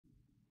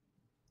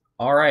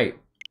Alright,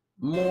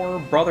 more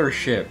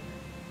Brothership.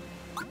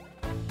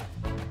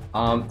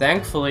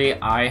 Thankfully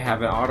I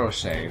have an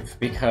autosave,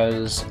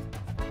 because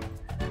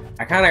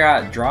I kinda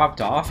got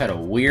dropped off at a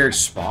weird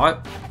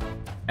spot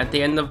at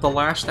the end of the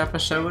last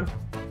episode,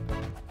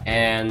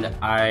 and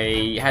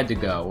I had to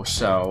go,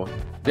 so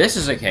this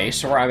is a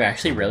case where I'm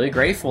actually really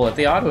grateful that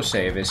the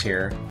autosave is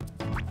here.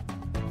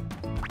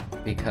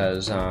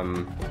 Because,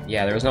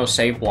 yeah, there was no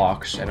save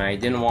blocks, and I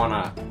didn't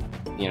wanna,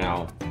 you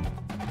know,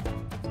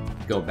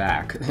 go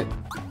back.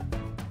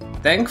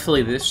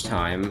 Thankfully this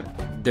time,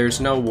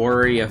 there's no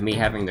worry of me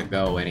having to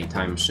go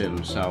anytime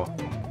soon, so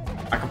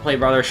I can play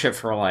Brothership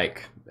for,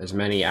 like, as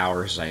many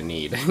hours as I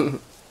need.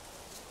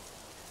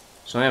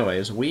 So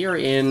anyways, we are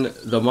in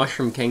the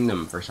Mushroom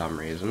Kingdom for some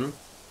reason.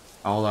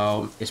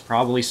 Although, it's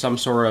probably some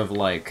sort of,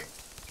 like,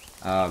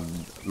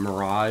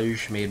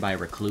 mirage made by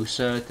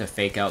Reclusa to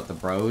fake out the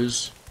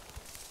bros.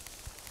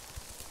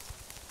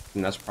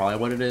 And that's probably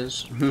what it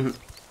is.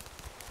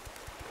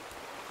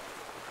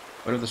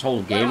 What if this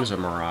whole game's a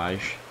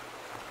mirage?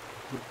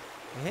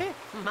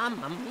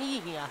 Mamma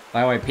mia!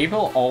 By the way,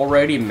 people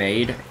already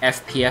made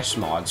FPS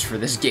mods for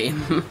this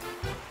game.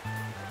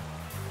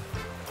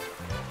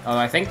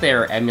 I think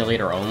they're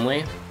emulator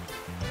only.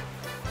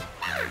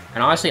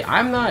 And honestly,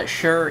 I'm not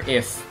sure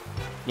if,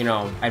 you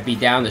know, I'd be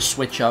down to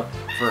switch up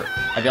for...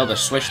 I'd be able to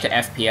switch to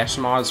FPS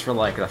mods for,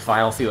 like, the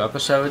final few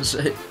episodes.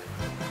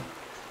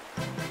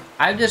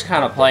 I'm just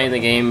kind of playing the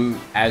game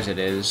as it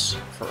is,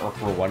 for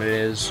what it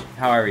is,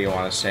 however you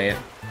want to say it.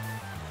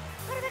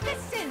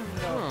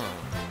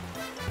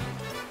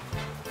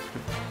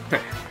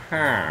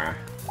 Alright,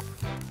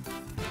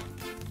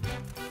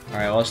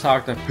 let's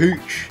talk to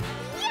Peach.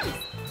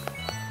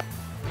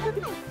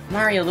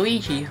 Mario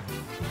Luigi.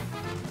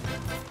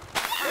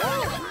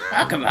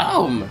 Welcome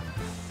home!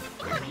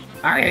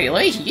 Mario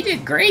Luigi, you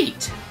did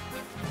great!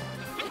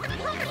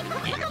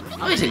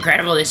 Always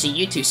incredible to see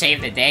you two save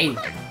the day.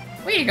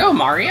 Way to go,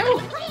 Mario!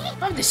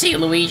 Love to see you,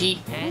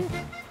 Luigi.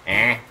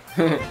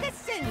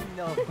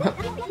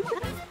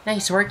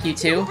 Nice work, you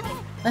two.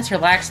 Let's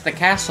relax at the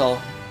castle.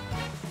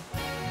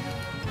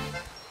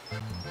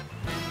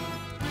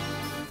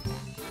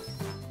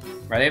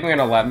 Are they even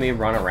gonna let me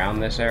run around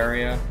this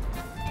area?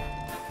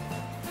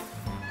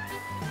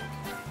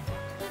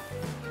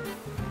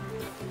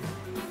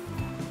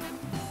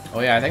 Oh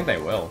yeah, I think they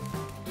will.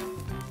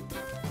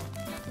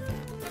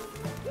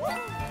 Look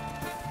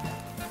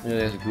at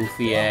this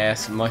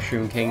goofy-ass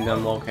Mushroom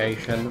Kingdom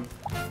location.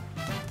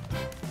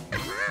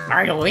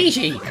 Mario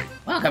Luigi!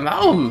 Welcome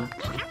home!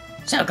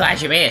 So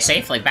glad you made it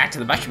safely back to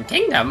the Mushroom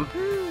Kingdom!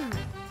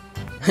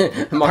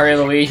 Mario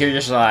and Luigi are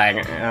just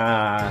like,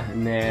 nah.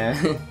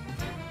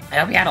 I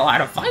hope you had a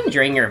lot of fun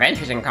during your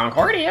adventures in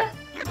Concordia.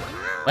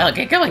 Well,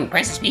 get going.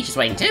 Princess Peach is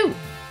waiting too.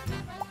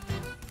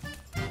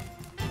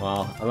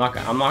 Well, I'm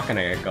not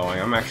gonna get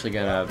going. I'm actually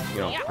gonna, you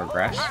know,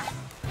 progress.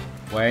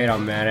 Wait a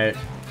minute.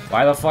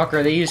 Why the fuck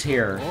are these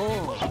here?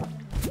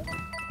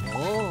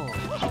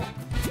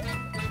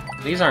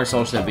 These aren't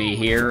supposed to be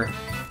here.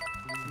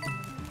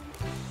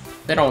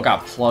 They don't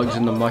got plugs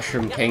in the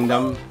Mushroom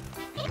Kingdom.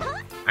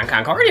 On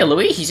Concordia,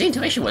 Luigi's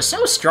intuition was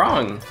so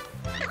strong.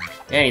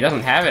 Yeah, he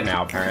doesn't have it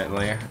now,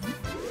 apparently.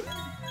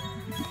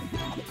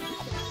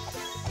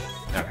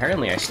 Now,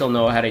 apparently, I still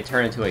know how to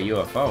turn into a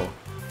UFO.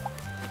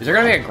 Is there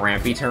gonna be a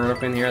Grampy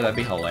turnip in here? That'd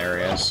be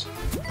hilarious.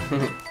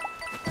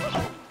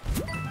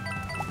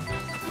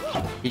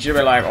 He should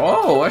be like,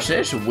 oh, what's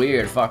this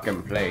weird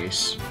fucking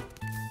place?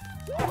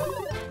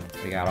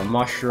 We got a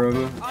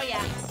mushroom. Oh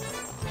yeah.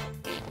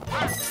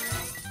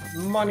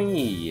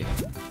 Money!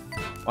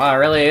 Wow, it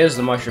really is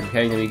the Mushroom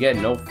Kingdom. You get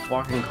no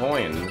fucking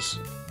coins.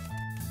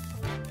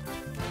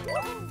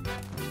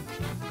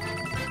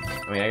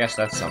 I mean, I guess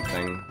that's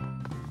something.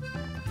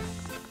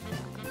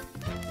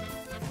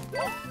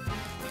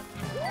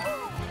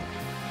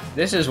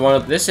 This is one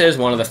of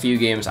the few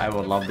games I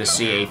would love to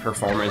see a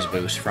performance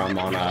boost from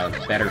on a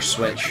better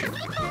Switch.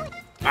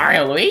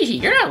 Mario Luigi,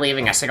 you're not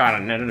leaving us to go on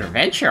another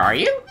adventure, are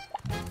you?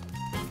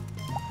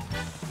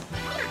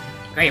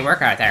 Great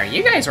work out there.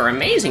 You guys are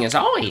amazing as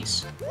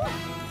always.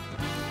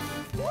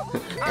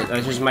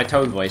 That's just my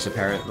Toad voice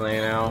apparently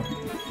now.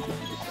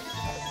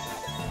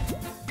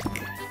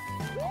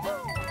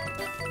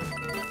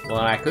 Well,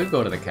 I could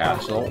go to the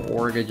castle,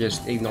 or I could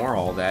just ignore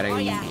all that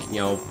and, you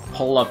know,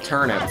 pull up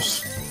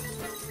turnips.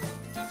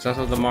 So that's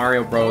what the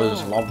Mario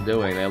Bros love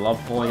doing. They love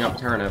pulling up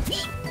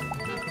turnips.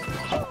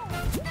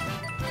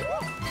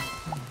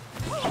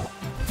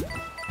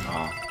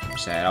 Oh, I'm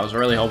sad. I was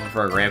really hoping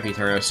for a Grampy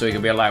turnip so he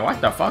could be like,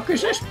 what the fuck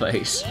is this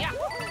place?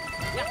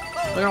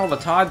 Look at all the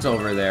Toads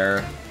over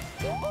there.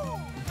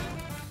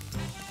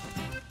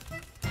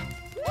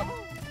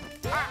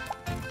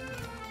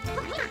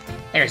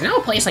 There's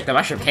no place like the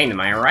Mushroom Kingdom,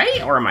 am I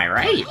right? Or am I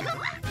right?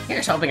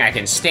 Here's hoping I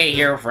can stay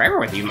here forever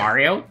with you,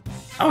 Mario.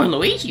 Oh, and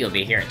Luigi will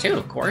be here too,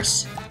 of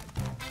course.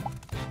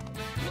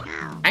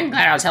 I'm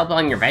glad I was helping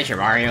on your adventure,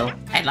 Mario.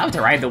 I'd love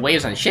to ride the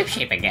waves on Ship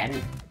Shape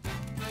again.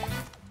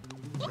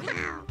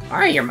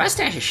 Mario, your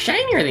mustache is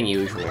shinier than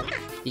usual.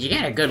 Did you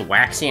get a good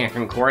waxing at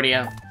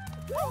Concordia?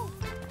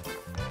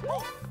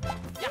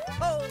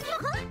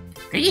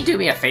 Could you do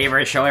me a favor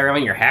and show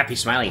everyone your happy,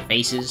 smiling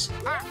faces?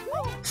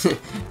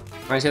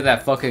 Reminds me of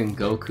that fucking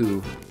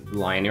Goku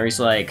line where he's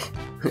like,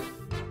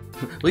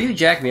 will you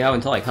jack me out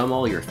until I come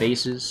all your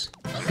faces?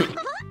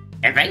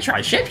 Adventure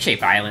on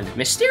Ship-Shape Island.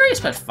 Mysterious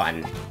but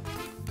fun.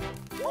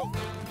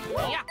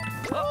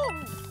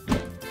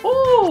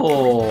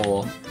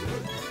 Oh!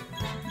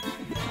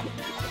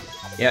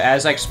 Yeah,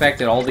 as I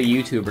expected, all the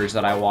YouTubers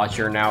that I watch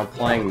are now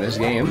playing this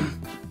game.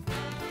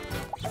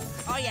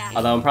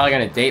 Although I'm probably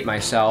gonna date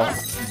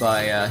myself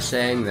by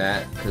saying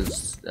that,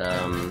 because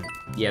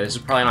yeah, this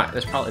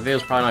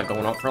video's probably not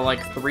going up for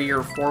like 3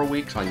 or 4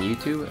 weeks on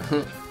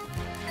YouTube.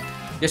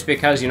 Just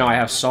because, you know, I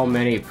have so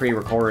many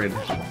pre-recorded.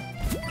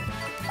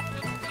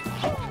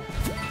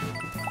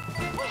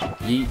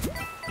 Yeet.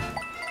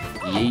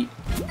 Yeet.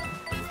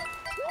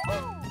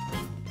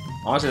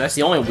 Honestly, that's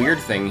the only weird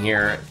thing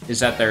here, is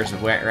that there's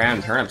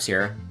round turnips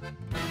here.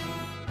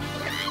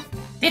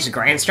 This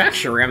grand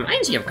structure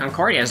reminds you of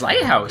Concordia's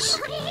lighthouse.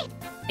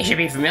 It should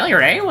be familiar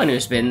to anyone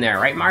who's been there,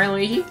 right, Mario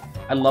Luigi?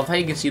 I love how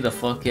you can see the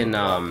fucking,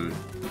 I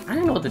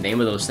don't know what the name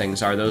of those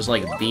things are, those,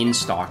 like,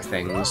 beanstalk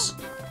things.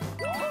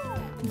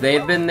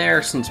 They've been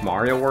there since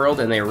Mario World,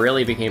 and they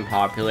really became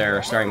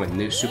popular starting with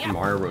New Super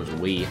Mario Bros.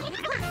 Wii.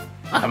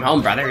 Welcome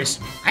home, brothers.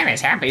 I'm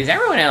as happy as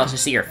everyone else to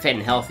see you're fit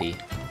and healthy.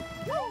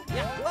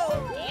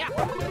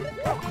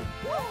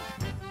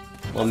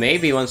 Well,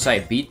 maybe once I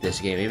beat this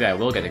game, maybe I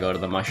will get to go to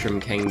the Mushroom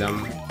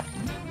Kingdom.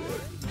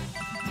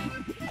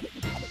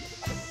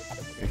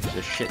 There's just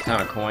a shit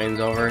ton of coins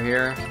over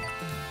here.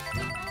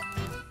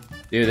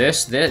 Dude,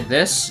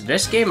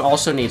 this game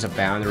also needs a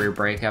boundary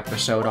break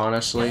episode,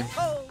 honestly.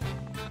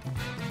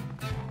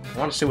 I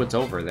want to see what's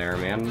over there,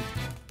 man.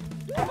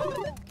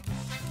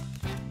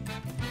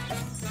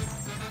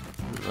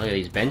 Look at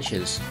these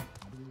benches.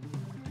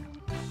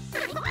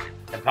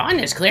 The pond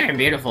is clear and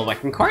beautiful,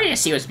 but Concordia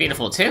Sea was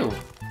beautiful too.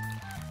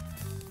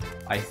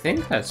 I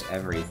think that's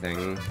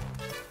everything.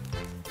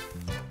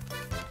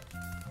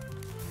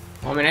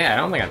 Well, I mean, I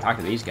don't think I talked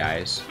to these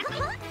guys.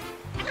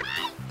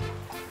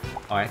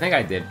 Oh, I think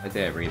I did. I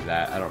did read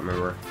that. I don't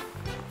remember.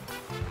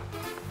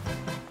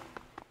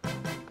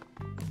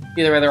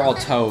 Either way, they're all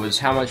toes.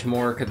 How much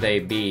more could they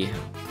be?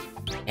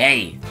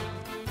 Hey!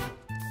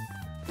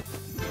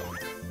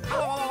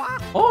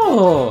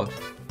 Oh!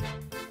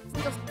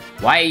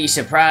 Why are you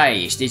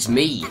surprised? It's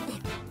me.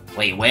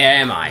 Wait, where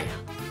am I?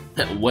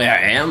 Where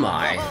am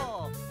I?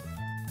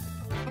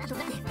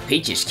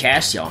 Peach's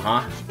Castle,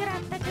 huh?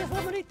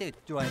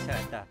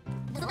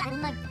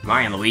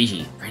 Mario and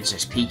Luigi,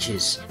 Princess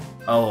Peach's.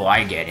 Oh,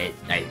 I get it.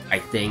 I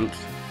think.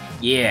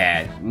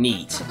 Yeah,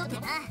 neat.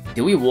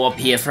 Do we warp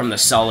here from the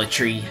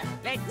solitary?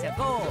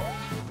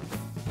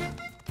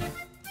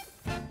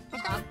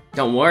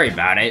 Don't worry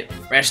about it.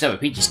 Rest up at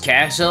Peach's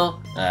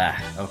Castle?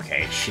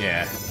 Okay,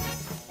 sure.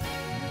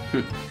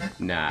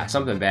 Nah,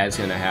 something bad's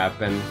gonna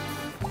happen.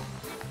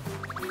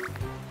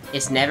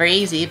 It's never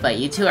easy, but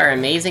you two are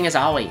amazing as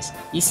always.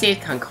 You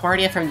saved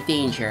Concordia from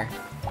danger.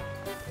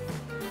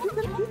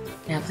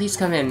 Now, please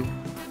come in.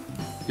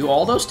 Do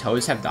all those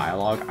toads have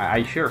dialogue?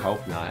 I sure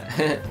hope not.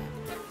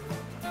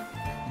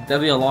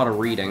 There'll be a lot of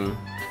reading.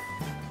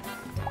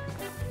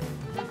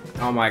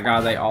 Oh my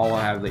god, they all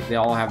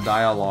have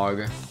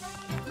dialogue.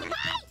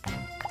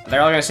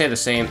 They're all gonna say the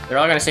same. They're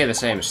all gonna say the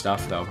same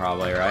stuff, though,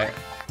 probably, right?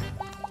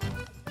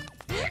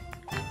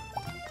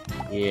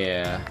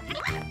 Yeah.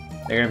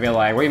 They're gonna be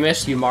like, "We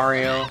missed you,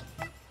 Mario."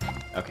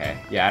 Okay.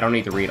 Yeah, I don't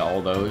need to read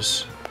all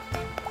those.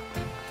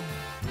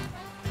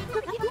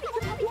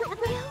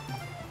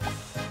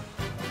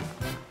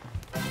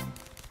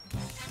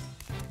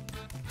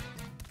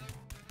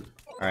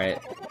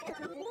 Alright.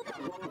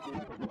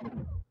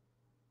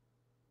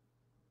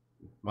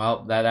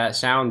 Well, that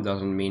sound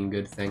doesn't mean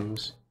good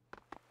things.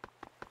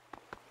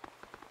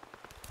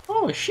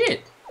 Oh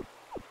shit!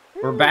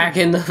 We're back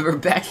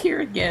here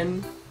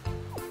again.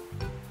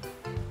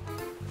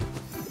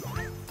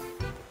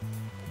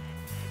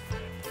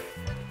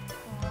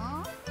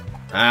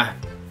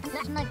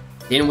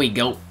 Didn't we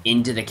go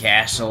into the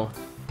castle?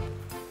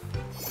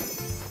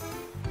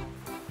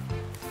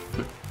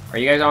 Are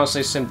you guys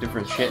honestly some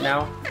different shit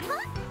now?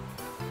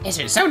 It's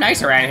been so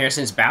nice around here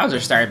since Bowser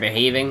started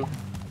behaving.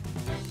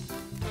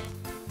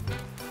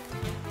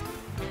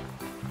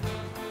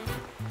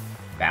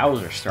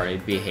 Bowser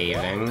started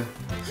behaving?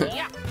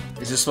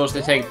 Is this supposed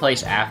to take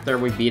place after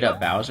we beat up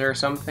Bowser or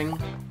something?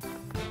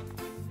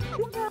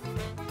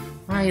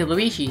 Mario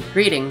Luigi,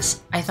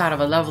 greetings. I thought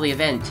of a lovely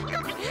event.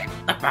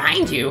 Look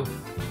behind you!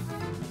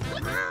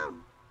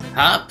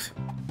 Up!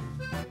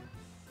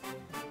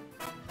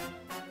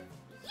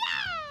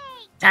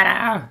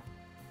 Ta-da!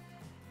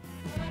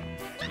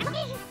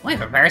 We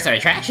prepared some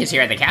attractions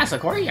here at the castle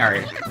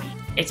courtyard.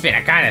 It's been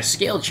a kind of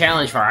skill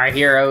challenge for our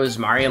heroes,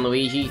 Mario and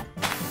Luigi.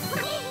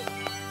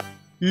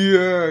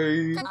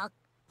 Yay!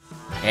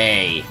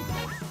 Hey.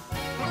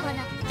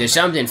 Does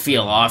something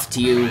feel off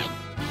to you?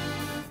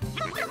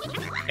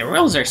 The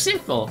rules are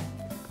simple.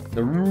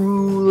 The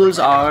rules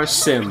are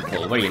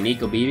simple. What are you,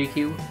 Nico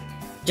BBQ?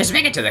 Just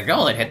make it to the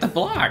goal and hit the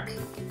block.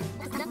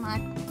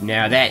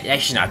 No,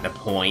 that's not the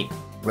point.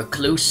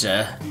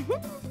 Reclusa.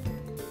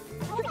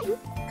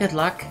 Good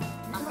luck.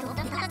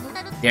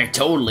 They're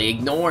totally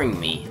ignoring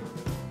me.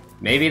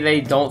 Maybe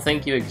they don't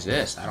think you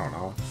exist. I don't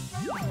know.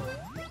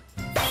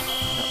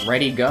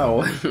 Ready,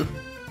 go.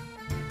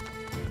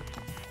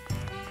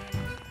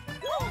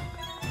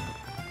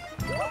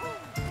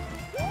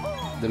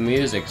 The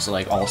music's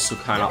like also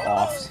kind of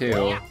off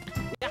too.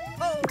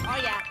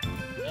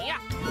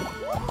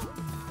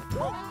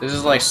 This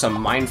is like some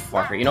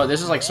mindfucker. You know,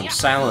 this is like some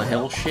Silent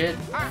Hill shit.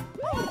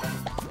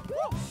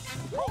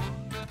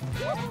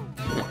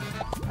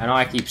 I know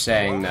I keep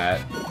saying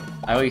that.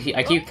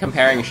 I keep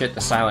comparing shit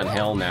to Silent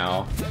Hill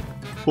now.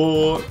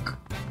 Fuck.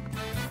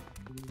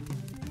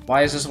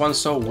 Why is this one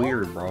so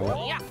weird, bro?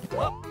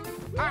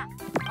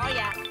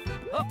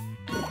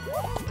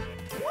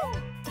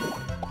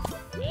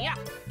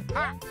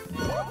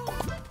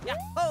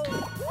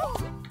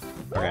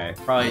 Okay,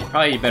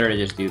 probably better to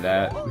just do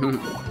that.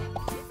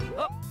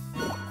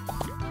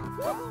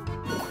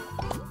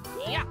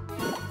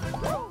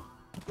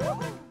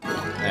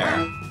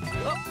 There.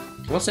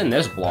 What's in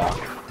this block?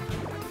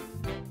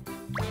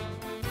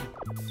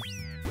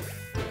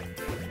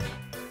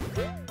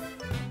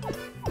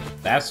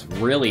 That's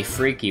really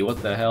freaky,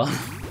 what the hell?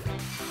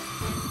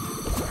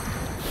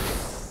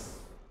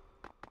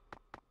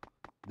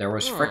 There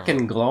was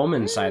frickin' gloom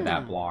inside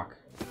that block.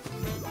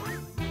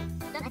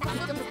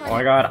 Oh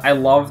my god, I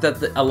love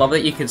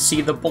that you can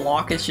see the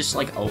block is just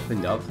like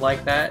opened up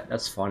like that.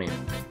 That's funny.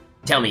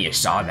 Tell me you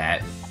saw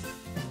that.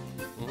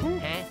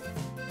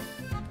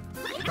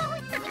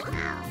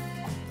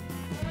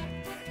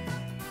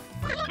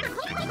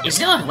 You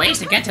still have ways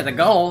to get to the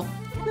goal.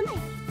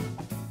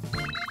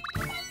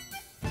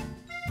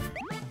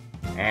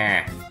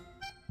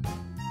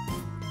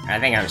 I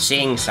think I'm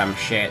seeing some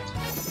shit.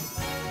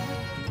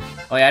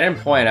 Oh yeah, I didn't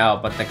point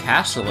out, but the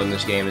castle in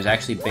this game is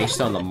actually based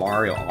on the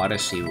Mario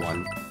Odyssey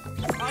one.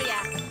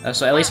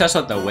 So at least that's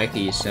what the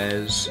wiki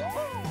says.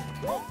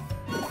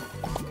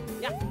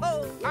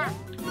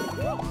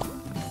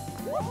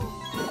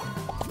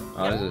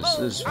 Oh, this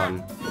is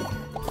fun.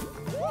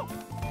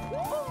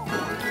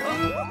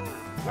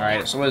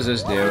 Alright, so what does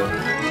this do?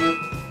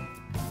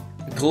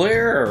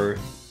 Clear!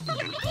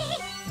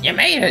 You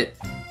made it!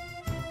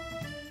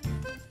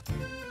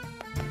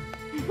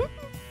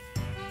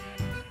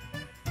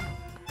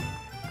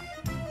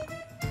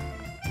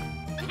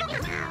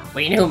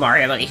 We knew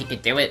Mario Luigi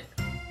could do it.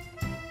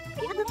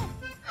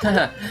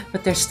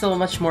 But there's still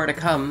much more to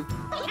come.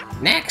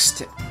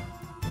 Next!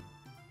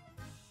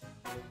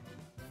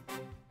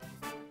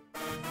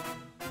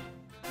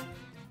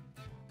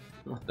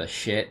 What the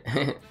shit?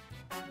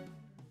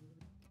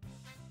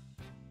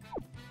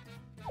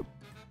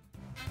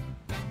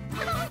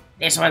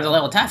 This one's a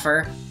little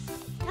tougher.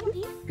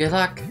 Good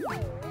luck.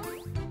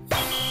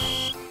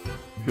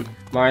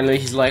 Mario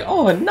Luigi's like,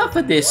 oh, enough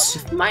of this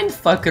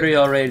mindfuckery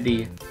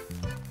already.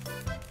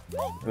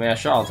 I mean,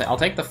 sure, I'll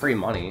take the free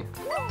money.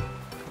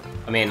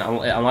 I mean,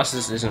 unless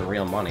this isn't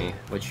real money,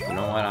 which, you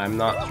know what, I'm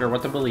not sure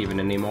what to believe in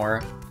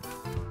anymore.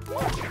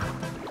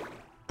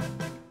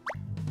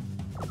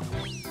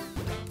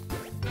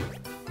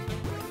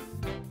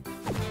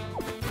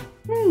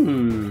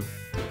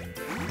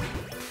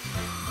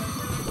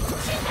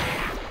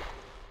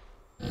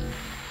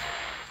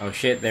 Oh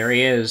shit, there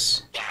he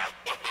is.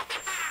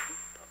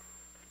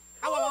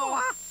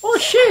 Oh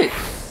shit!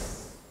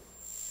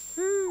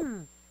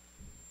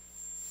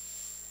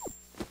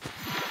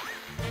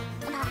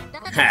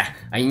 Ha!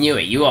 I knew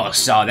it, you all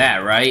saw that,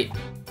 right?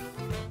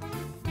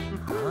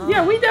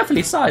 Yeah, we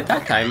definitely saw it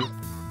that time.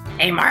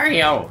 Hey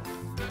Mario!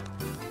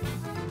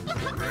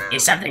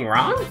 Is something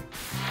wrong?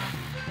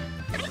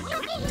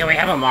 Do we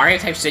have a Mario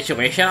type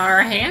situation on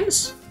our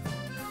hands?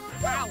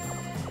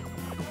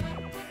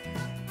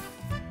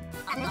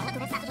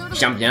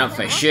 Jumping up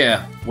for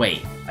sure.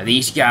 Wait, are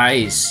these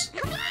guys?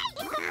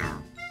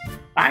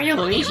 Mario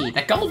Luigi,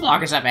 the gold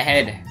block is up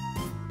ahead.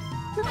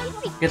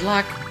 Good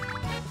luck.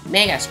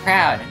 Make us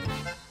proud.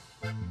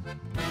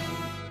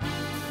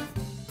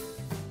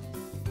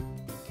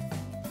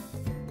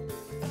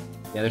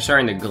 Yeah, they're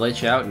starting to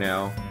glitch out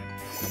now.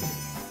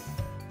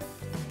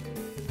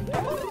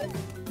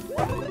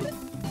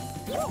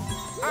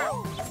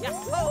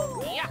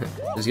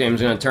 This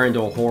game's gonna turn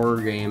into a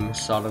horror game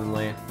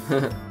suddenly.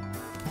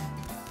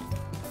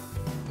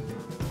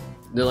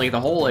 The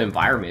whole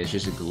environment is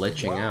just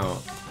glitching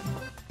out.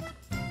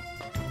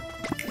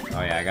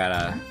 Oh yeah, I got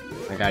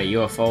a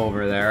UFO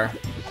over there.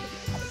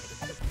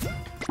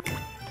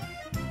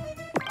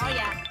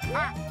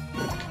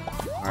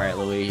 Alright,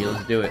 Luigi,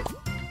 let's do it.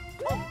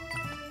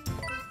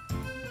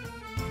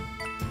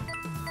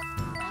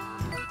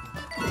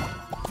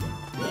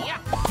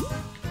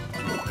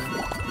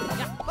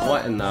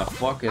 What in the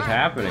fuck is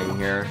happening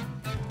here?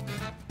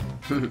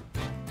 Can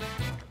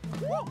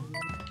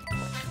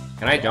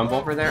I jump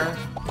over there?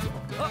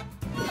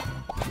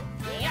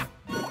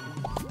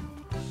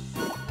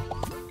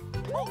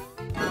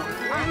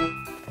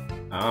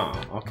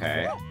 Oh,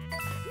 okay.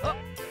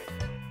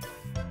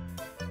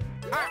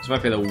 This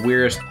might be the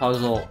weirdest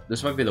puzzle.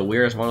 This might be the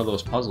weirdest one of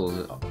those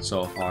puzzles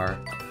so far.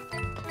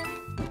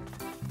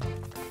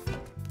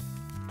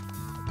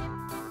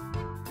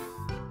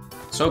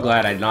 So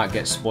glad I did not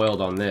get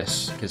spoiled on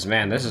this, because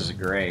man, this is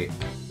great.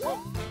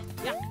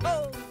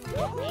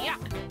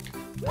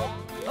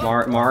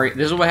 Mario.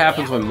 This is what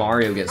happens when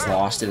Mario gets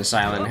lost in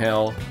Silent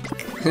Hill.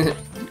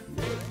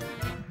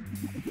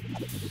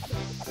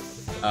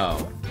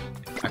 Oh.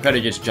 I could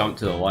have just jumped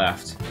to the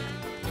left.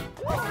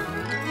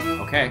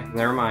 Okay,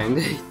 never mind.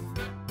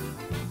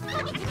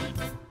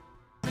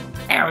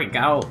 There we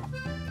go!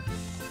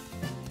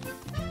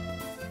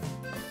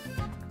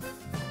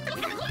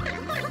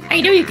 I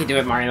knew you could do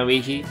it, Mario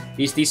Luigi!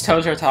 These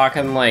toads are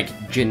talking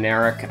like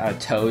generic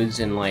toads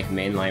in like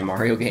mainline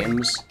Mario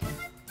games.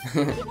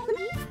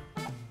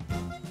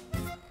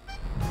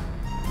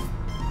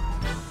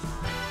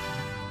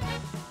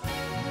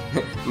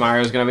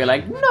 Mario's gonna be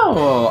like,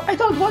 no, I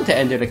don't want to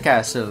enter the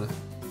castle.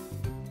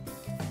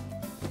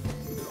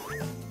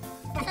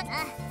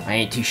 I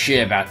ain't too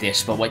sure about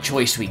this, but what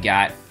choice we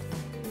got?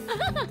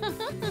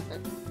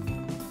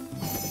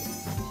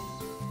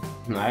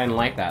 I didn't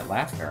like that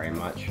laugh very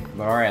much.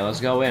 But alright, let's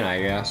go in,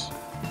 I guess.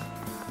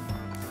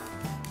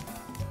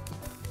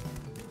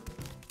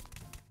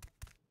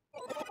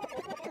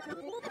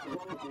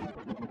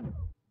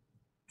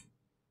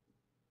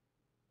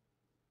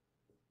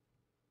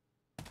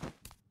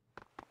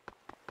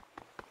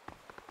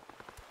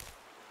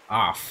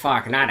 Aw, oh,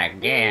 fuck, not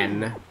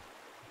again.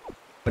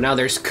 But now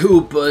there's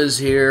Koopas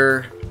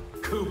here.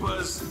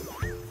 Koopas.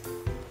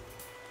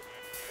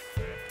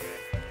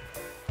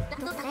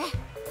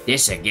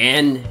 This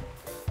again?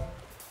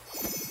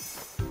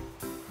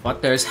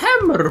 But there's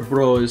Hammer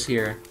Bros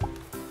here.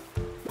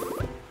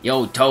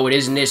 Yo, Toad,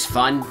 isn't this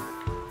fun?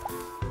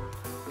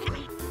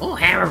 Oh,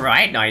 Hammer Bro,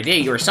 I had no idea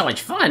you were so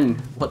much fun.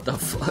 What the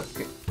fuck?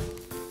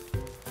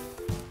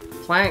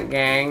 Plant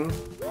Gang.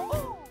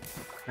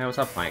 Hey, what's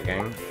up, Plant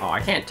Gang? Oh,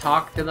 I can't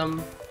talk to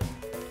them.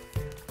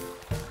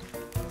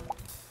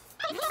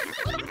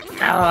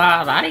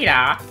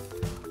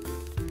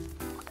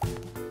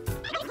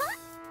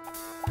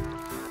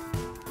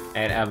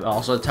 And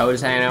also, Toad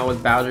is hanging out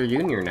with Bowser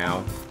Jr.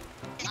 now.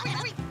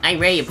 I'm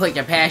ready to put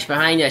the past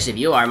behind us if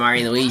you are,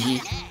 Mario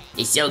Luigi.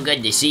 It's so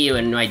good to see you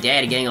and my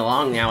dad getting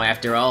along now,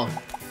 after all.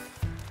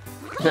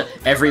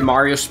 Every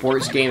Mario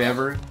sports game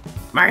ever.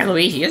 Mario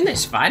Luigi, isn't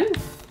this fun?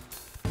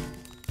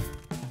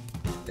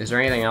 Is there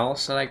anything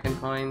else that I can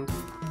find?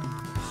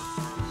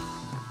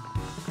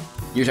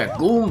 There's a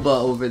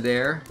Goomba over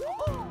there.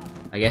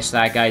 I guess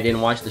that guy didn't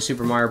watch the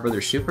Super Mario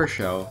Brothers Super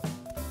Show.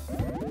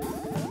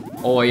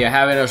 Oh, you're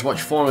having as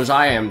much fun as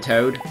I am,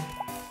 Toad.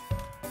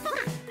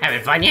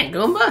 Having fun yet,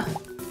 Goomba?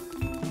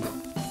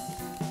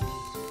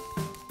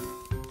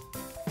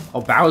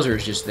 Oh,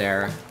 Bowser's just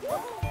there.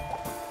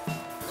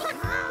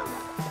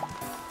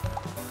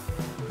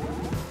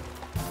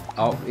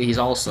 Oh, he's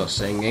also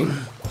singing.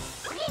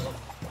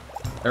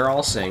 They're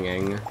all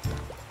singing.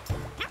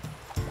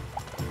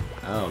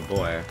 Oh,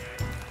 boy.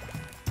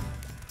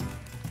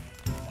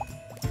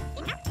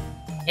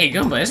 Hey,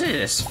 Goomba, isn't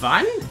this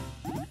fun?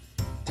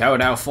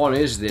 Toad, how fun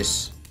is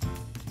this?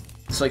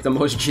 It's like the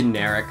most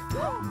generic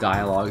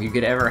dialogue you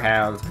could ever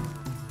have.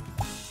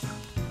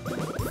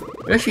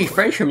 Let's be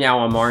friends from now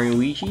on, Mario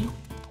Luigi.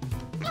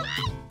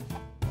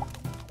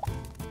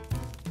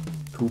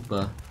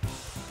 Koopa.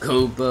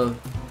 Koopa.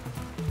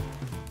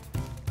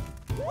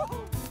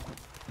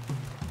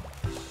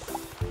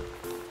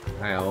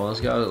 Alright, well,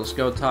 let's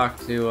go talk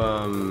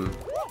to,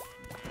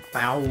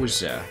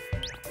 Bowser.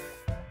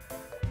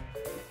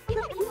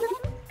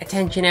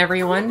 Attention,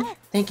 everyone.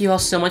 Thank you all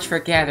so much for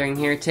gathering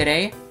here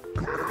today.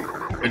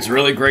 It's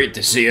really great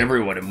to see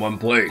everyone in one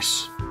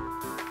place.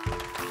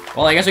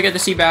 Well, I guess we get to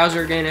see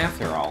Bowser again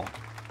after all.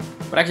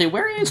 But actually,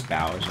 where is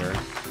Bowser?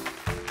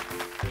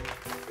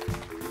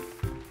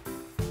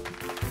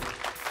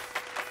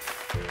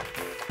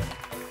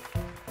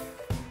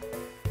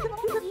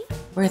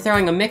 We're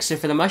throwing a mixer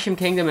for the Mushroom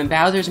Kingdom and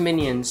Bowser's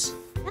minions.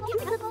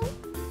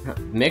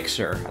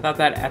 Mixer? I thought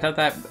that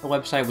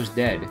website was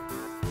dead.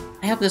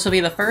 I hope this will be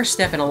the first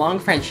step in a long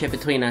friendship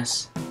between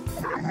us.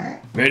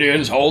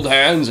 Minions, hold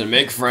hands and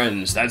make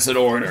friends. That's an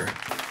order.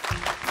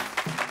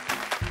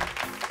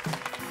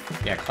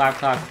 Yeah, clap,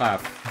 clap,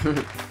 clap.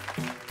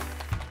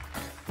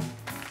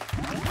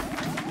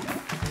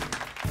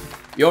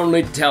 You don't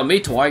need to tell me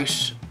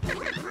twice.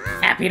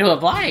 Happy to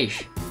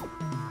oblige.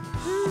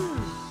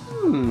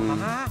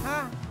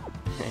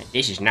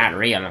 This is not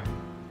real.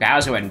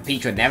 Bowser and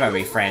Peach would never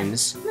be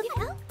friends.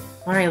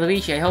 Mario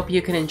Luigi, I hope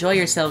you can enjoy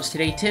yourselves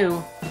today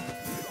too.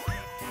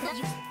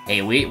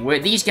 Hey,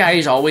 these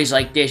guys always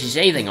like this. Is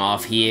anything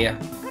off here?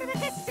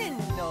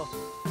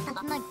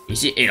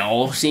 It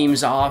all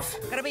seems off?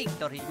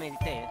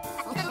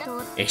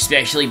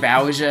 Especially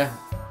Bowser.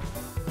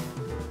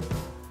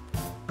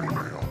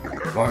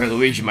 Mario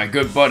Luigi, my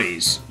good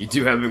buddies. You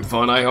two having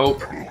fun, I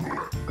hope?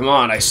 Come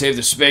on, I saved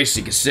the space so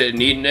you can sit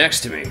and eat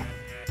next to me.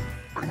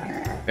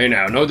 Hey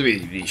now, no to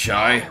be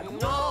shy.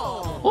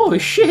 Oh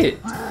shit!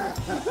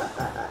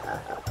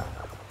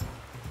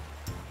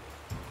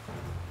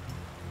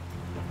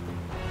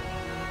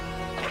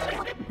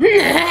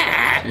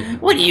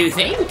 What do you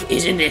think?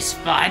 Isn't this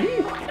fun?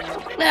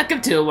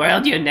 Welcome to a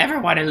world you'll never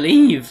want to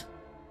leave.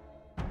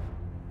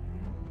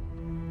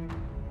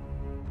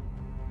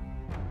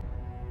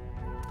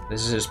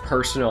 This is his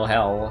personal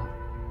hell.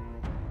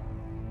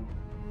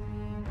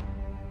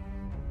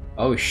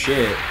 Oh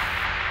shit.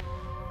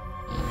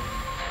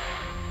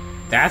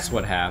 That's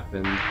what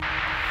happened.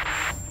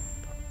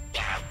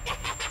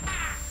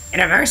 An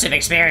immersive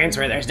experience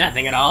where there's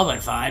nothing at all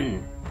but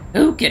fun.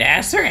 Who could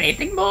ask for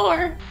anything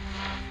more?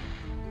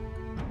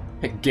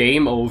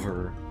 Game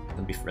over.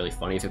 That'd be really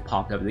funny if it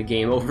popped up the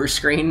game over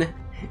screen.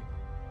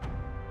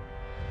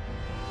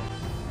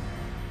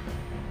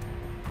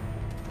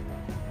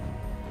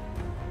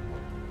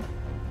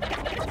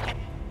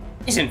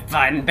 Isn't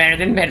fun better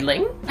than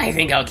meddling? I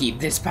think I'll keep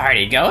this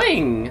party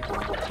going.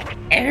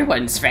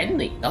 Everyone's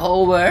friendly. The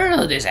whole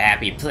world is a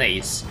happy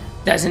place.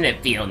 Doesn't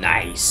it feel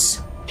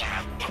nice?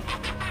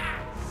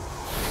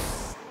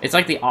 It's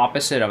like the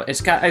opposite of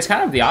it's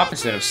kind of the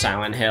opposite of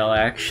Silent Hill,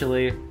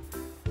 actually.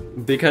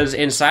 Because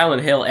in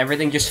Silent Hill,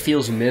 everything just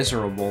feels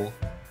miserable.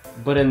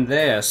 But in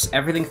this,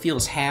 everything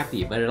feels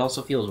happy, but it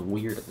also feels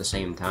weird at the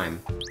same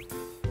time.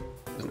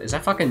 Is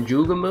that fucking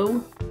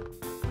Jugamoo?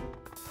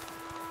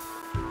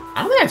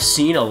 I don't think I've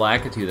seen a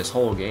Lakitu this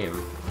whole game.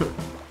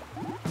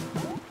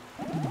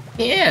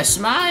 Yeah,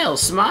 smile,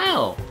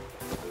 smile.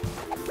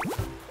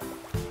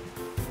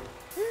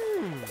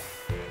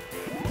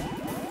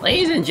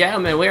 Ladies and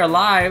gentlemen, we are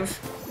live.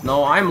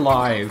 No, I'm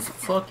live.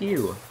 Fuck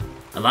you.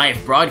 A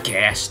live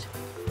broadcast.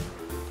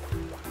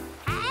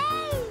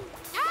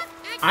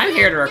 I'm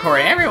here to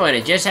record everyone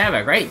and just have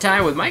a great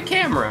time with my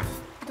camera.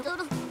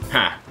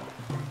 Huh.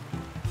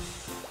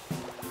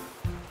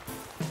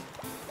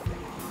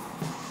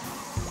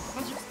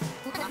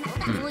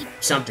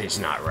 Something's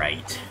not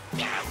right.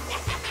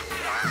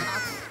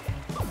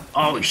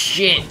 Oh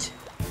shit!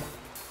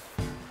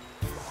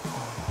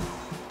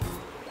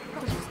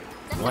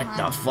 What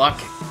the fuck?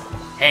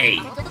 Hey,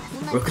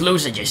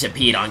 Reclusa just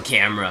appeared on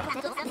camera.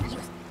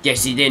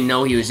 Guess he didn't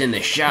know he was in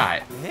the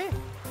shot.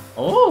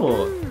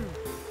 Oh!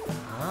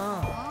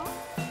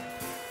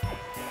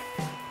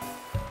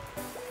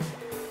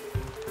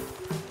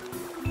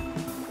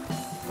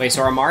 Wait,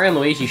 so are Mario and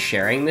Luigi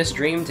sharing this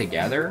dream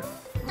together?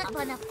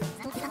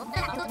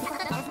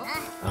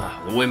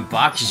 The wimp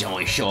boxes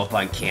only show up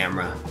on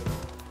camera.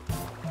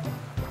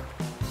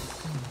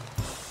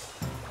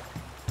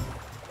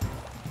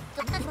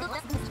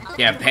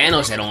 There are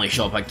panels that only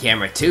show up on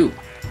camera too.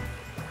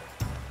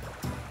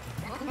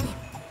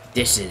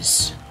 This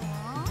is...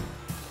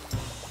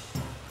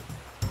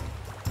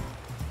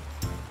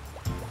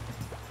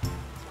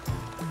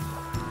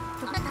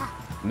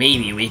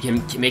 Maybe we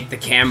can make the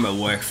camera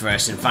work for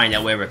us and find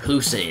out where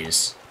Reclusa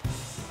is.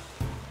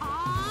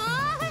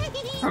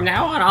 From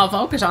now on, I'll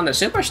focus on the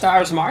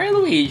superstars Mario and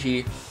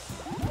Luigi.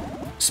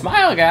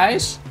 Smile,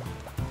 guys!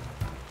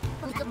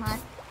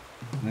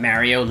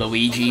 Mario,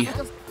 Luigi.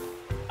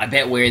 I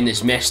bet we're in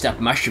this messed up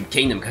Mushroom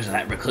Kingdom because of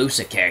that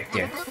Reclusa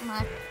character.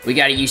 We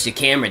gotta use the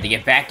camera to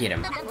get back at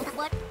him.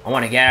 I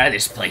wanna get out of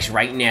this place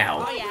right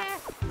now.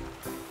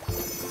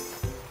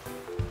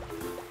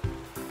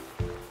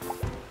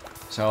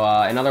 So,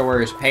 in other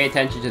words, pay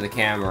attention to the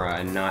camera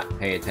and not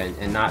pay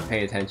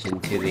attention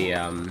to the,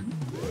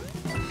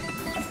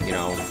 you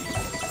know,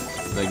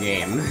 the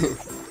game.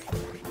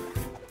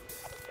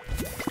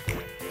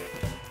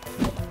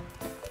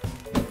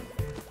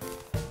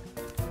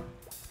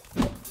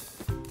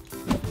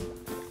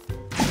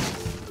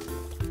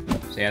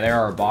 So yeah, there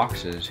are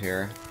boxes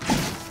here.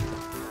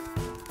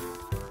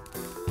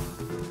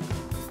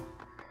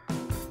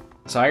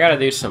 So I gotta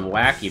do some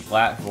wacky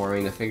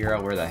platforming to figure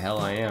out where the hell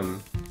I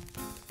am.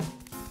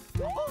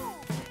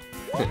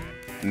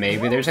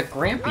 Maybe there's a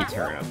Grampy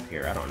turn up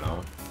here, I don't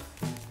know.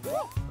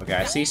 Okay,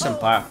 I see some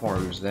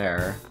platforms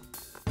there.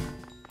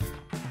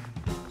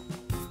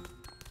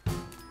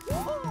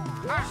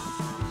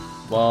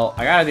 Well,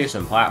 I gotta do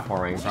some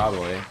platforming,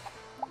 probably.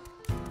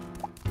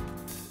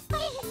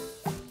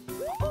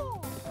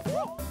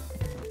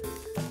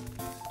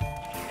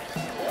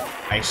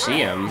 I see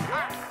him.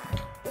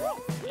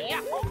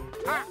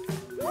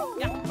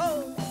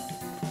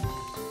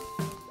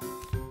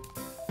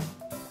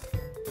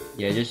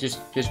 Yeah, just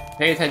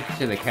pay attention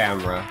to the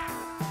camera.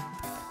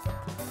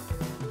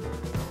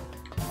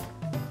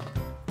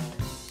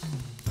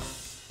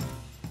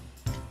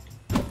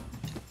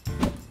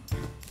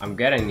 I'm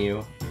getting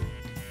you.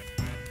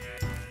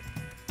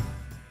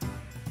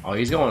 Oh,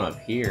 he's going up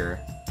here.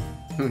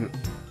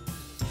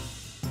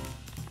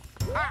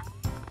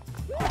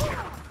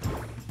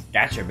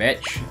 Gotcha,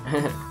 bitch.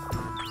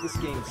 This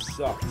game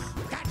sucks.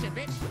 Gotcha,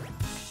 bitch.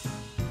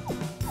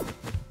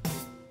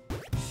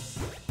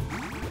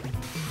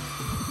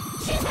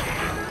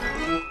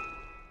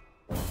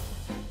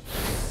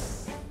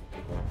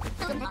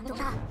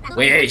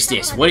 Where is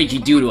this? What did you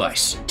do to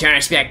us? Turn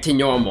us back to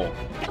normal.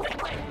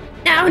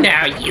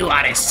 Now, you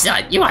ought to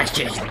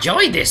just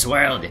enjoy this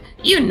world.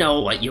 You know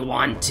what you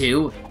want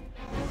to.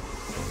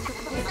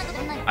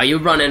 Are you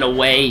running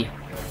away?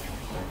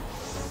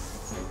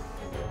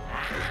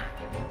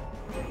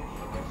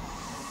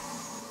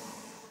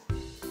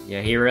 Yeah,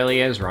 he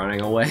really is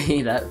running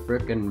away, that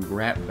frickin'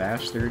 rat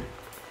bastard.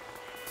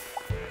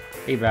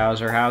 Hey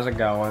Bowser, how's it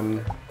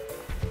going?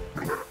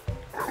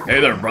 Hey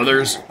there,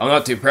 brothers. I'm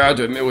not too proud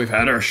to admit we've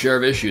had our share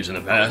of issues in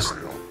the past,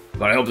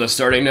 but I hope that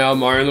starting now,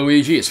 Mario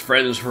Luigi is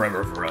friends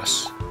forever for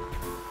us.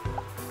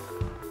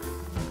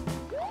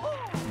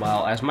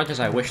 Well, as much as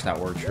I wish that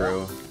were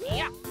true.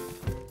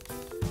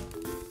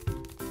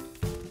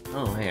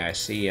 Oh, hey, I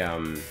see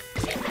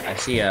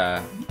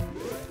a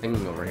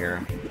thing over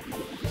here.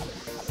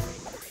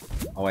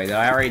 Oh wait, did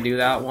I already do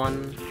that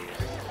one?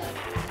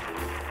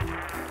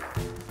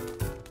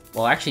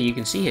 Well, actually, you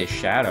can see his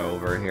shadow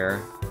over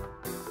here.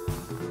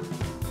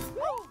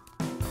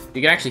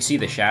 You can actually see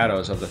the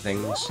shadows of the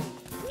things.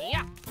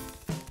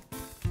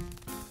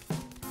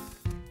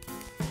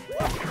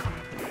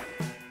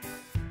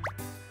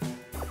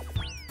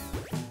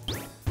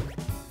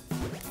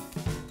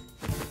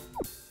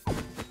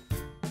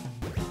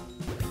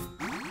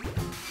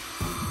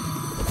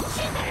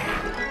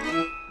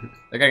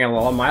 They're getting a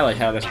lot of mileage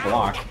out of this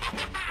block.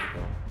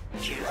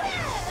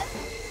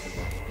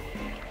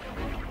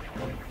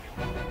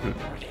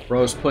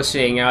 Bro's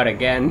pussying out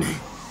again.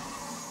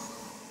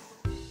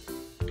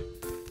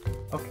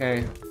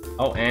 Okay.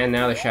 Oh, and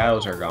now the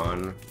shadows are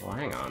gone. Well,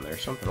 hang on,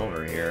 there's something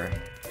over here.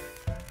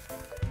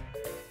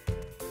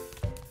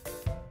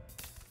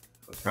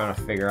 I'm trying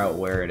to figure out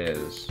where it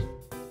is.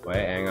 Wait,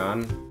 hang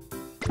on.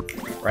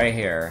 Right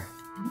here.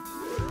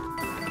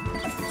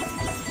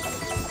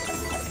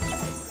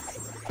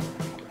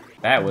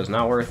 That was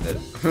not worth it.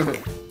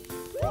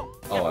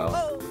 Oh well.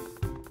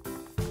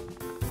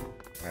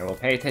 Alright, well,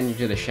 pay attention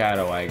to the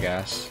shadow, I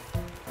guess.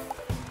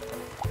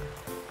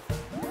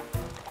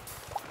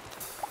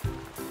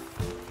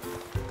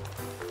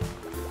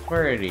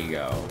 Where did he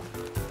go?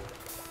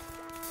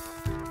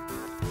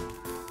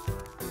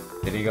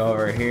 Did he go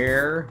over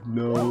here?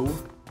 No.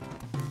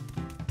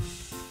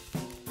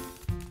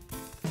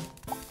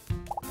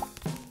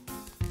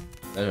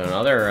 There's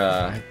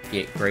another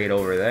gate grate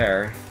over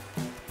there.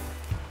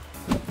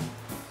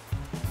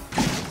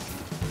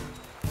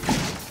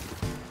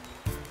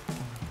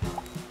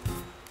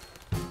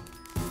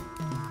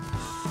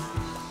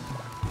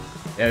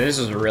 Yeah, this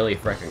is really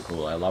freaking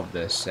cool. I love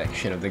this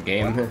section of the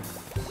game.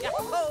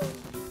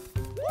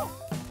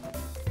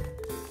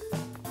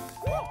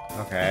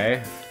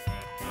 Okay.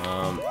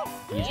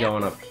 He's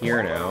going up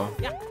here now.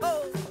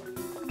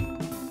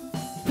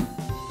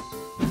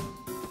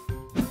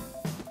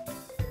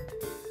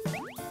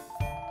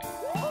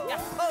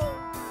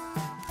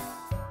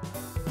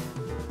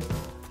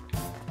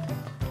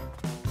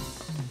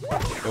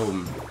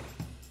 Boom.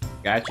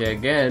 Gotcha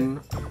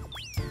again.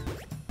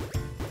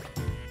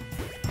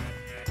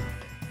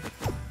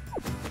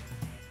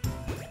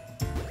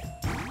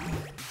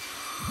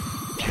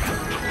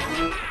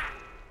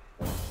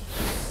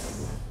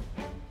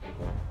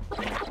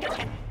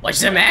 What's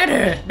the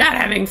matter? Not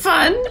having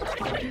fun?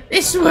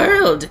 This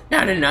world,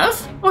 not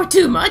enough or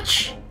too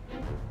much?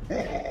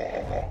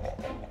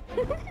 Yeah,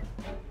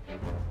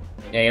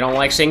 you don't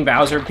like seeing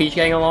Bowser and Peach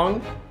getting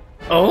along?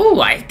 Oh,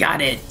 I've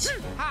got it.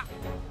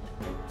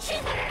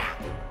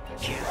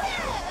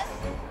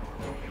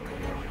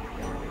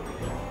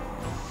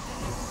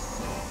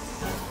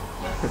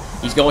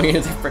 He's going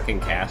into the frickin'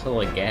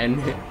 castle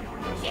again.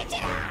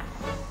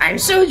 I'm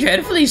so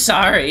dreadfully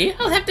sorry.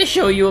 I'll have to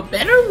show you a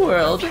better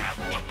world.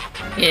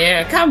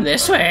 Here, come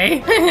this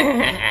way.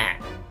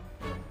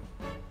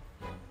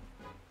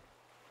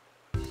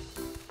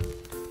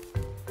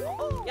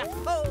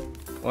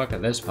 What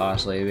could this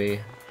possibly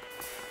be?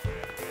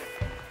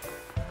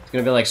 It's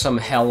gonna be like some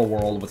hell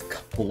world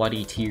with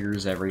bloody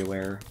tears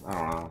everywhere. I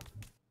don't know.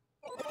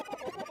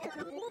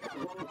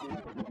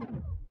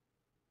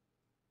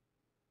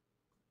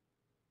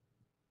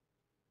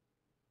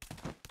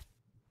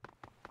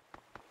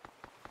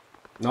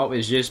 Nope,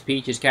 it's just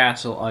Peach's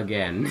castle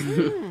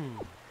again.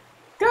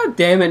 God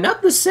damn it,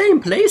 not the same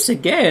place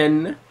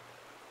again!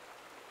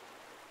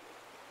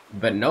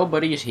 But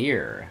nobody's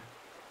here.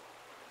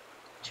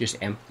 It's just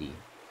empty.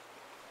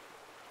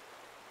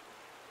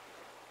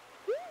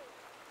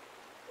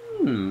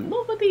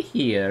 Nobody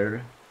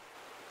here.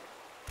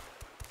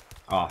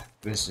 Oh,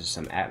 this is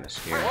some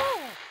atmosphere.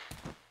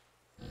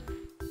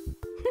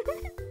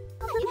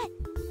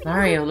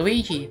 Mario,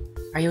 Luigi,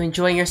 are you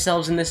enjoying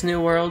yourselves in this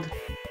new world?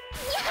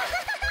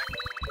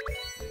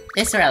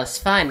 This world's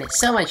fun. It's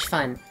so much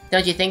fun.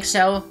 Don't you think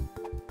so?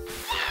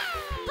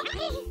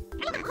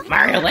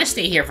 Mario, let's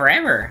stay here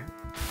forever.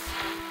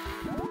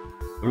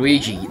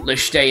 Luigi,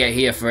 let's stay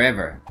here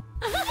forever.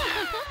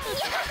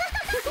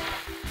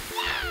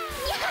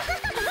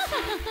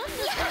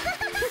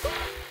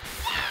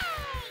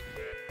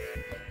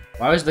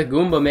 Why was the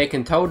Goomba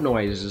making toad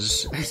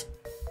noises?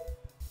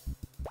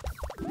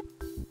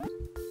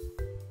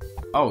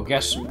 Oh,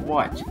 guess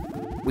what?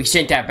 We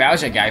sent that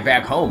Bowser guy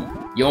back home.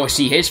 You won't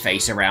see his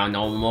face around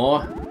no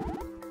more.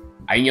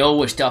 I know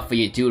what's tough for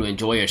you two to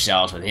enjoy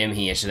yourselves with him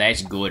here, so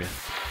that's good.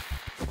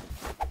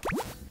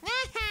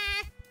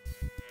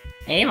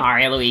 Hey,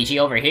 Mario, Luigi,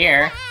 over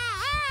here.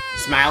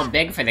 Smile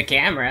big for the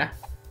camera.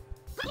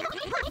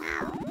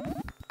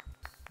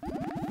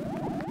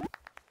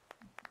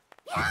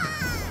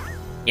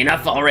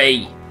 Enough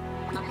already.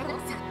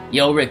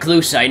 Yo,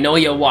 Recluse, I know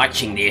you're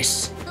watching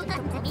this.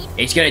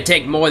 It's gonna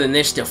take more than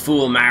this to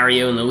fool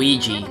Mario and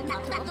Luigi.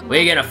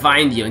 We're gonna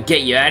find you and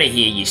get you out of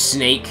here, you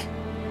snake.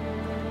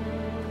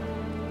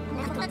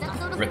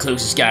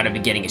 Recluse has gotta be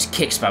getting his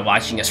kicks by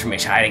watching us from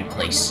his hiding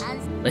place.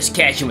 Let's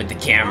catch him with the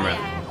camera.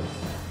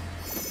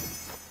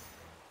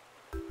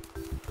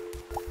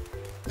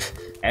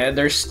 And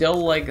they're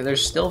still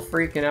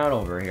freaking out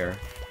over here.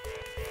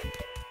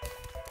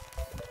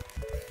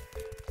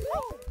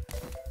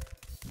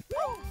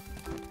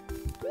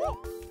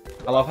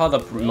 I love how the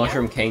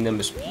Mushroom Kingdom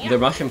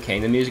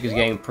music is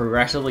getting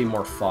progressively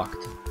more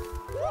fucked.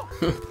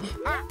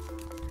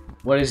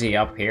 What is he,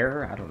 up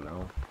here? I don't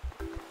know.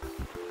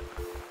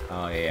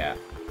 Oh yeah.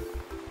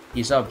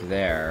 He's up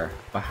there.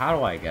 But how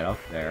do I get up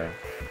there?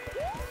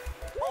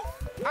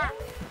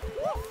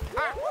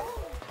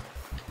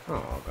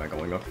 Oh, by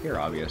going up here,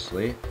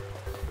 obviously.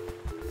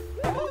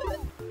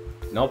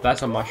 Nope,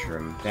 that's a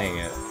mushroom. Dang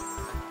it.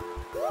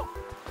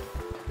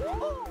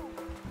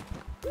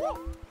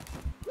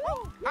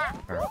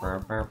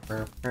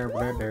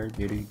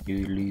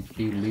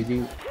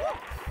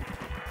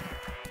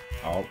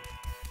 Oh,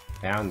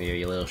 found you,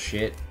 you little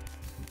shit.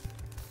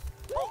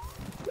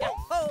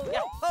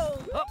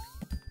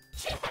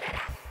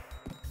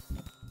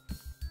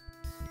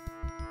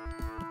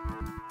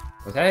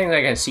 Was that thing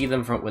I can see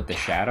them from with the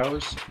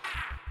shadows?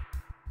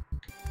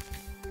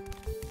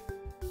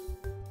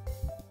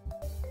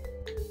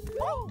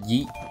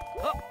 Yeet.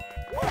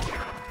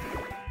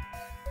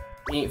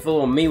 You ain't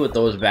fooling me with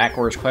those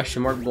backwards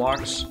question mark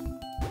blocks.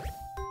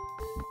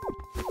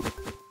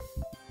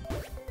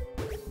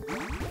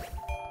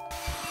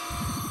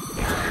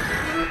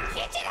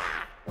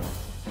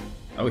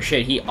 Oh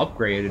shit, he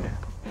upgraded.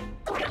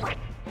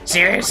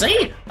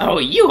 Seriously? Oh,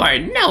 you are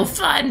no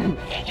fun!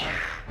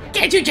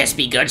 Can't you just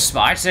be good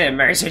spots and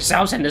immerse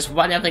yourselves in this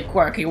wonderfully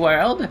quirky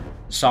world?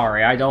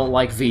 Sorry, I don't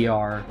like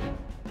VR.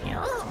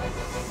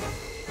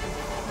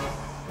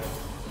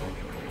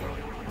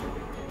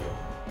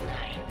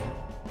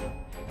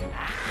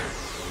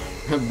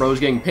 Bro's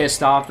getting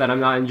pissed off that I'm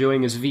not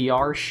enjoying his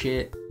VR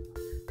shit.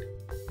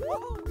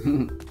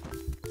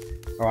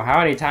 Oh, how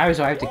many times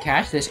do I have to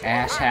catch this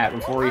asshat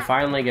before he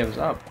finally gives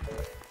up?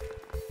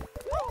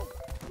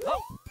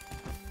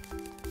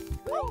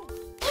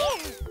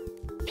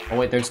 Oh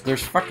wait, there's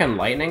fucking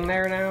lightning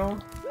there now?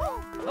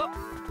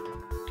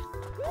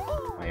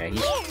 Oh yeah,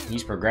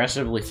 he's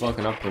progressively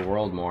fucking up the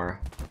world more.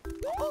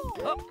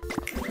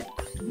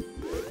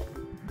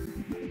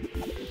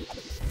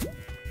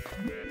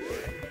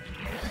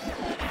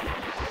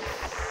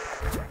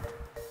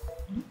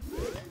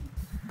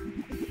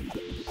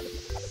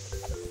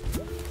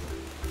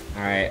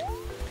 Alright.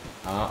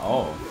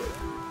 Oh.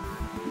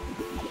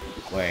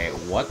 Wait,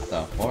 what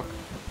the fuck?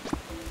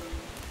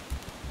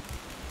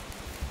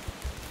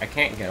 I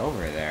can't get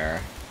over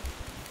there.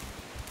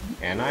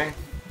 Can I?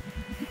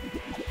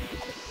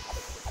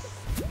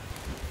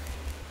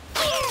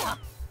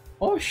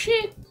 Oh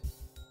shit!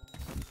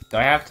 Do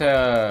I have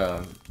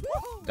to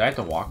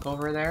walk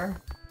over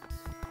there?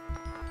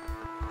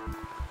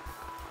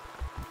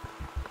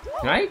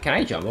 Can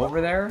I jump over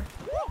there?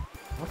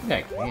 I don't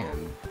think I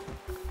can.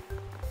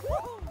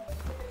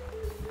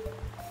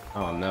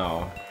 Oh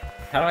no.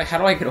 How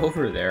do I get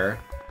over there?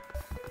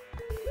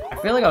 I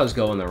feel like I was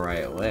going the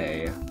right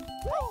way.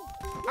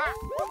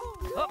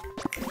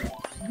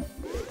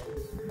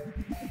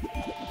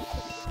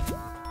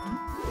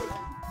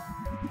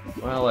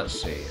 Well,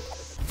 let's see.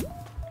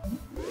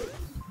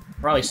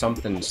 Probably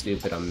something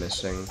stupid I'm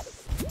missing.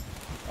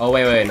 Oh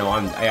wait, no,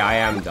 I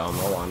am dumb.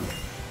 Hold on.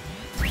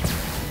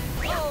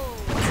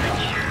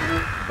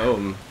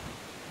 Boom.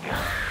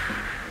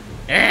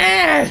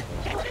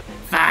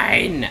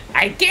 Fine,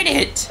 I get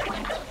it!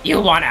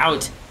 You want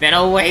out, then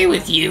away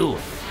with you!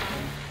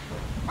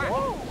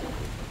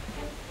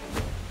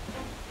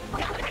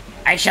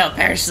 I shall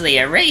personally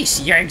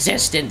erase your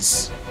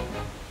existence!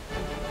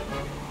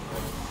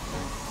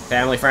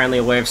 Family-friendly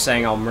way of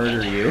saying I'll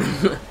murder you.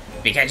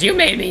 Because you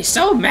made me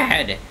so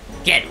mad!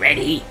 Get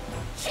ready!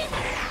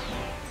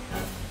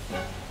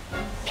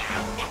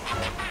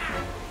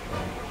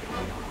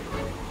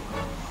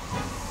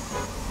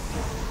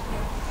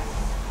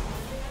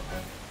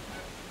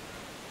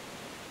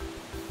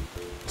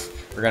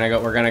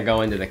 We're gonna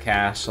go into the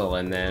castle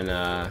and then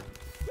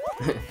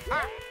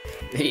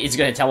he's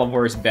gonna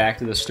teleport us back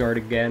to the start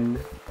again.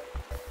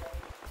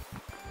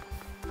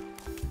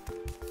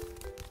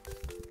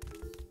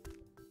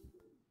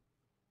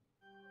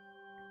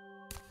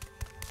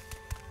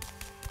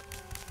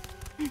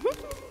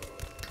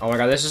 Oh my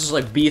god, this is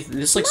like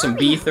some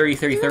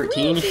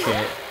B3313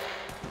 shit.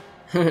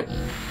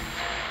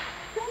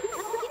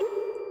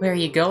 Where are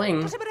you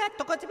going?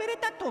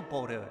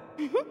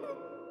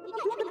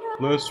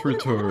 Let's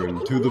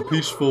return to the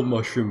peaceful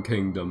Mushroom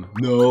Kingdom.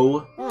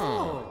 No.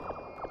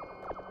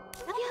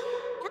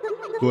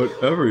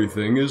 But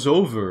everything is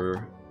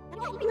over.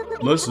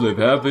 Let's live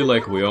happy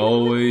like we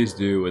always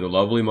do in the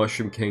lovely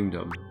Mushroom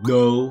Kingdom.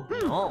 No.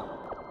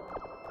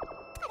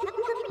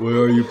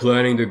 Where are you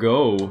planning to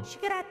go?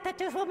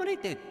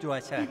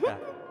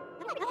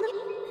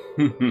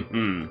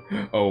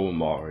 Oh,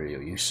 Mario,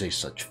 you say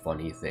such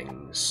funny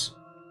things.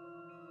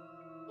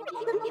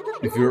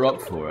 If you're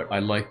up for it,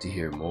 I'd like to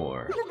hear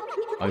more.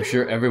 I'm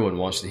sure everyone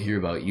wants to hear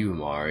about you,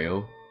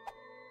 Mario.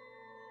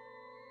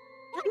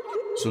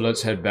 So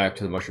let's head back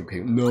to the Mushroom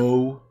Cave.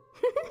 No!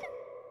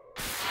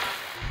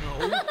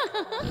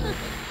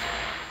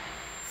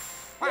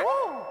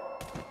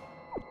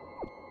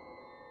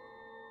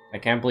 I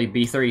can't believe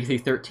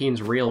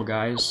B3313's real,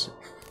 guys.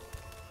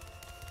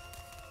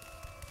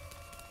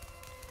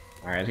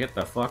 Alright, let's get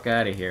the fuck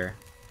out of here.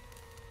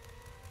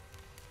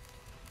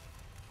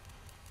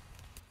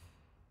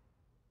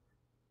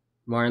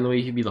 Mario and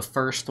Luigi be the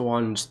first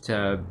ones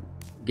to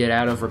get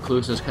out of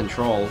Reclusa's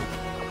control.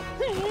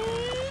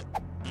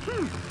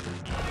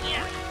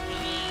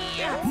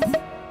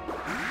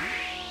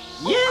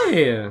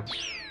 Yeah!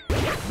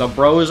 The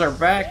bros are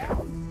back!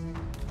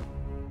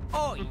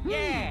 Oh,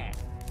 yeah!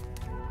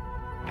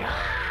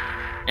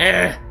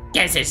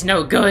 Guess it's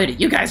no good.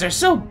 You guys are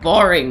so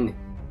boring.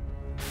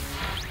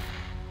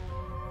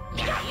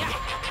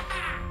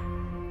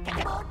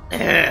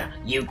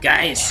 You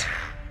guys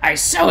are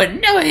so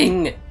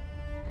annoying.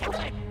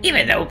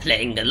 Even though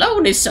playing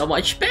alone is so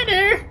much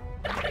better.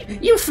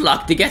 You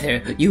flock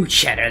together, you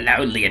chatter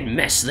loudly and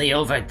messily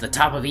over the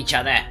top of each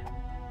other.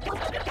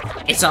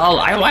 It's all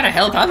I want to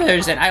help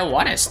others and I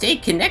want to stay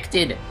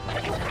connected.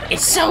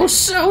 It's so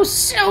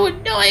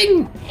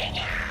annoying.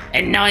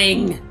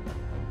 Annoying.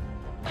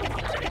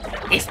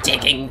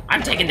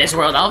 I'm taking this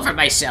world all for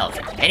myself.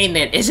 Anything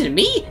that isn't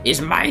me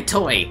is my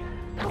toy.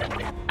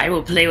 I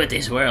will play with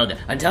this world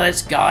until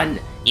it's gone,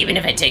 even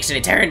if it takes an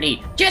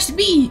eternity. Just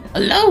me,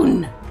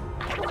 alone.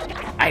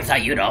 I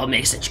thought you'd all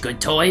make such good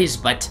toys,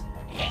 but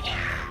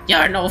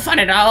you're no fun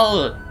at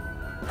all.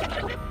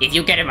 If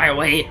you get in my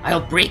way, I'll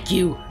break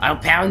you. I'll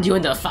pound you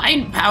into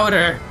fine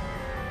powder.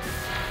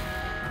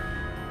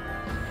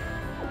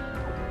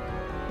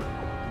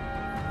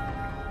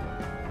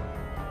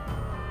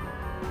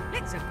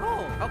 Let's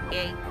go.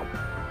 Okay.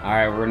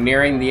 Alright, we're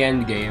nearing the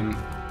end game.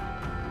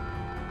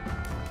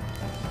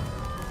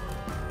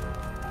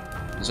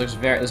 This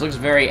looks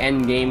very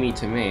end gamey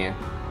to me.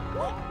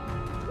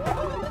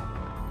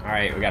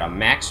 Alright, we got a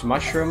max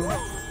mushroom.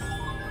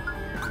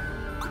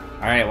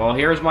 Alright, well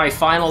here's my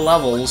final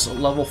levels.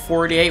 Level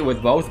 48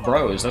 with both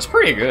bros. That's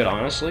pretty good,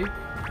 honestly.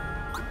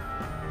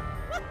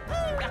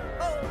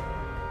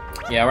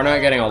 Yeah, we're not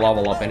getting a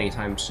level up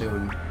anytime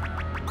soon.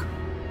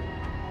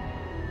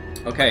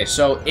 Okay,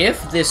 so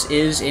if this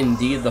is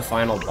indeed the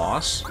final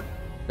boss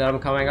that I'm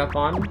coming up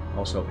on,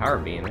 also Power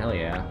Beam, hell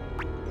yeah.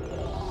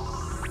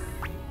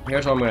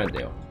 Here's what I'm gonna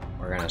do.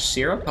 We're gonna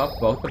syrup up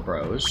both the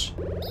bros,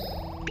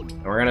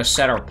 and we're gonna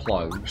set our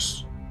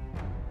plugs.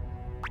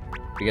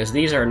 Because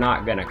these are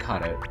not gonna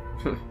cut it.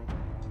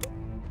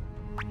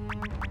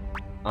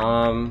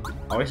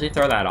 Obviously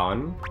throw that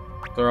on.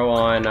 Throw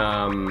on,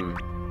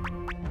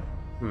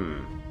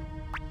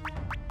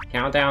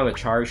 Countdown the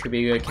charge should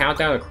be good.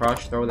 Countdown the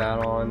crush, throw that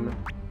on.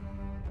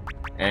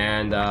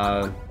 And,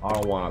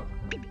 auto one-up,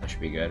 that should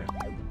be good.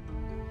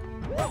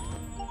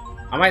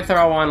 I might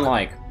throw on,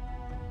 like,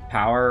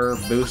 power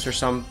boost or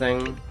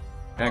something,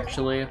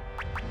 actually.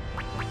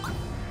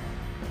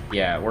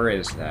 Yeah, where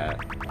is that?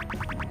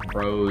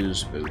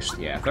 Bros boost,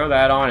 yeah. Throw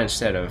that on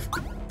instead of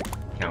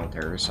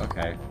counters,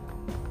 okay.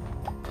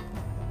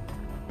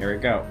 Here we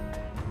go.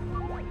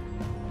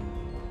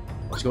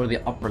 Let's go to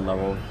the upper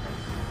level.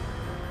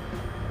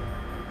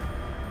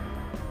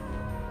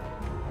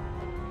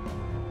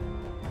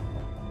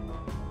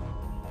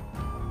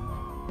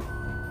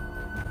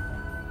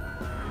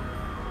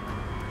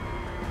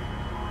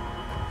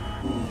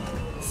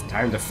 It's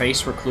time to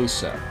face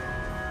Reclusa.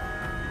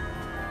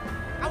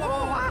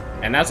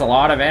 And that's a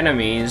lot of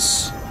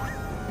enemies.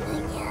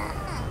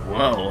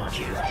 Whoa.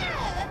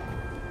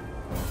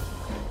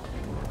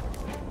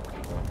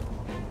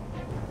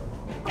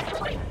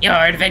 Your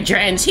adventure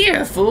ends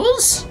here,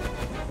 fools!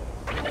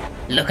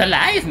 Look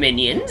alive,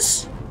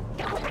 minions!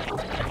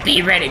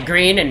 Be red and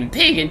green and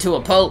pig into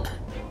a pulp.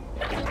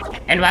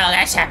 And while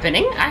that's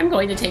happening, I'm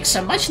going to take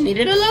some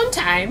much-needed alone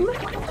time.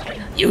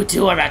 You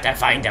two are about to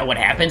find out what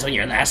happens when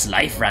your last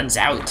life runs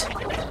out.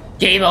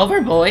 Game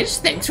over, boys.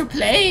 Thanks for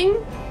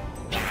playing.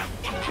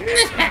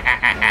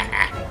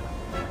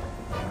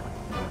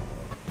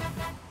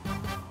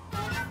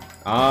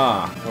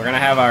 We're gonna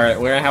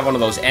have one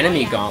of those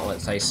enemy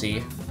gauntlets, I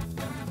see.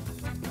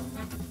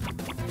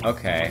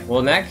 Okay, well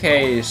in that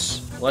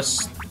case,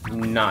 let's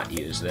not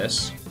use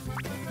this.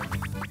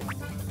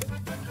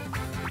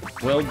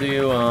 We'll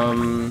do,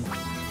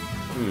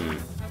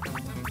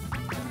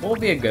 what will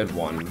be a good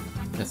one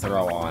to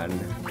throw on?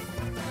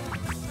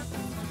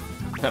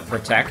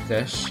 Protect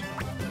this.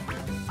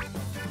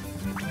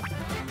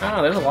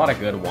 Oh, there's a lot of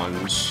good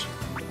ones.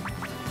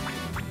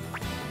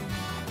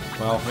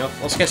 Well,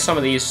 let's get some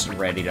of these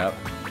readied up.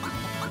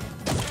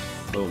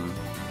 Boom.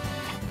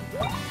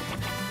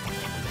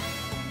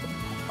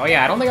 Oh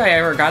yeah, I don't think I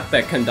ever got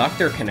the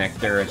conductor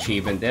connector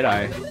achievement, did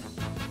I?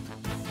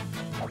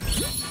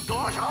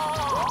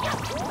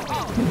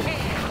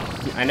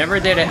 I never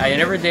did it. I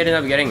never did end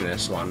up getting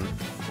this one.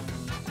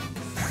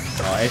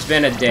 Oh, it's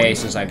been a day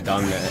since I've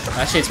done this.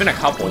 Actually, it's been a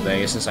couple of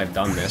days since I've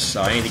done this,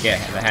 so I need to get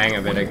the hang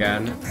of it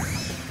again.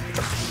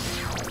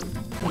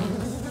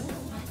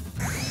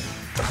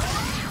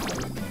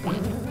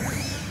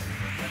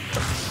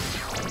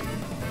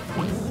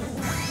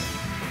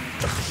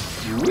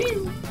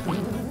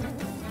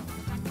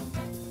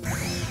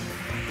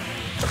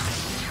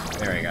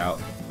 There we go.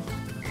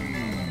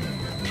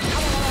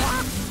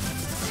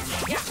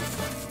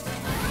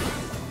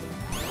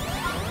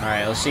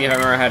 Alright, let's see if I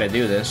remember how to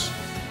do this.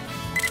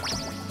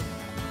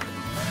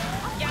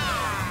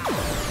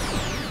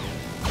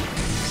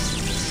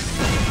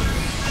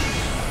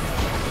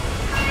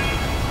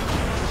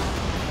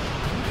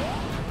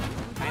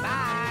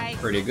 Bye-bye.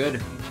 Pretty good.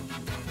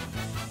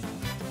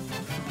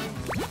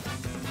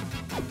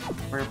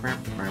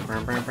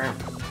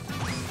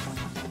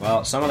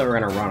 Well, some of them are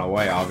gonna run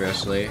away,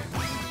 obviously.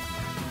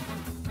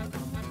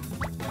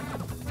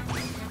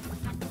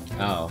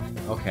 Oh,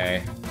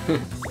 okay.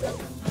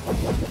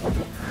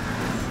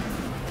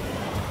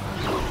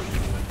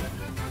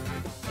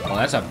 Oh,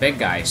 that's a big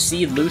guy.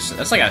 Seed loose.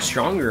 That's like a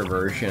stronger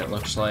version, it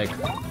looks like.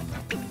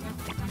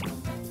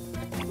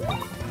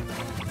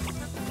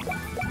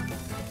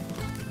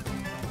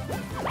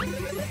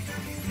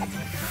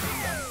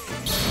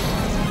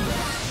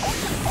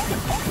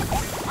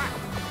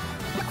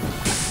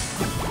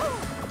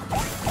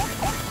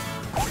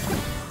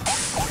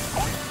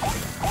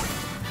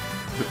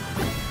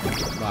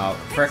 Wow,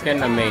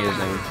 frickin'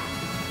 amazing.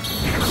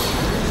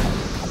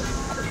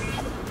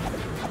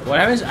 What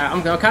happens?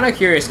 I'm kind of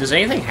curious. Does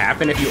anything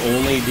happen if you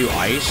only do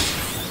ice?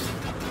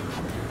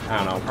 I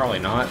don't know. Probably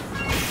not.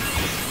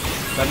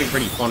 That'd be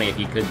pretty funny if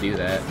you could do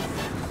that.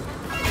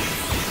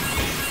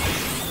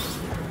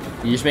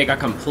 You just make a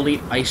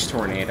complete ice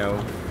tornado.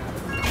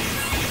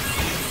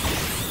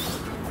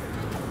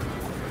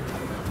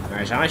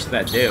 Alright, so how much did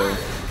that do?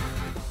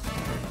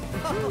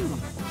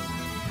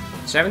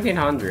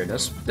 1700.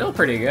 That's still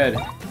pretty good.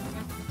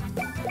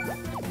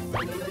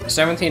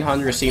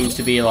 1700 seems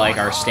to be like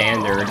our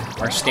standard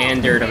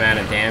amount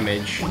of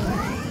damage. I'm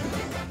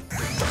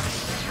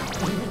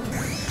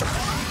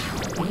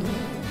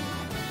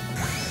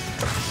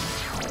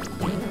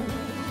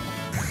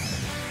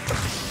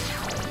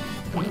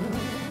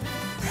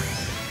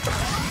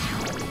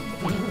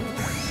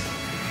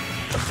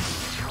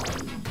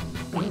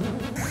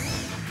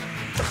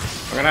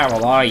gonna have a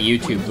lot of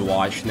YouTube to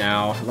watch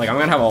now. Like, I'm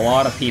gonna have a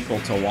lot of people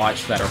to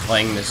watch that are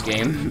playing this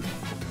game.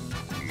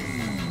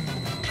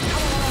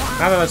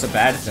 Not that that's a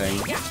bad thing.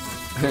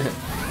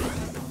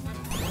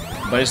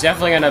 But it's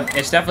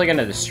definitely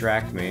gonna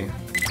distract me.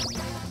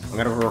 I'm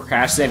gonna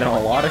procrastinate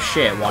on a lot of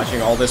shit watching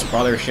all this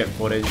Brothership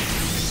footage.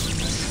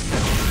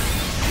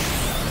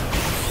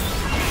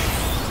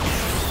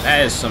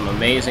 That is some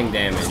amazing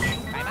damage.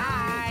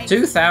 Bye-bye.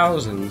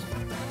 2,000.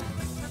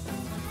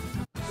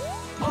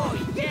 Oh,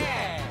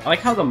 yeah. I like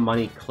how the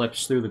money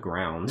clips through the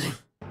ground.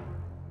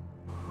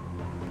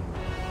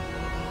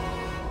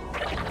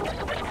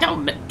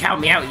 Don't count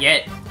me out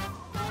yet.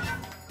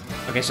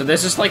 Okay, so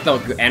this is like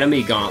the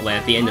enemy gauntlet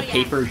at the end of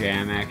Paper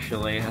Jam,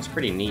 actually. That's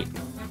pretty neat.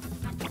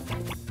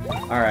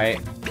 Alright.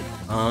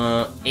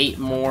 8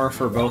 more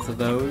for both of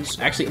those.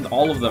 Actually,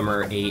 all of them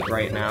are 8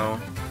 right now.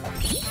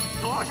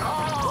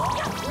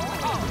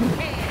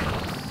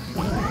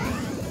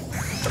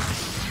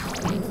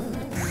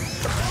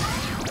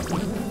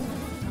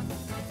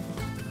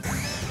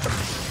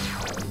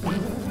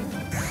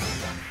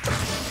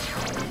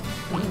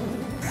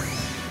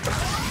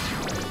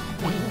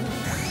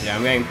 Yeah,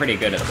 I'm getting pretty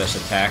good at this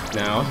attack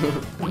now.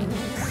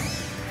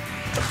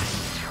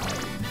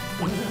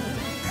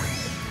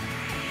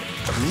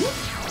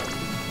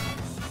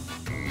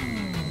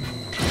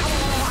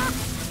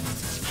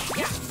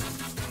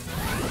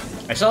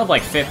 I still have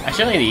like I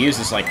still need to use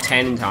this like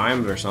 10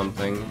 times or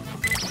something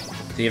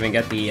to even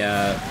get the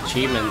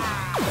achievement.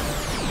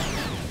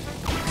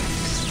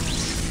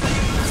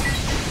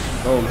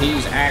 Boom,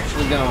 he's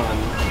actually gone.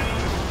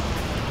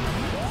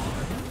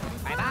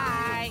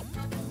 Bye-bye.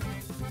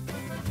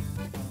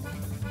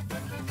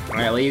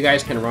 Alright, well, you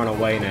guys can run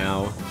away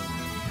now.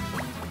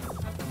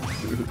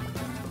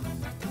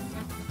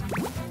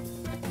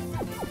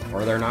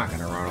 Or they're not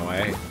gonna run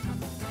away.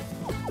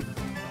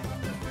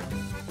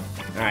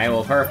 Alright,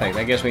 well, perfect.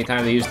 That gives me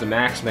time to use the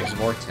Max Mix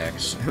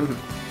Vortex.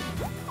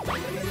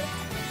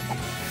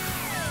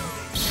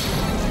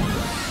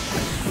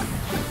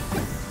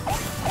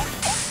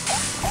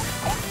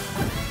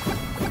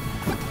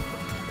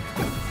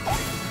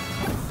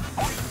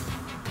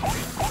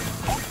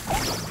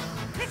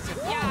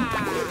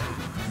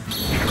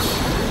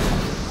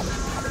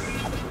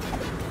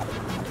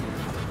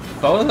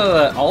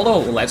 All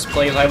the Let's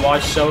Plays I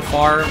watched so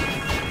far,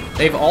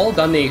 they've all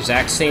done the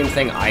exact same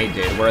thing I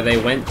did, where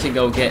they went to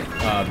go get,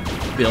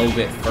 build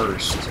it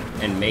first,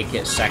 and make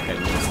it second.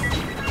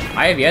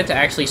 I have yet to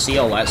actually see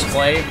a Let's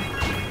Play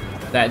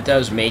that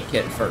does make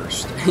it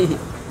first.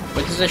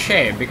 Which is a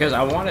shame, because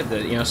I wanted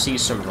to, you know, see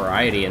some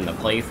variety in the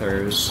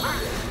playthroughs.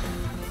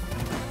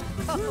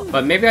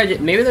 But maybe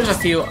there's a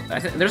few.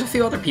 There's a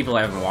few other people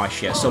I haven't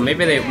watched yet, so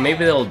maybe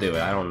they'll do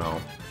it. I don't know.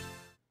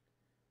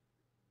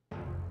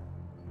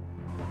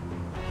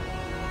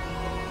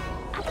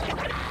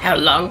 How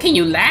long can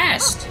you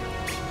last?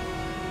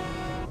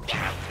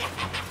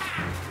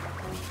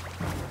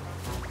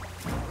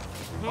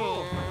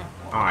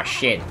 Aw,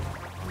 shit.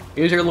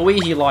 Use your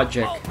Luigi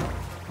logic.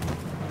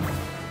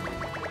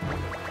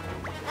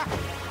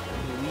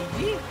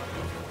 Luigi?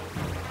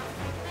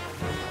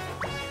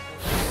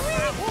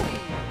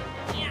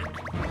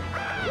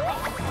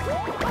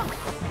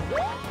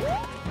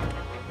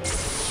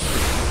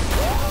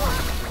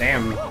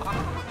 Damn.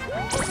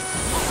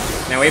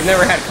 Now, we've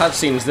never had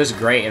cutscenes this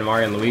great in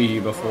Mario and Luigi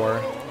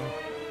before.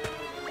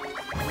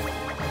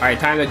 Alright,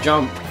 time to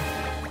jump.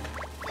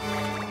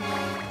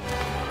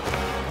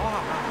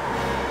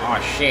 Aw,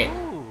 shit.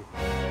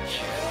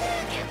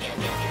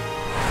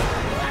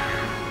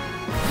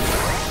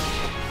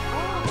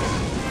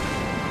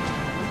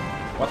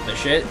 What the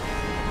shit?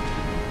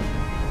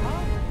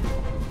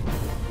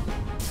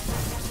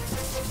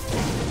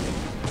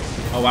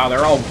 Oh wow,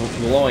 they're all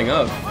blowing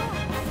up.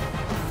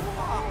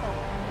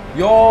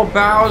 Yo,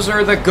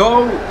 Bowser the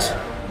goat!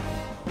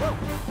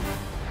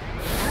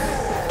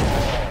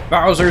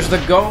 Bowser's the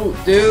goat,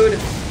 dude!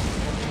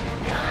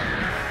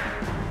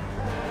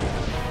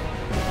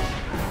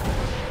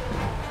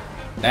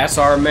 That's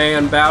our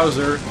man,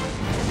 Bowser.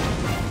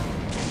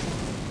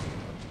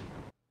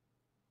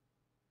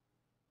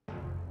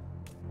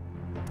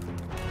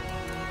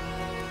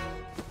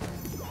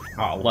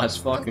 Oh, let's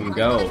fucking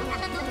go.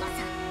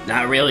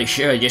 Not really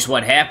sure just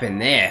what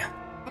happened there.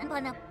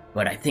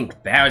 But I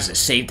think Bowser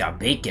saved our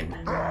bacon.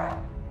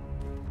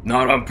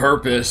 Not on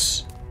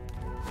purpose.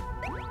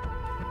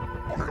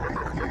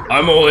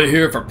 I'm only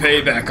here for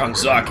payback on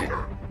Socket.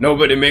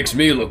 Nobody makes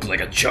me look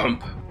like a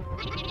chump.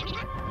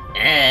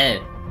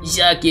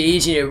 Socket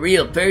isn't a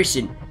real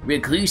person.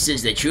 Recluse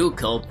is the true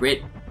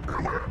culprit.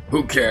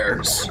 Who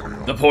cares?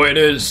 The point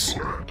is,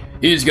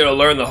 he's gonna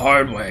learn the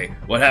hard way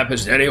what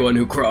happens to anyone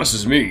who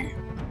crosses me.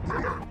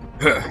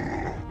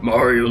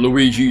 Mario,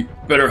 Luigi,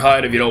 better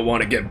hide if you don't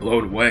want to get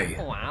blown away.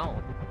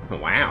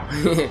 Wow.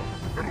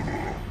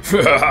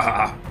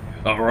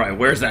 Alright,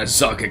 where's that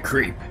Socket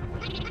creep?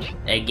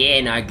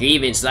 Again, our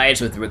grievance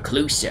lies with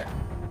Reclusa.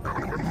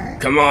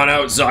 Come on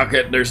out,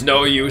 Socket, there's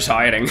no use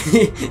hiding.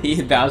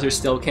 Bowser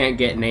still can't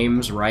get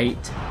names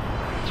right.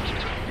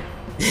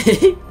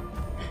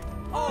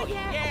 Oh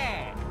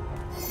yeah!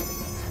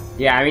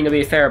 Yeah, I mean, to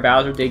be fair,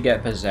 Bowser did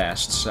get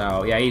possessed,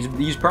 so yeah,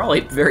 he's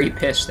probably very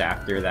pissed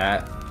after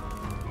that.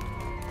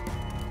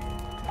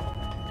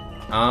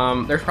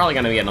 There's probably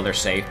gonna be another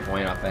save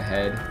point up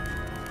ahead.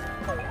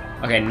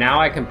 Okay, now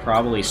I can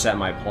probably set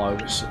my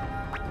plugs.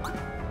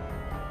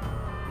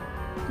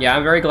 Yeah,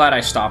 I'm very glad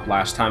I stopped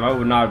last time. I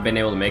would not have been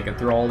able to make it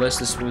through all this.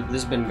 This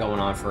has been going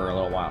on for a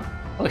little while.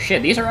 Oh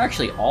shit, these are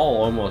actually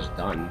all almost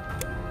done.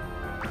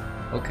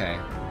 Okay.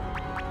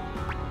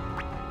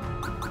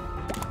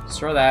 Let's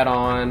throw that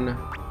on.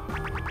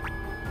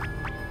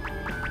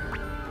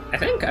 I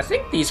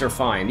think these are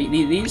fine.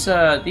 These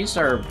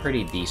are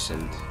pretty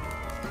decent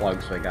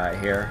plugs we got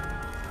here.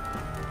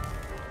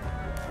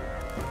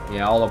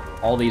 Yeah,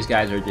 all these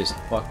guys are just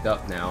fucked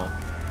up now.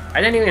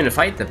 I didn't even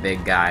fight the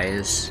big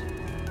guys.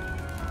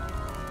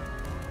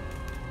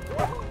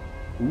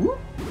 Ooh.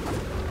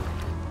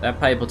 That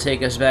pipe will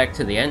take us back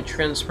to the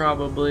entrance,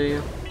 probably.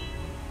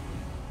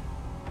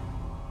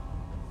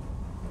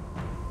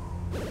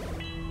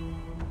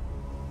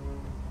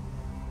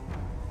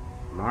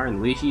 Mario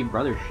and Luigi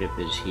Brothership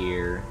is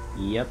here.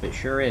 Yep, it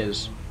sure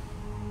is.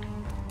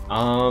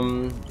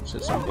 Is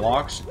it some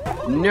blocks?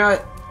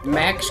 Nut!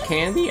 Max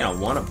candy and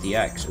a 1-up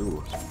DX.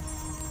 Ooh.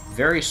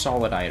 Very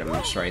solid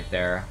items right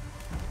there.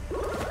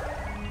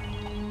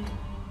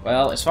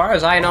 Well, as far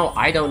as I know,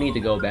 I don't need to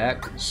go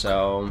back,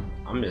 so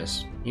I'm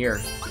just here.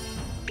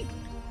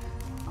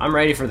 I'm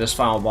ready for this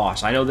final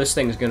boss. I know this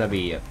thing's gonna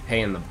be a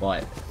pain in the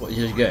butt, which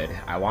is good.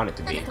 I want it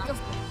to be.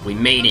 We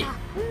made it.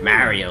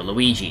 Mario,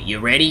 Luigi, you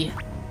ready?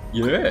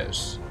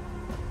 Yes.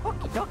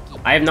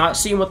 I have not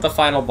seen what the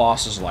final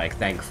boss is like,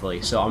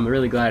 thankfully, so I'm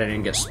really glad I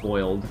didn't get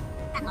spoiled.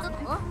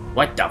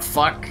 What the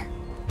fuck?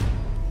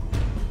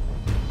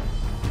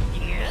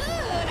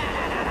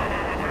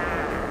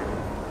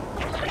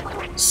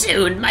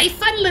 Soon, my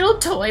fun little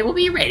toy will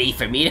be ready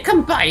for me to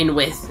combine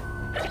with.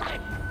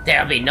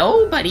 There'll be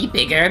nobody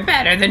bigger and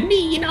better than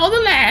me in all the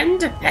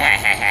land.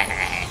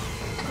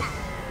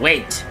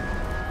 Wait.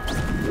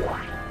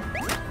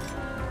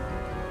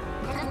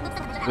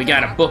 We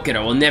gotta book it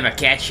or we'll never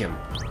catch him.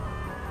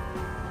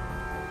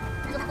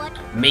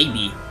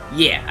 Maybe.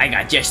 Yeah, I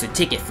got just the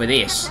ticket for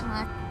this.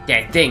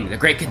 That thing the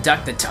great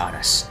conductor taught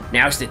us.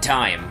 Now's the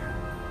time.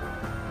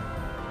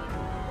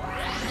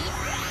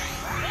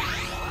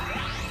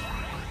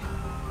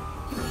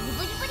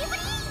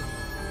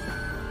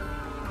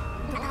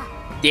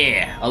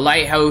 There, a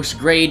lighthouse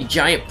grade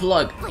giant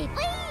plug.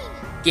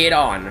 Get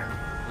on.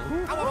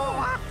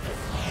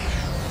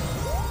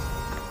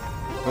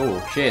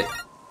 Oh shit.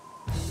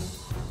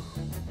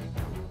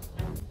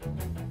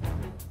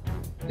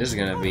 This is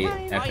gonna be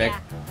epic.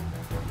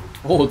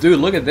 Oh, dude,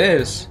 look at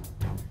this!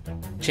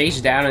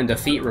 Chase down and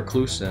defeat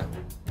Reclusa.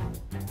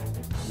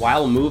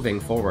 While moving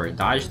forward,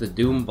 dodge the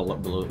doom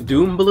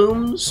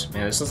balloons?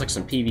 Man, this sounds like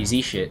some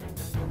PvZ shit.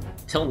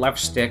 Tilt left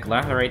stick,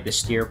 left and right to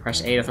steer,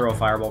 press A to throw a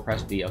fireball,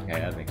 press B. Okay,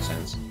 that makes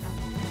sense.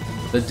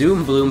 The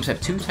doom blooms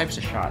have 2 types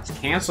of shots.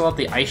 Cancel out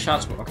the ice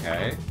shots.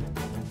 Okay.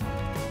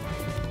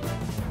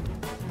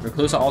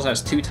 Reclusa also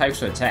has 2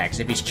 types of attacks.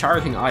 If he's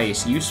charging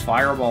ice, use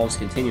fireballs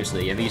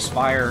continuously. If he's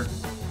fire...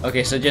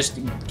 Okay, so just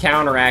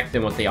counteract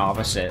them with the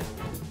opposite.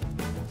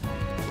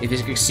 If you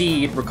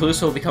succeed,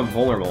 Reclusa will become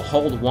vulnerable.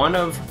 Hold one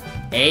of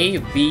A,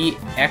 B,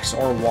 X,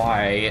 or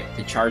Y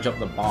to charge up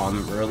the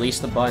bomb. Release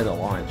the button to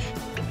launch.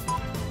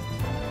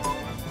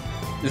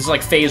 This is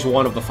like phase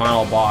 1 of the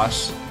final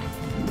boss.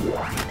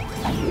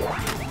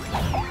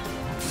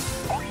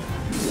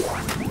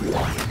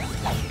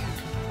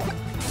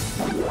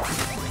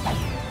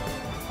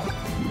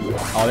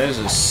 Oh, this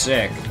is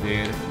sick,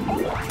 dude.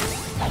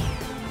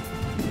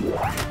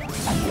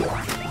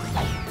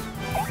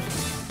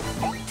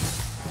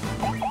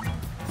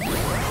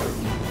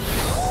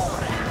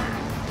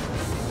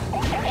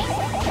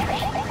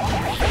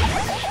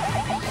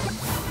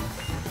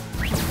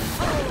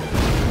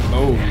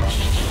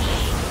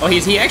 Oh,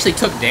 he actually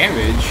took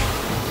damage.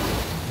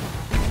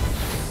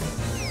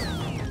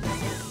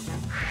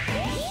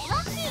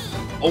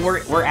 Oh,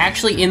 we're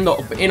actually in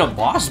a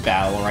boss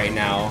battle right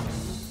now.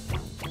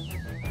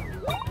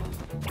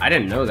 I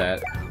didn't know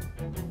that.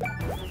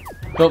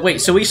 But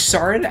wait, so we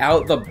started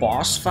out the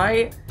boss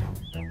fight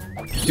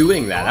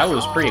doing that. That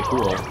was pretty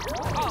cool.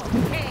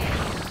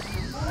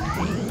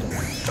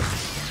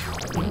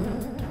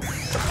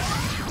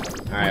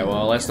 Alright,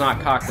 well, let's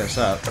not cock this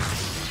up.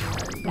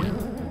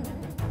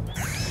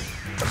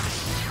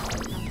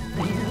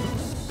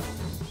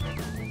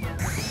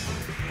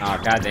 Oh,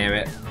 god damn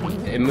it.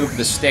 It moved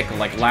the stick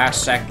like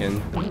last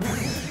second.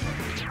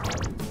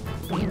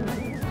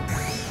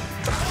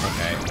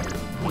 Okay.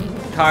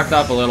 Cocked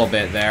up a little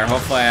bit there.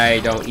 Hopefully I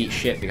don't eat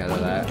shit because of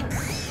that.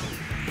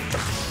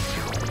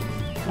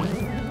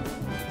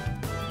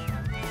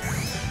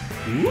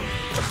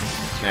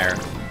 There.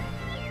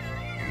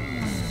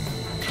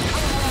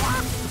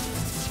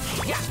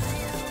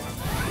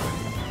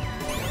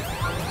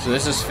 So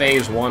this is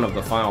phase 1 of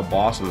the final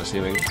boss, I'm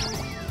assuming.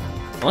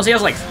 Unless he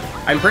has like...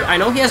 I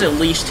know he has at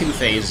least 2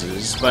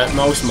 phases, but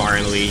most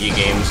Mario Luigi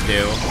games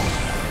do.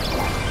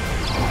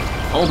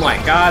 Oh my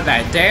god,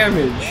 that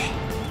damage!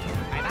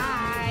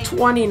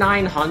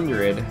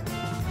 2,900.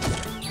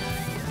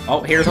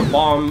 Oh, here's a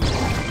bomb.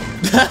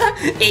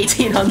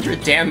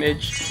 1,800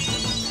 damage.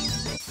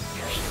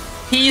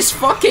 He's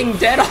fucking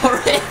dead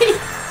already!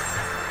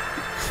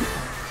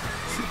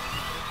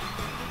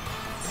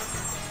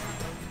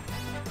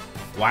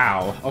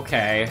 Wow,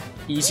 okay.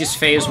 Easiest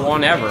phase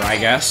 1 ever, I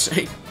guess.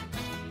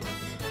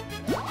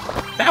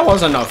 That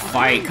wasn't a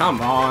fight, come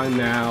on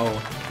now.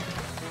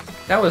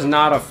 That was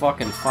not a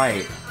fucking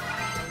fight.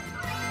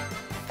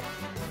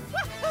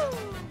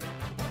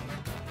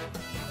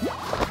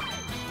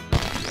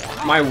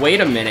 My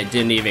wait a minute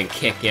didn't even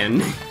kick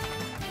in.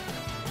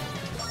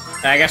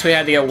 I guess we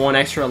had to get 1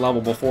 extra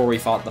level before we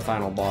fought the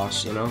final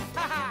boss, you know?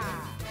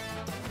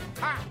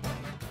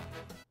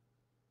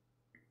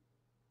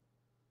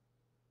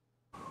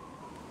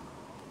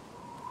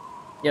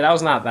 Yeah, that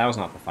was not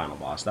the final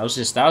boss. That was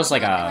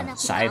like a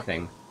side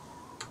thing.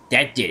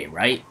 That did it,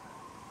 right?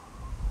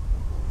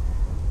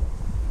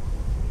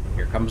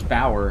 Here comes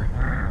Bauer.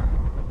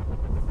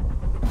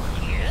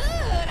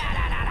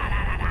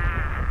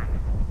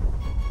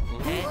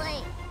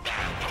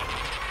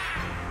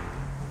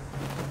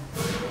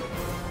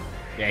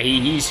 Yeah,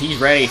 he's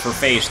ready for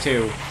phase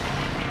 2.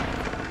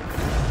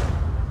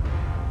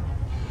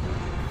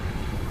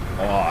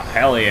 Oh,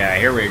 hell yeah,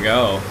 here we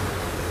go.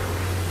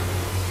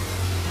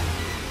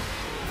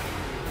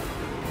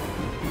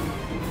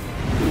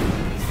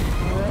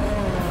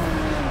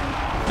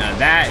 Now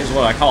that is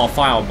what I call a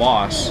final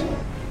boss.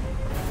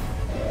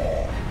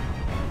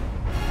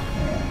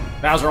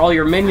 Bowser, all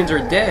your minions are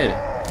dead.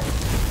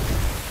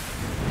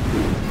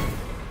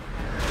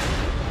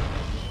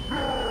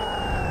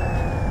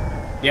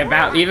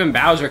 Yeah, even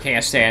Bowser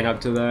can't stand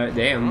up to the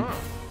damn.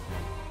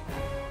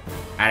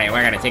 Alright,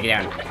 we're gonna take it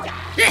down.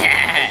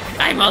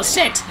 I'm all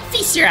set.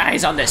 Feast your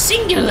eyes on the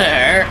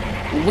singular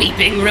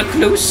Weeping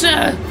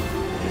Reclusa.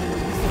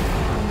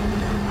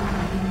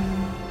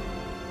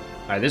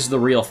 Alright, this is the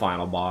real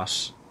final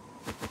boss.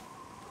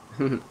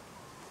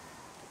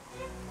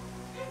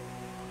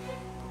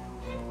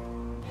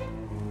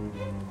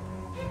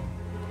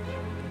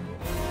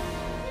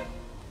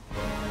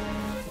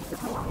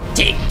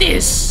 Take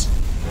this!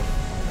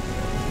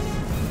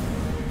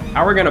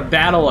 How are we gonna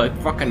battle a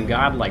fucking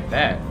god like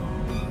that?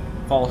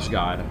 False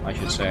god, I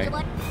should say.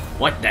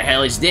 What the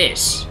hell is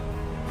this?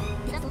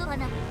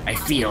 I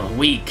feel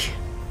weak.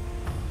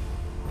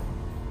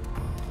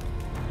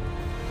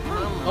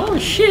 Oh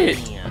shit!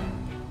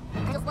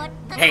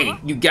 Hey,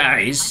 you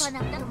guys!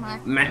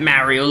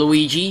 Mario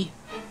Luigi?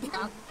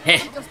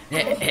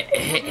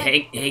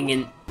 Hang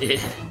in...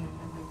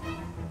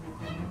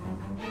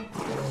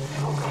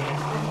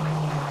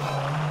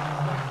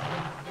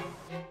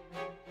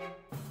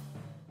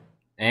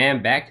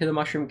 And back to the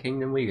Mushroom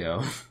Kingdom we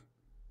go.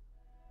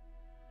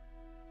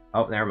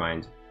 Oh, never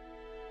mind.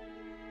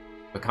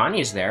 But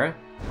Connie's there.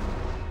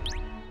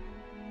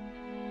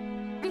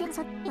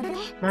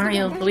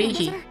 Mario,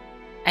 Luigi,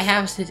 I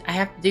have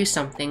to do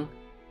something.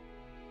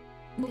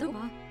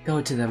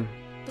 Go to them.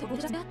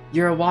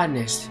 You're a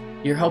botanist.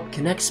 Your help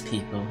connects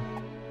people.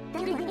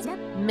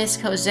 Miss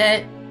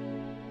Cosette.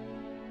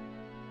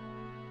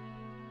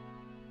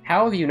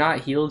 How have you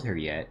not healed her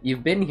yet?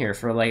 You've been here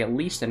for like at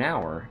least an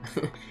hour.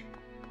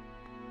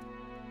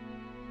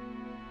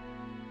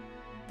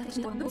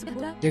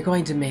 You're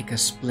going to make a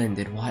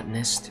splendid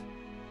botanist.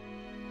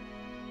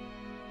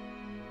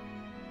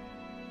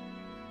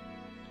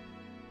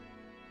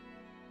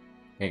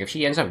 Like, if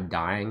she ends up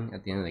dying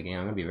at the end of the game,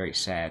 I'm gonna be very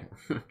sad.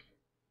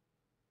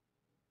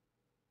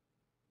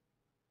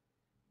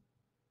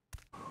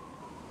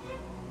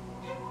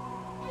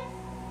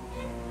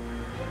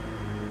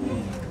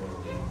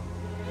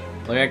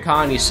 Look at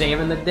Connie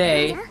saving the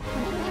day.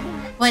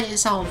 What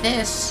is all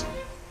this?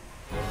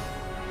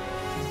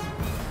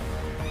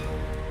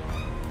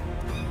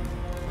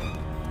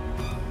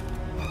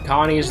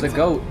 Connie is the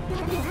goat.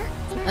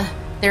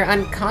 They're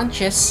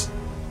unconscious.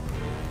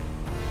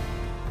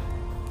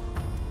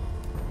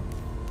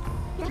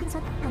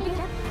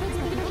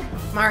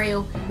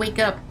 Mario, wake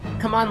up.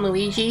 Come on,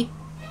 Luigi.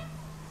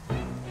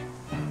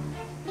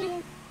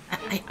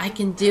 I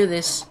can do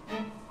this.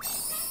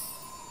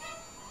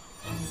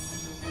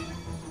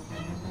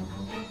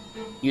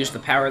 Use the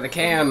power of the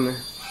can.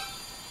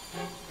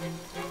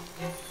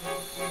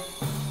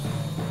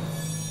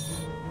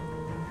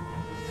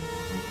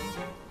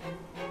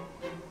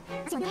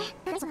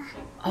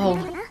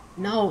 Oh,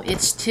 no,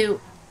 it's too...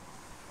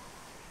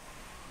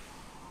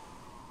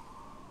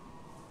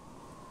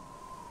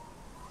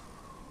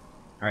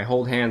 Alright,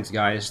 hold hands,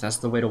 guys. That's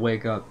the way to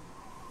wake up.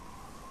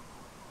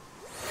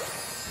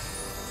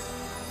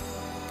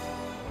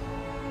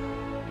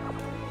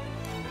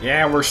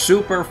 Yeah, we're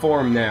super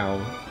form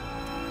now.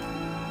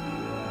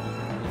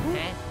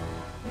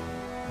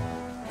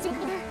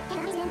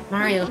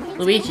 Mario,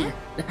 Luigi,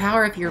 the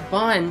power of your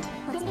bond.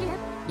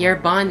 Your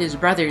bond is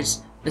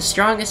brothers. The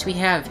strongest we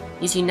have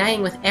is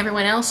uniting with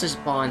everyone else's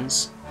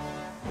bonds.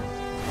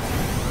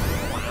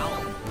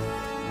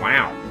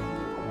 Wow.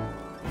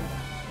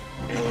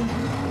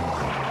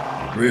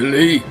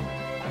 Really?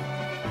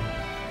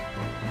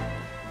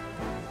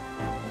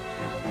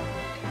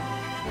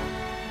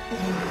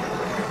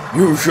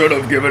 You should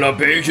have given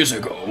up ages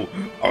ago.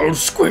 I'll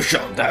squish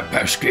out that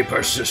pesky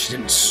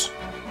persistence.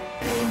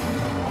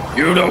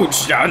 You don't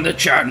stand a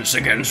chance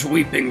against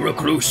Weeping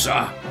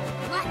Reclusa.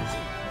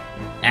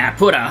 I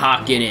put a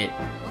hawk in it.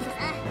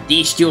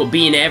 These two will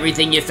be in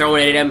everything you're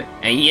throwing at them,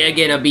 and you're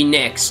gonna be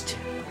next.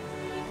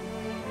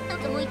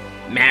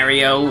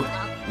 Mario,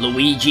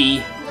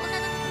 Luigi,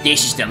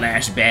 this is the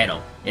last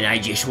battle, and I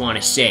just want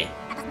to say,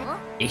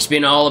 it's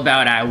been all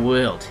about our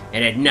world,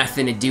 and had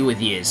nothing to do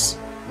with yours.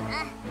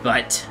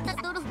 But,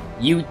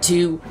 you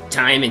two,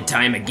 time and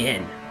time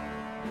again.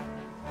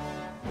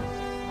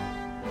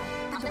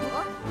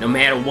 No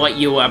matter what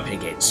you're up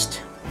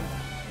against.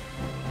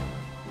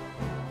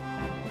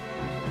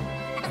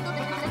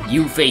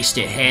 You faced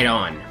it head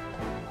on.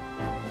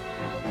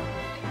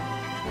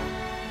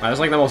 That was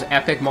like the most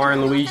epic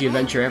Mario and Luigi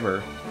adventure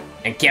ever.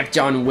 And kept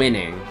on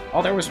winning.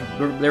 Oh, there was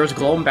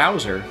Glow and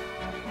Bowser.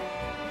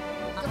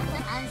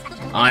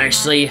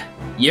 Honestly,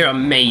 you're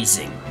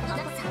amazing.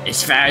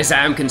 As far as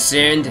I'm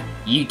concerned,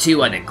 you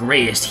two are the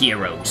greatest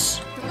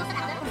heroes.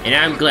 And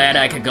I'm glad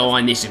I could go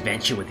on this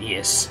adventure with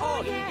yous.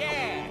 Oh,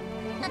 yeah!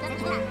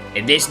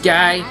 And this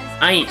guy,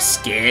 I ain't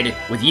scared.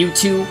 With you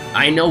two,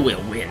 I know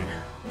we'll win.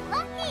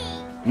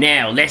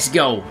 Now, let's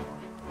go.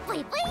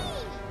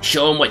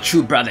 Show him what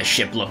true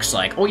brothership looks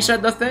like. Oh, he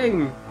said the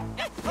thing!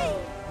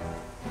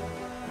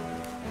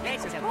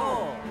 Let's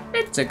go!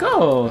 It's a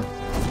go!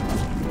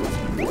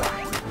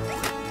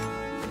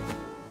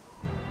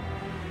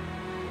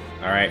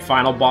 Alright,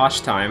 final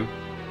boss time.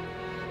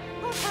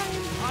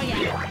 Oh,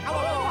 yeah!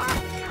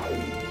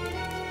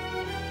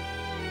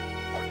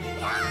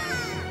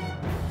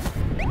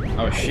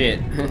 Oh shit.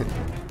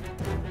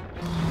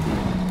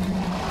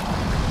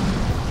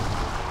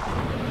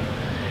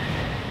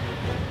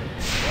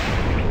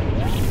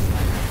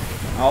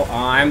 Oh,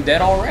 I'm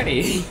dead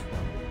already.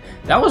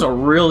 That was a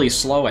really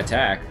slow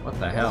attack. What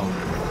the hell?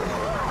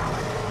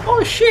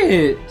 Oh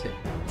shit!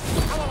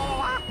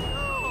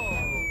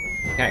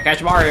 Can't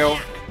catch Mario.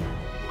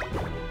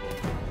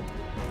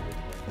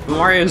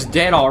 Mario's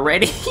dead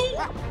already?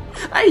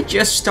 I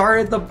just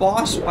started the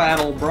boss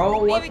battle,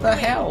 bro. What the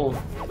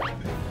hell?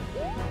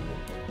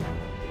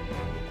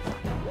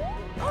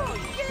 Oh,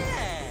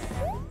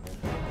 yeah!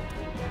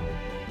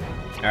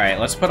 Alright,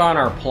 let's put on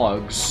our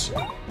plugs.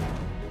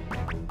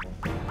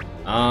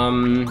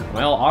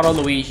 Well, Auto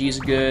Luigi's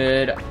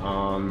good.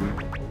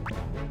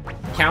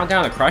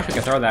 Countdown to Crush, we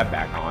can throw that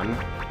back on.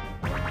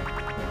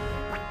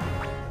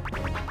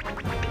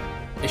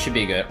 It should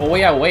be good. Oh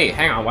yeah, wait,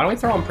 hang on. Why don't we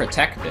throw on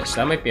Protect This?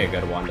 That might be a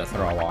good one to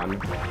throw on.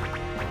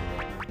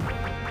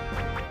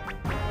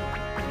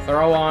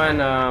 throw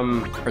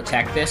on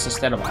Protect This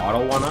instead of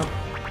Auto 1-Up.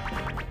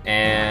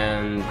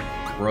 And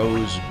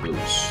Rose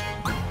Boost.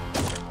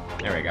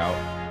 There we go.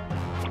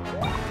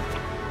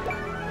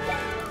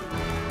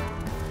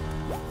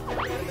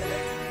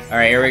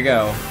 Alright, here we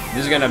go.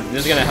 This is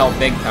gonna help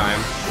big time.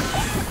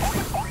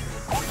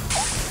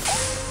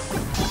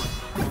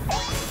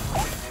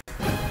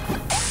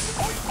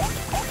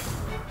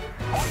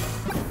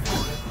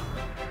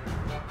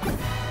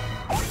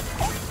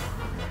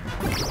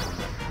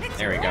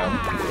 There we go.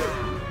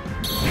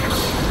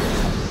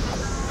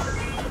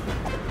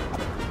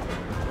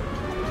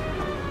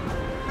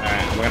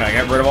 Alright, I'm gonna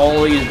get rid of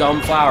all these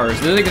dumb flowers.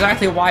 This is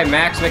exactly why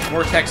Max Mix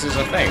Vortex is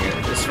a thing.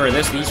 It's for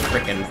these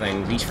frickin'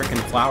 things. These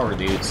frickin' flower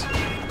dudes.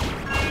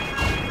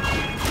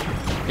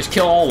 Just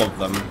kill all of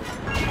them.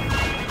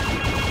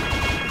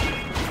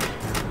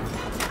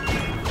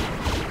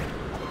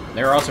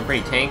 They're also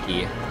pretty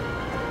tanky.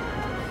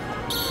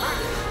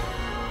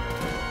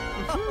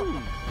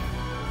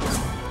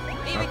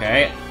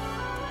 Okay.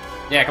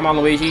 Yeah, come on,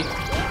 Luigi.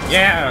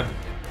 Yeah!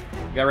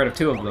 Got rid of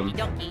 2 of them.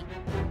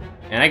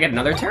 And I get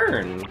another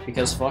turn,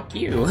 because fuck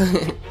you.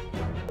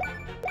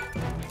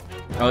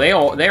 Oh, they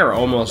are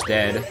almost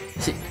dead.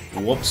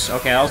 Whoops.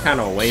 Okay, that was kind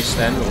of a waste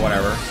then, but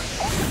whatever.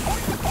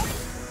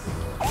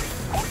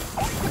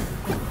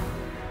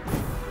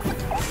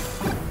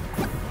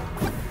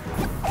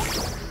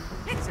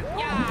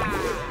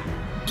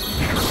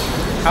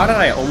 How did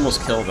I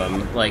almost kill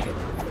them, like,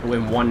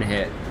 in 1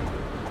 hit?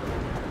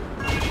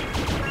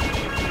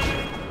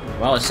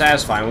 Well, it's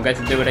satisfying. We'll get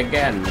to do it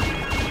again.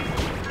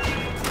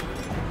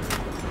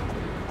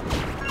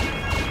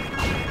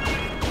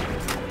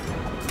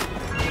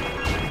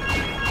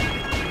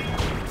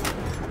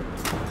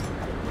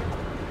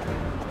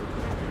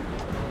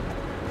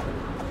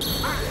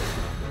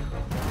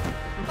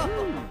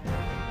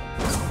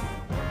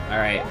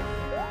 Alright.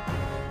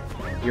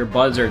 Your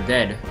buds are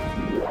dead.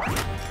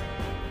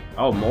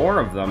 Oh, more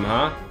of them,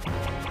 huh?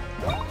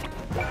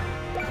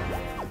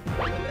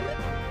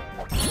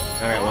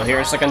 Alright, well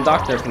here's the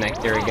conductor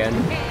connector again.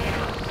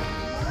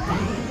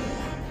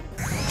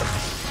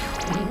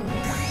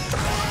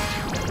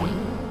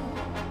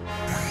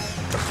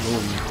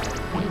 Boom.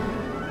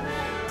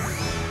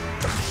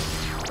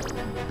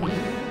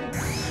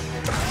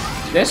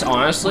 This,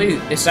 honestly,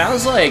 it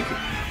sounds like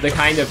the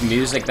kind of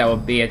music that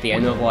would be at the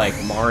end of, like,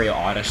 Mario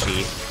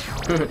Odyssey.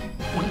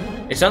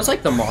 It sounds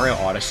like the Mario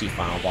Odyssey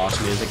final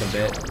boss music a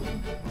bit.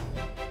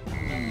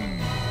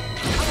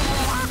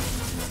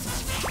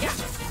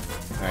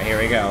 Alright, here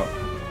we go.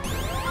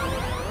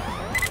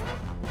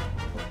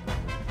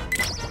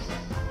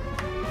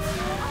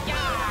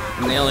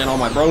 I'm nailing all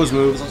my bros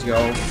moves, let's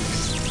go.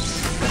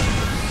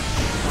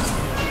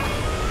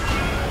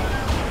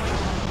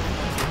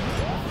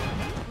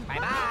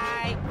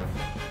 Bye-bye.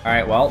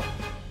 Alright, well.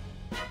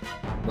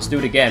 Let's do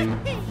it again.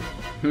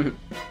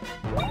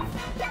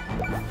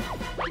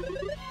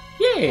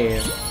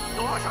 Yeah!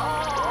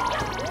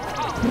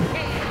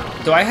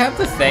 Do I have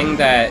the thing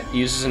that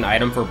uses an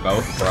item for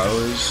both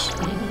bros?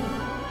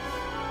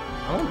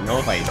 I don't know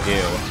if I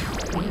do.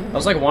 That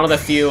was like one of the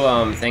few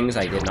things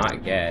I did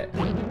not get.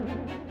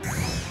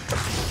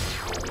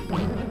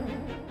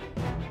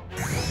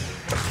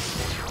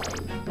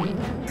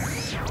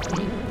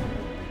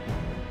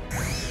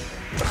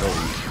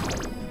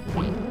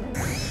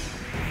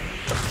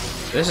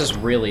 This is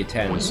really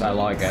tense, I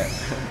like it.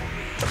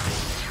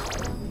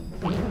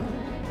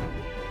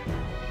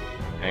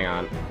 Hang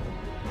on.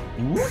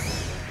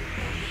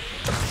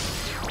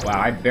 Wow,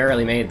 I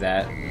barely made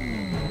that.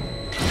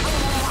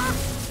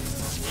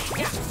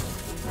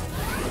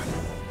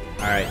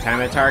 Alright, time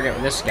to target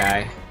this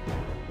guy.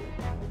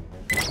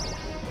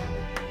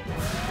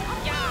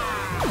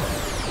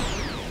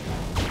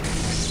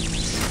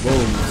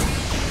 Boom.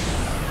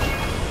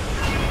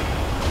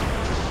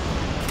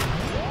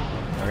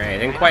 Okay,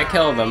 didn't quite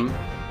kill them.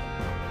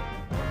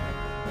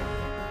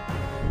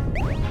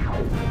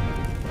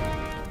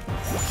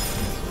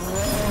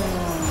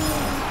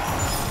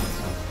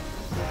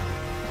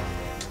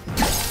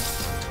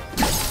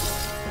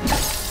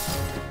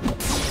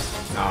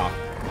 Oh,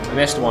 I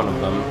missed one of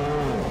them.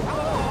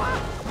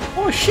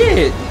 Oh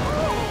shit!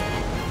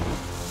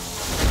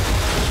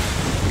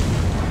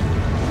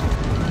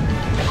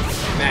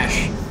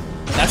 Mash.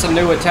 That's a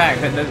new attack.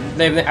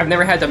 I've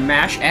never had to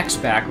mash X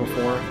back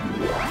before.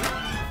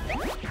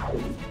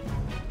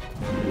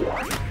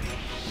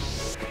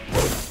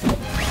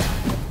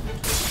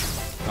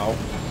 Oh,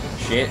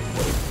 shit.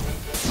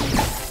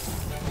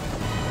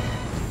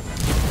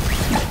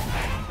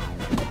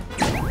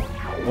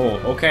 Oh,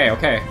 okay,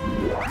 okay.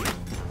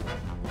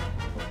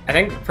 I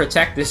think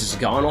Protect This is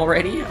gone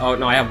already? Oh,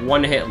 no, I have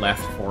 1 hit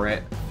left for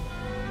it.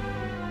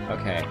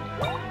 Okay.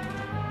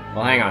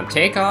 Well, hang on.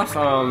 Take off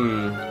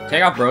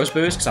Bros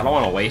Boost, because I don't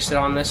want to waste it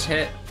on this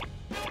hit.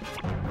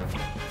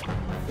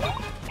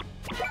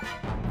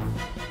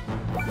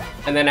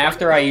 And then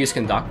after I use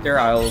Conductor,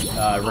 I'll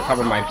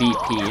recover my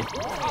BP.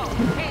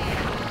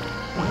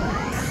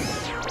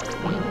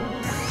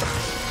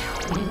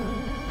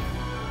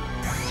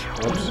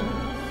 Whoops.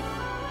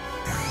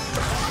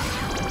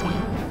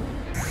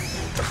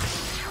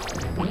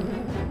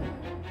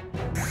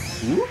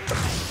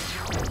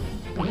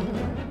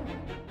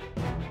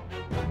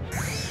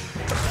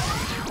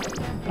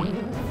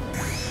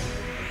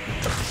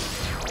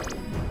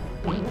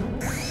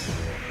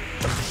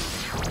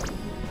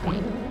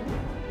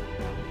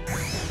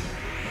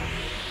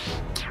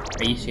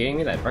 Are you kidding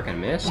me? That frickin'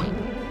 missed?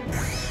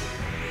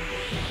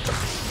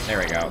 There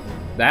we go.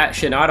 That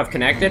should not have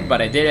connected,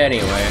 but I did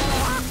anyway.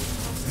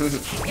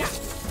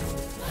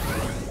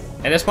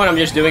 At this point, I'm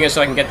just doing it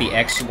so I can get the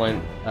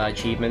excellent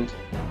achievement.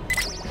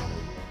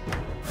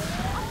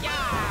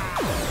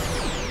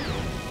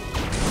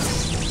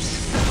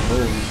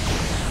 Boom.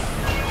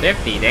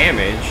 50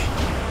 damage?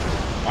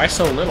 Why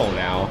so little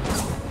now?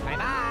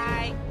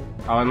 Bye-bye.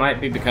 Oh, it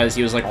might be because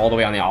he was like all the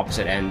way on the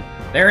opposite end.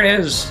 There it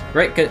is!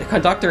 Great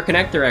conductor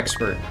connector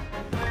expert.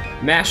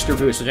 Master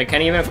boost, which I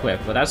can't even equip,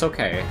 but that's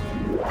okay.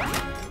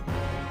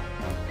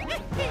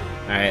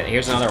 Alright,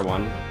 here's another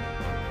one.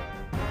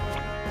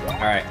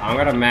 Alright, I'm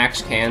gonna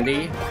max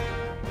candy.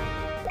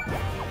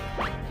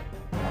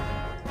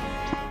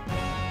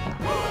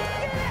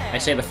 I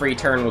say the free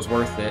turn was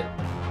worth it.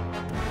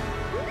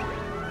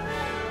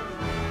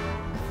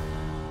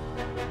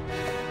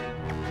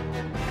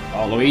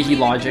 Oh, Luigi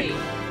logic.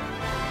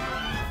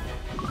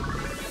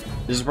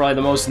 This is probably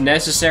the most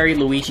necessary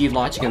Luigi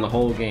logic in the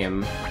whole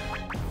game.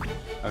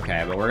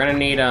 Okay, but we're gonna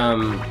need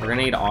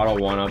auto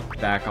 1-up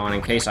back on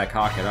in case I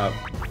cock it up.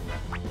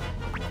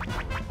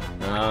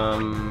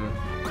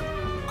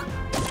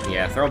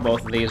 Yeah, throw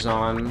both of these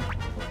on.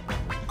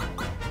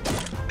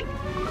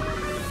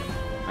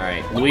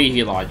 Alright,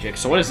 Luigi logic.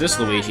 So what is this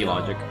Luigi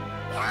logic?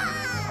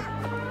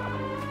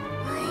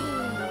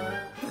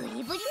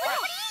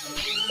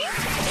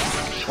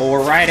 Oh,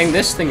 we're riding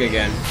this thing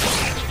again.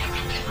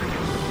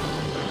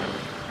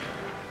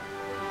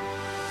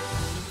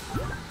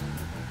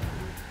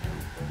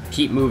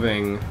 Keep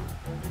moving.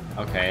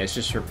 Okay, it's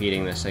just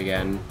repeating this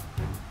again.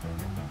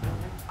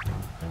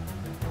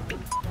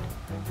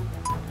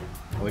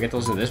 Oh, we get to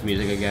listen to this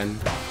music again.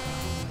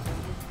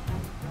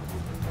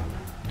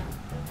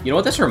 You know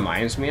what this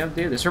reminds me of,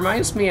 dude? This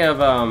reminds me of,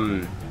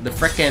 the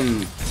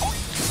frickin'...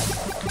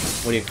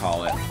 What do you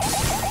call it?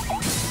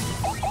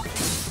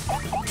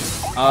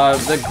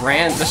 The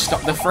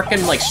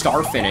frickin', like,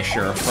 star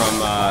finisher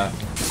from,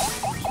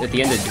 at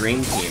the end of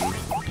Dream Team.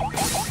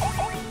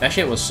 That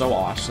shit was so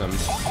awesome.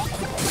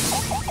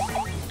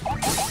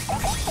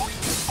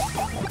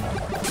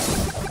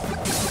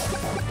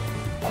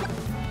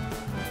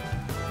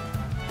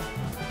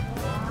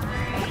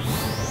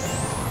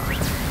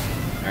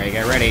 Alright,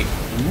 get ready.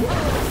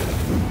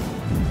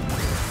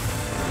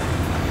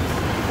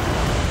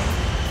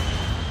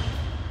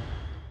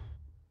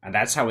 And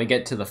that's how we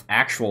get to the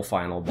actual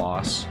final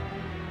boss.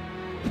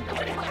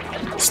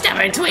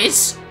 Stubborn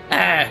twist!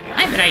 I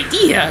have an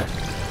idea!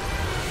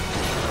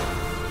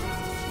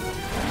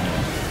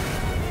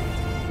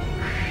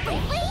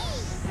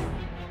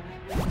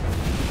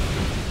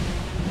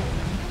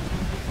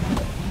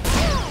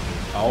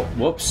 Oh,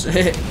 whoops.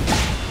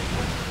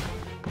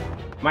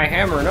 My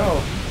hammer,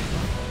 no.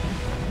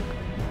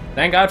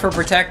 Thank God for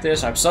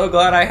Protectus. I'm so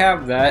glad I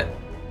have that.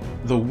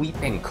 The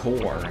Weeping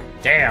Core.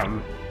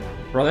 Damn.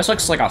 Bro, this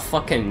looks like a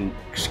fucking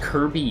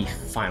Kirby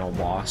final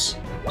boss.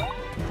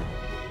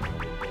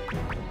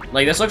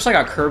 Like, this looks like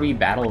a Kirby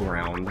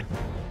battleground.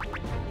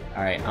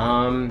 Alright,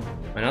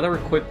 another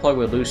quick plug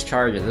with loose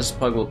charges. This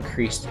plug will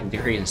decrease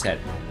instead.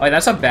 Oh,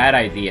 that's a bad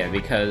idea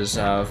because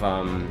of,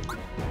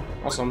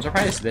 also, I'm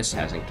surprised this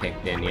hasn't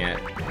kicked in yet.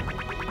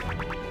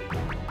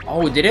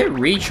 Oh, did it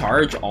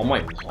recharge all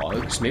my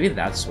plugs? Maybe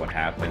that's what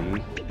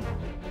happened.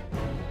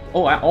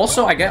 Oh,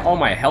 I get all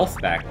my health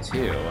back,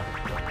 too.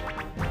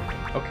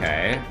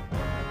 Okay.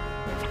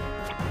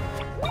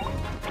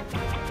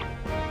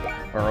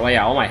 Or,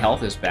 yeah, all my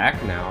health is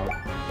back now.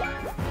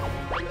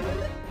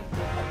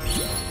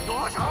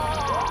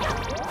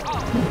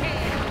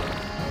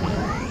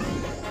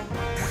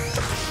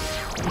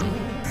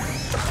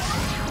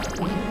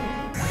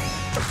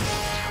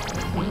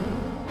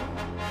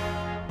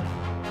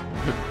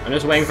 I'm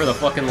just waiting for the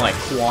fucking, like,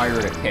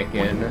 choir to kick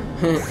in.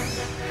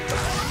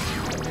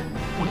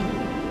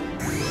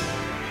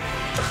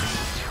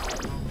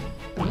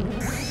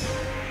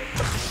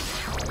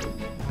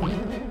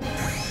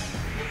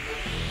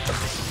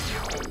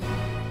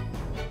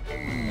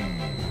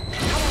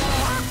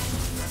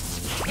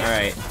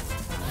 Alright.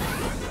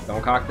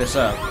 Don't cock this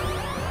up.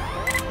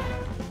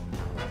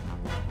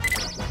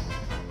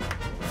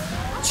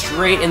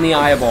 Straight in the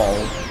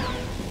eyeball.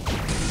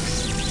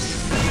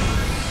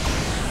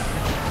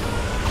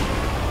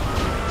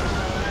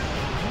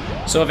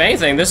 So if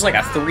anything, this is like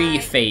a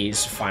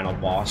 3-phase final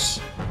boss.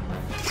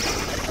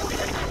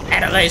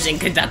 Analyzing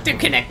conductor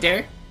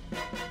connector.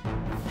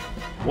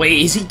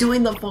 Wait, is he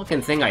doing the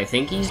fucking thing I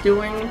think he's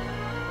doing?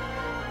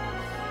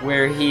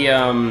 Where he,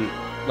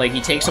 like,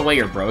 he takes away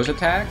your bro's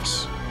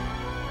attacks?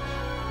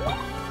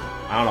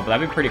 I don't know, but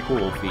that'd be pretty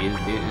cool if he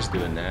is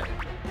doing that.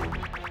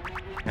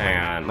 Hang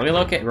on, let me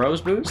look at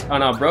Bros Boost. Oh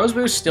no, Bros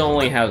Boost still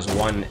only has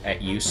 1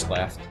 at use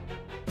left.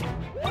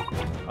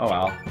 Oh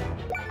well.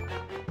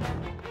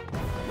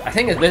 I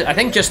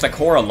think just the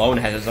core alone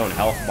has its own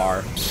health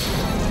bar.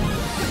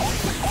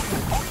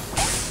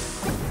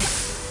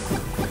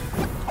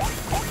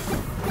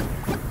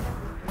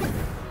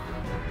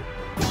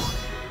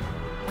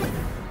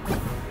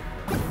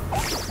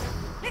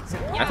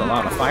 That's a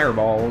lot of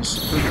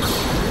fireballs.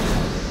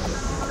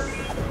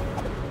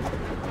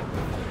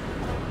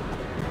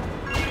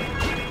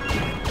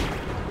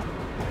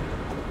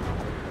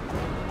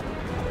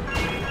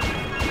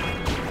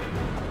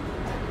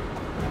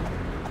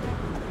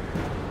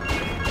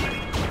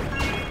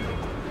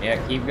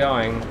 Yeah, keep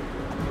going.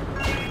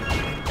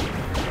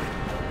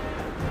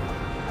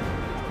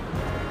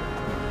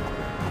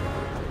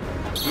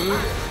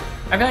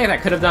 I feel like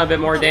that could have done a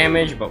bit more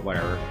damage, but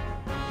whatever.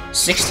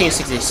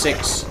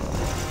 1666.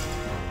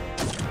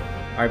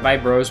 Alright, bye,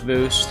 Bros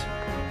Boost.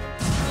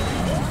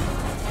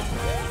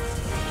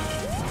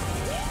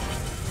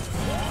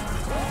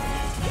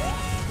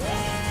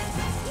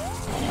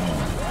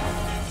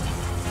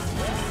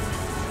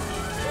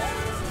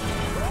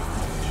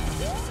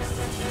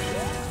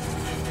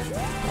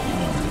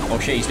 Oh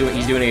shit, he's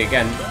doing it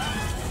again.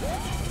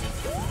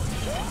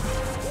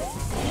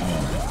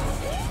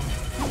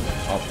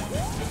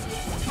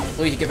 Oh.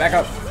 Luigi, get back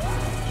up.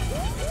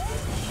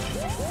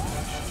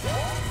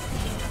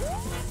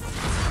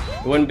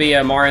 It wouldn't be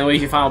a Mario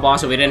Luigi final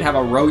boss if we didn't have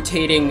a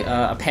rotating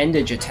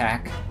appendage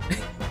attack.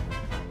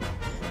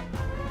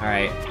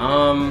 Alright,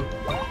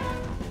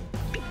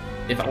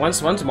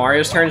 once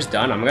Mario's turn's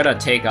done, I'm gonna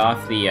take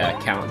off the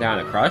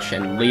countdown to Crush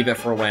and leave it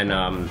for when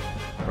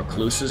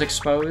Recluse is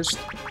exposed.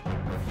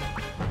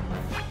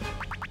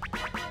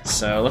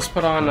 So let's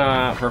put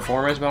on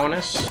performance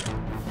bonus.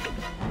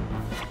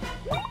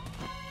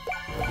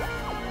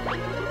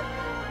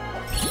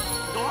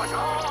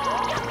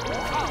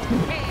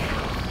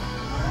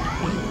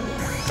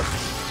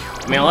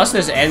 I mean, unless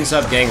this ends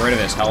up getting rid of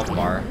his health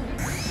bar.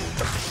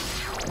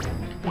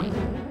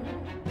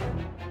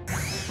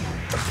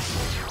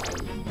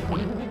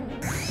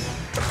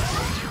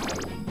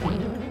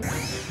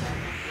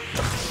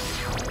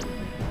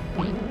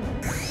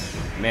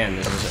 Man,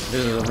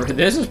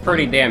 this is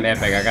pretty damn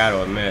epic, I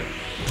gotta admit.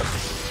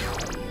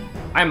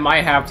 I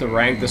might have to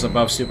rank this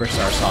above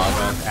Superstar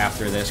Saga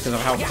after this because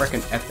of how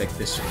frickin' epic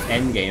this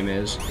endgame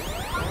is.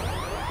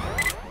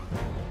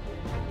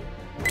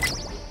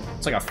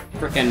 It's like a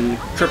frickin'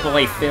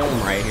 AAA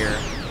film right here.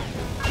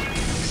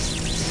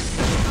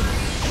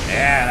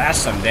 Yeah, that's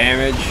some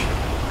damage.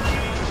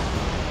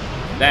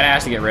 That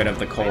has to get rid of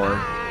the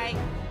core.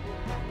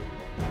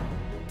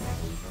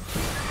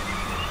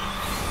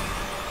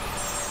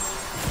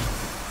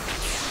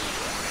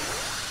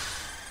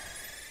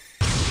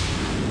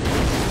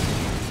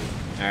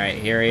 Alright,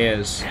 here he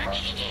is.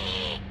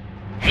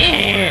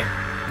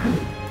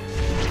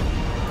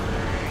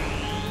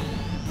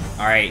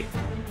 Alright,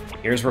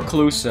 here's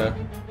Recluse. It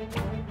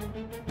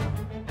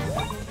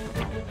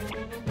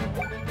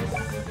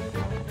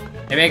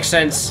makes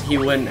sense he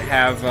wouldn't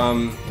have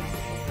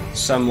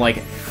some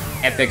like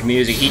epic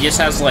music. He just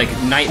has like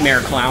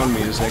Nightmare Clown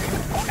music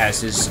as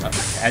his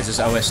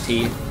OST.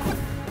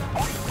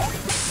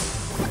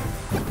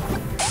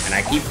 And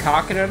I keep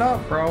cocking it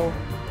up, bro.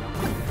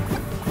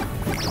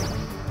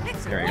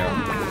 There you go.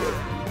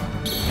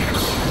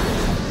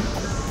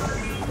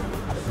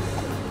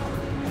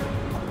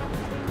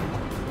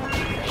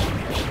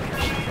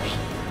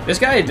 This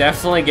guy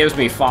definitely gives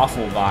me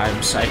Fawful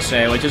vibes, I'd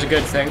say, which is a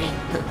good thing.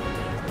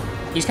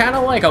 He's kind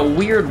of like a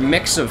weird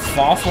mix of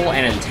Fawful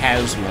and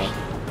Entasma.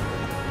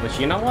 Which,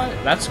 you know what?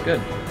 That's good.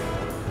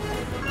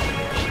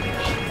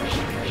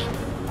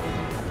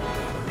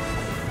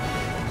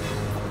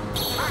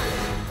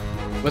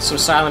 With some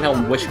Silent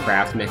Hill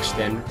witchcraft mixed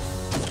in.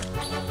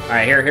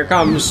 Alright, here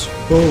comes.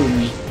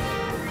 Boom.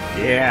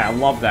 Yeah, I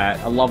love that.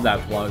 I love that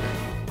plug.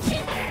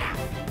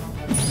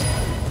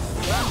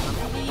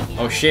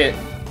 Oh shit.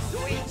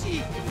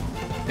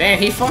 Damn,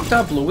 he fucked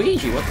up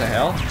Luigi. What the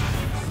hell?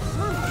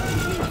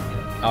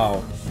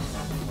 Oh.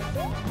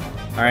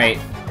 Alright.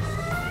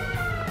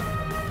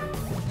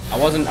 I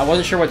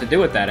wasn't sure what to do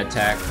with that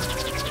attack.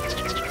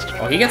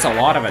 Oh, he gets a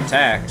lot of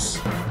attacks.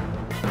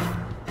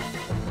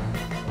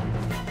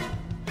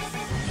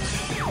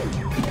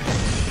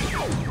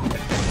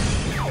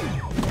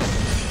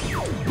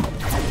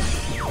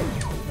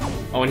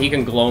 Oh, and he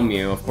can glow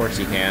Mew. Of course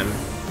he can.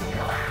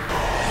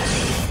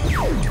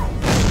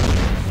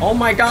 Oh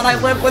my god, I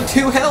live with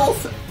 2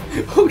 health!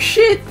 Oh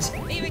shit!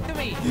 Leave it to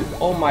me.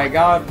 Oh my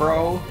god,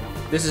 bro.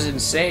 This is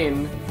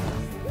insane.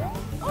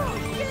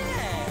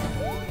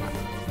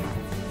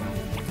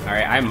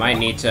 Alright, I might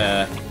need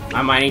to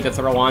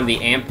throw on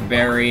the Amp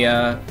Berry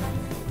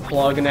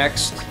plug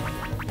next.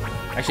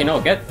 Actually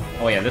no,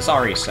 oh yeah, this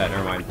already set,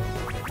 never mind.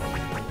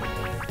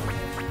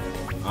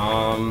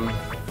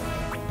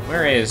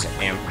 Where is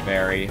Amp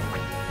Berry?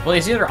 Well,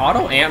 it's either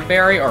Auto Amp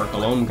Berry or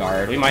Gloam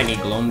Guard. We might need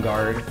Gloam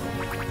Guard.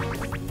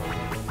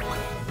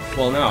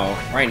 Well, no.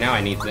 Right now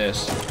I need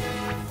this.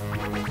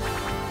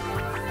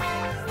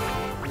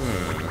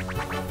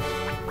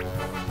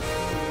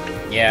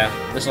 Yeah,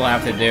 this will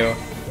have to do.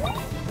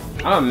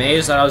 I'm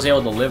amazed that I was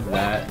able to live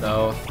that,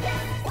 though.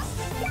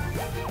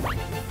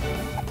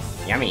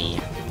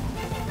 Yummy.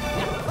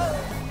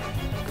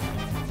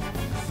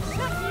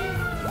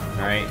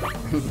 Alright.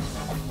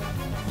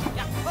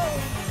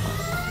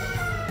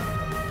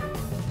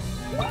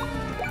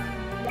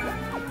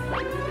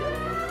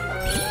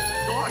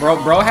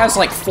 Bro has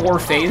like 4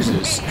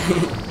 phases. I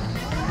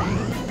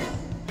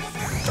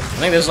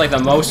think this is like the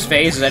most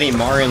phases any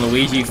Mario and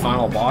Luigi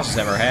final boss has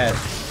ever had.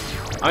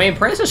 I mean,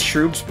 Princess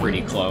Shroop's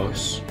pretty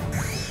close.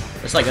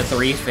 It's like a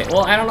 3 phase.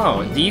 Well, I don't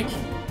know. Do you?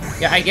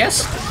 Yeah, I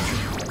guess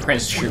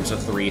Prince Troops a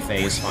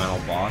 3-phase final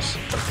boss.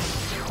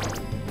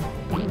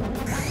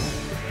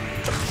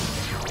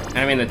 And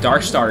I mean, the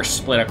Dark Star is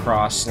split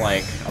across,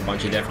 like, a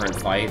bunch of different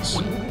fights.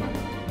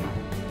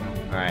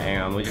 Alright, hang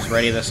on, we just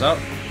ready this up.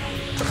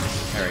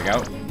 There we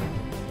go.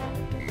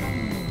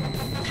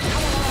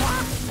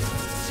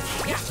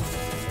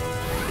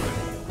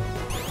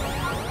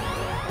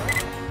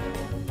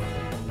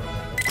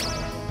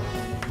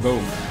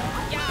 Boom.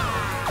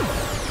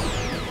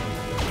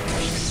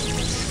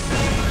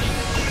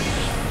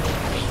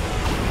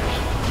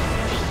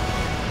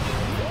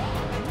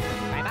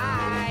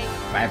 Bye-bye.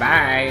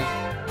 Bye-bye.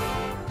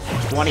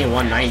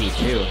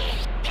 2192.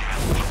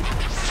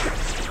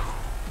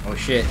 Oh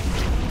shit.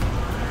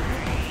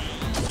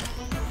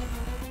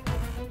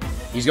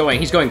 He's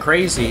going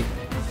crazy.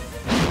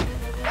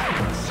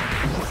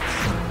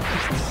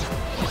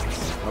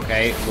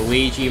 Okay,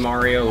 Luigi,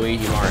 Mario,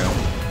 Luigi, Mario.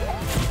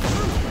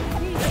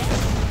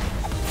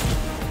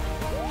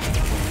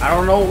 I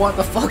don't know what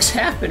the fuck's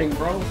happening,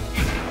 bro.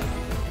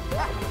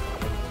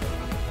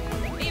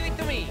 Leave it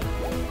to me.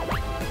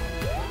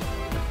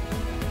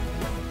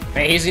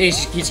 Hey,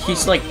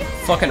 he's like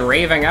fucking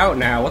raving out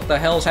now. What the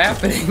hell's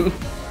happening?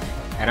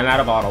 And I'm out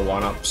of auto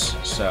 1-ups,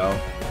 so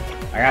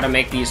I gotta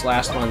make these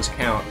last ones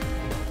count.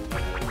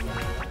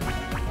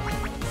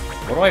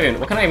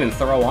 What can I even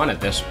throw on at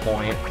this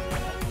point?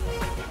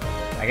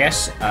 I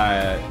guess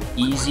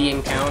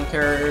easy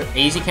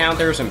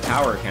counters and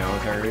power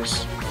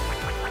counters.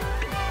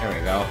 There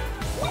we go.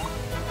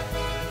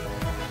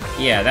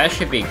 Yeah, that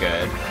should be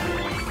good.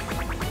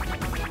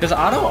 Because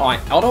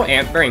Auto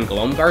Amp Bear and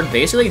Gloam Guard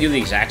basically do the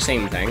exact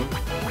same thing.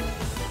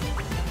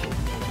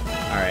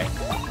 Alright.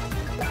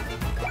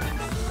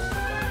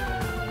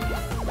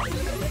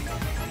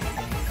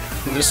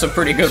 This is some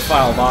pretty good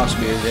final boss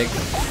music.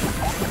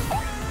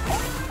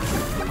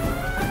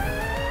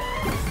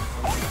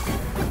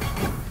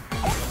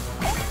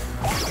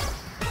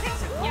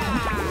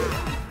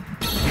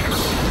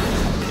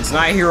 It's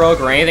not heroic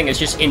or anything, it's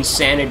just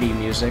insanity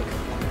music.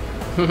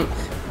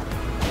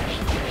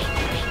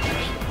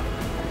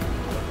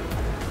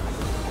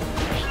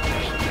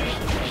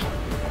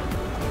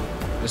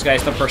 This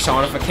guy's the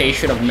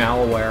personification of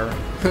malware.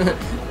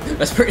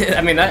 That's pretty.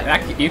 I mean,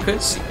 that you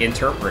could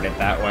interpret it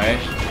that way.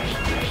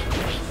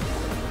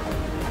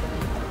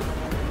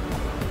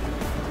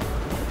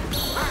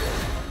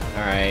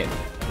 All right,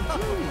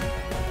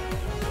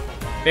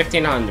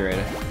 1500.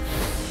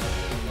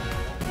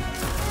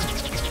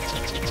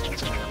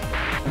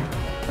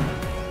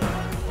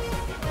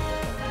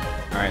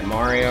 All right,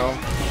 Mario.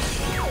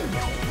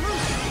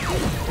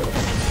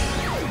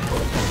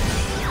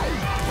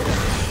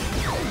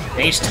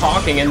 And he's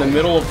talking in the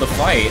middle of the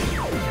fight.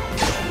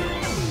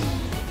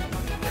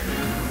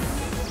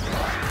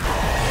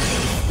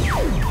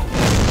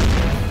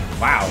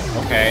 Wow,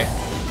 okay.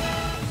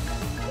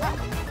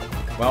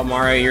 Well,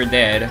 Mario, you're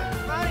dead.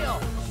 Mario.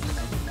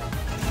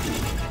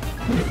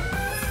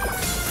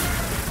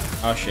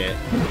 Oh, shit.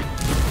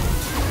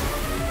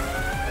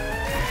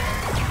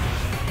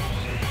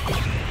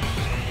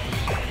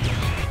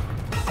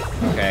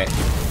 Okay.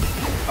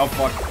 Oh,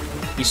 fuck.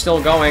 He's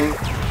still going.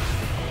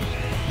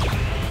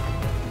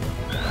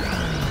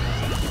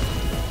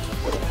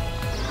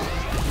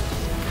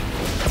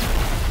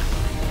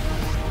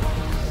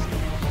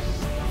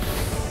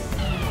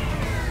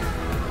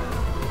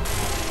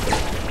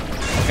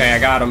 Okay, I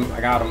got him.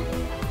 I got him.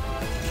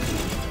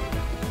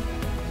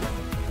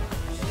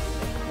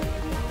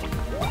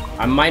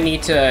 I might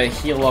need to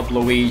heal up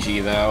Luigi,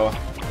 though.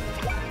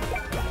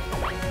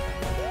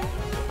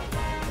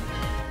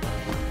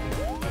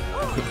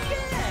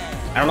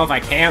 I don't know if I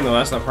can, though.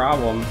 That's the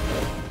problem.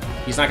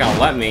 He's not gonna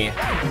let me.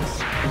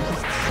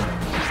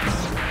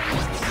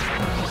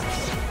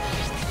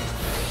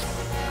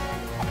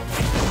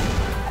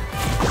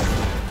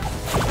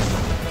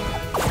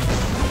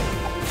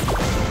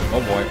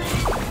 Oh, boy.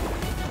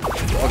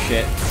 Oh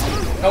shit.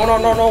 No, no,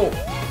 no, no!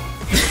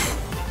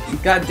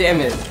 God damn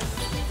it.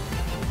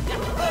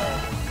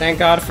 Thank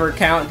God for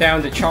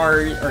countdown to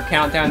charge, or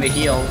countdown to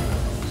heal.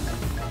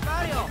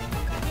 Mario.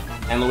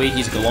 And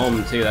Luigi's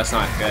Gloam too, that's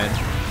not good.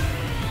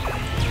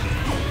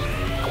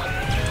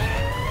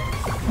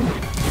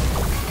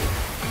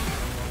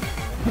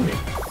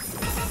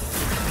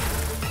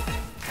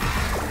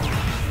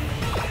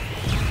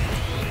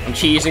 I'm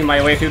cheesing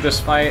my way through this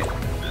fight.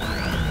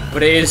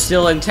 But it is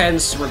still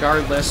intense,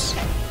 regardless.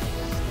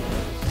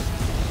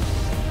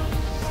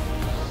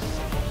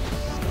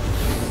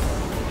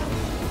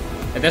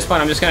 At this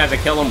point, I'm just gonna have to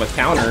kill him with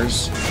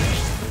counters.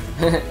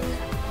 Leave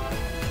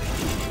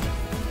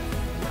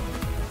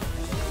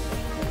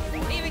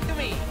it to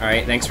me.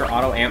 Alright, thanks for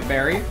Auto Amp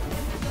Berry.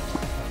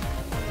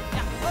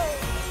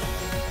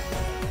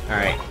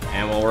 Alright,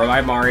 and we'll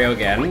revive Mario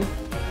again.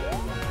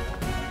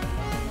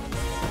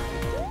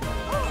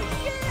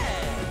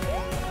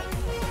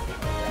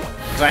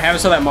 I have it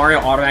so that Mario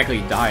automatically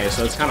dies,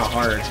 so it's kind of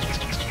hard.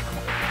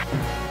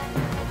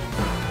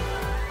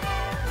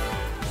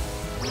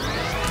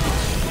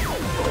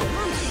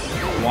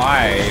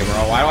 Why,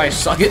 bro? Why do I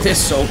suck at this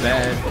so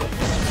bad?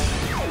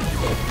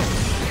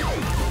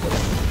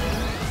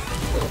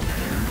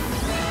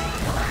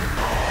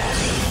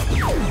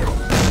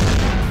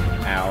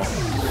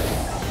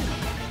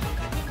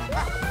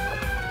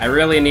 I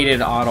really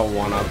needed auto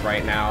 1-up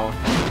right now.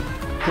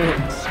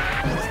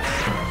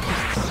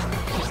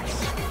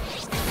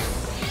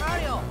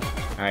 Mario!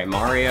 Alright,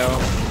 Mario.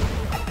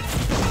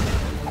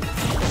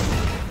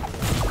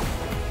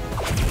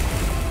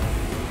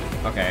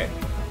 Okay.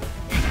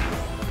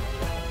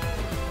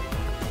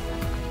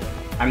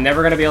 I'm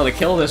never gonna be able to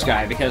kill this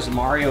guy because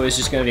Mario is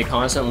just gonna be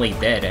constantly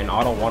dead and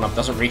auto 1-up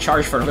doesn't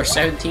recharge for another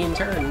 17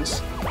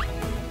 turns.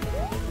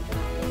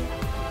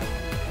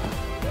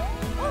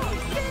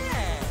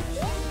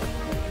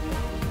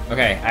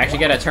 Okay, I actually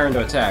get a turn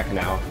to attack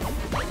now.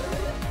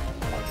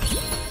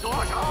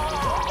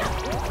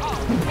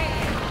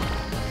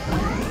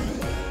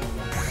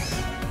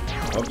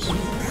 Oops.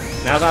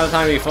 Now's not the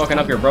time to be fucking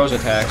up your bro's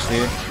attacks,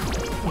 dude.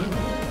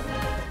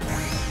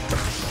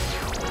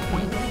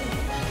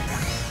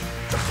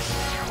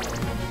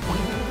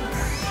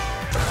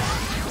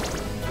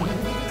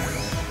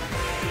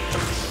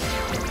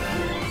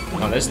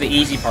 Oh, this is the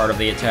easy part of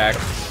the attack.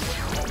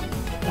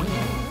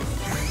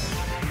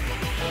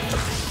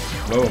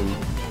 Boom.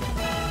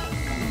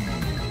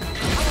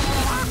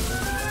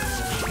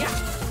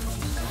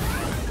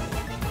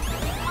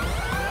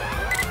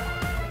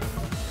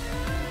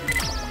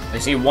 I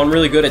see one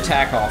really good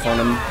attack off on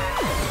him.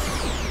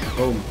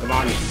 Boom, come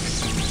on.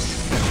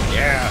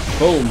 Yeah,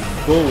 boom,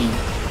 boom.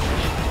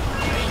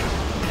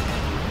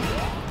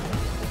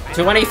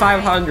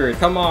 2,500,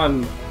 come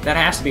on. That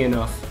has to be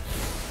enough.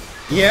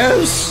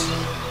 Yes!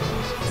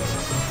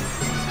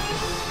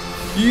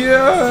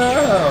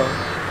 Yeah!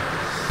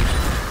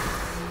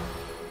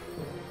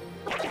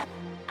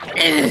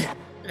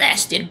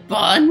 Blasted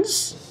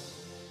bonds?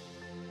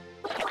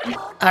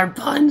 Are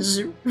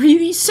bonds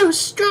really so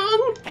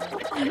strong?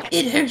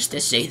 It hurts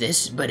to say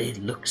this, but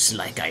it looks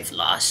like I've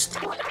lost.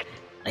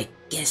 I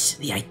guess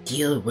the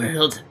ideal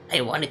world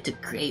I wanted to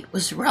create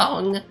was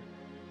wrong.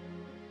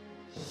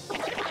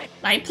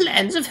 My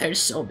plans have hurt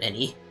so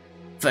many.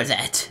 For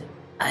that,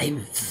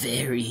 I'm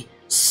very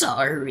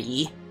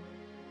sorry.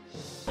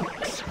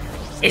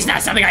 It's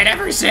not something I'd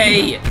ever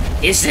say!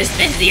 Is this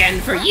the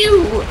end for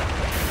you?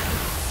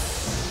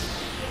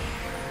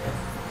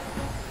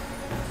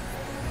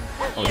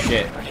 Oh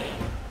shit.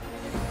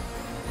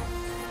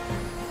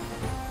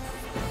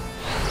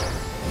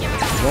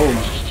 Boom.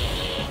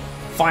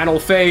 Final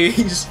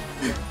phase!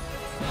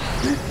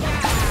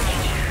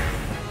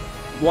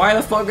 Why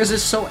the fuck is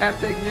this so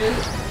epic, dude?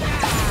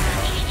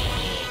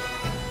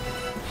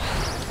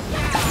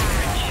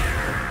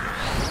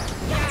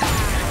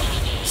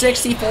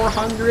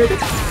 $6,400?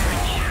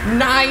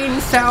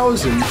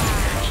 9,000!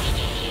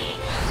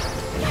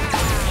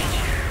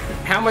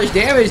 How much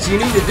damage do you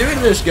need to do to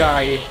this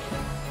guy?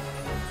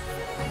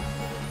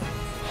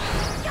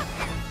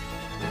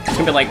 It's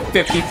gonna be like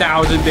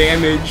 50,000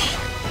 damage.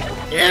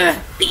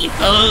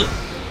 People!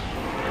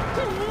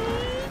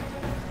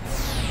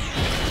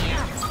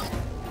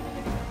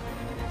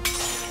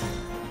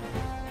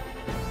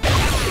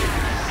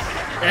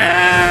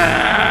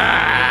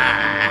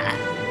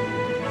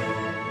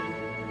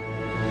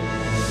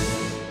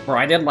 Bro,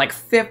 I did like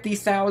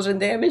 50,000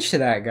 damage to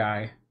that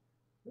guy.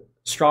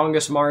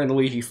 Strongest Mario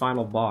Luigi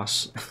final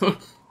boss.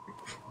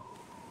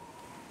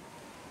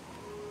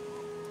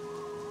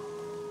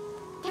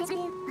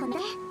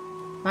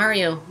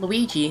 Mario,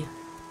 Luigi.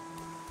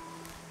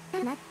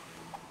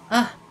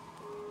 Ah.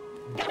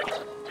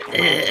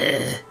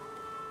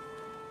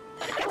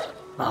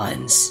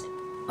 Bonds.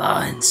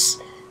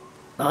 Bonds.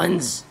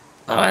 Bonds.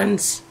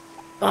 Bonds.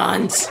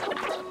 Bonds.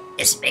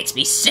 This makes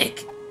me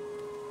sick.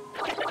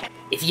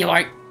 If you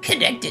aren't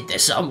connected to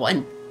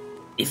someone,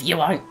 if you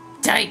aren't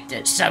tied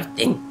to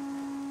something,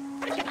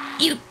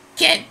 you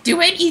can't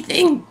do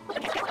anything.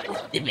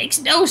 It makes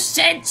no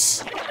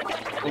sense.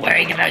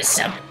 Worrying about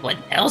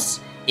someone else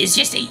is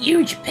just a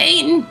huge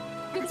pain.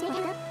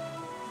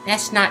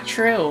 That's not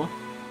true.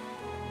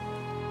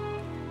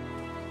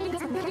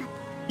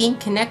 Being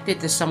connected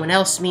to someone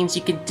else means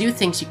you can do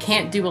things you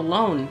can't do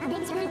alone.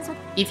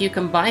 If you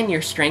combine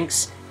your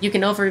strengths, you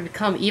can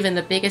overcome even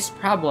the biggest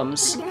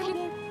problems.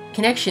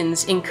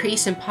 Connections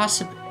increase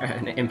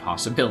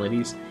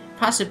impossibilities.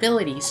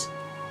 Possibilities.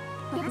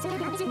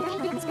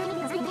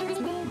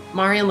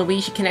 Mario and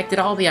Luigi connected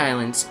all the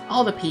islands,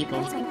 all the people,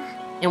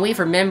 and we've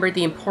remembered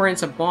the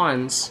importance of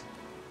bonds.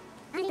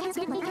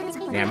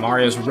 Yeah,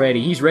 Mario's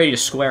ready. He's ready to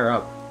square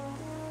up.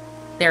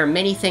 There are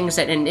many things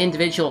that an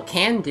individual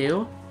can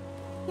do,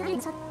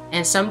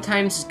 and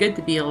sometimes it's good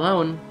to be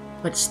alone,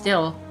 but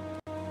still,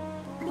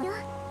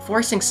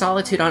 forcing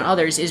solitude on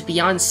others is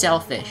beyond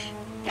selfish.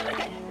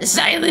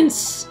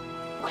 Silence!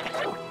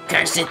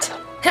 Curse it!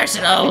 Curse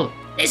it all!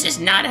 This is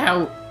not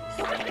how...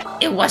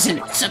 It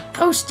wasn't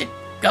supposed to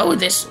go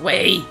this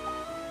way!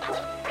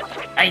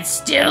 I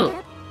still...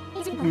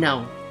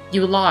 No,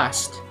 you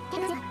lost.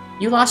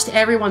 You lost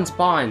everyone's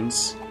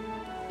bonds.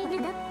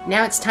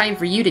 Now it's time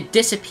for you to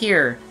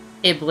disappear,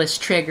 Iblis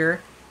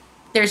Trigger.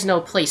 There's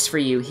no place for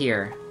you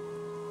here.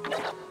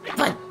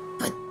 But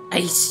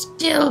I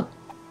still...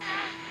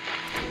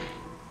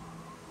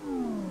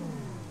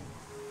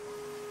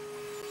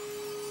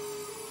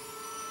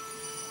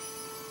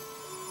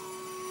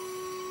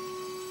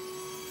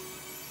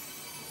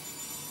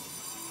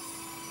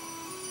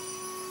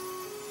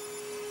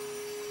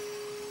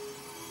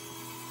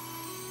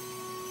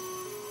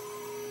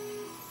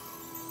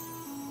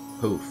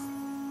 Poof.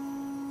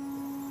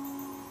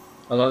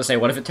 I was about to say,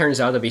 what if it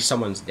turns out to be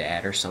someone's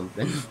dad or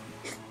something?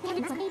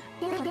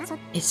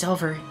 It's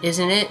over,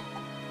 isn't it?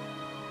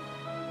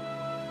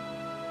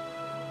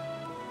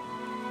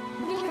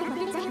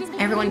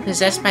 Everyone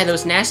possessed by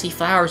those nasty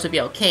flowers would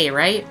be okay,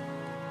 right?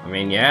 I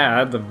mean,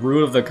 yeah, the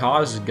root of the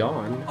cause is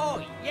gone.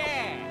 Oh,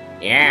 yeah.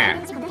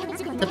 Yeah.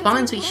 The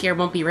bonds we share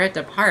won't be ripped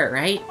apart,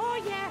 right?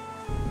 Oh, yeah.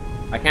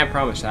 I can't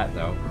promise that,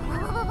 though.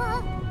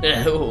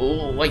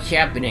 What's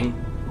happening?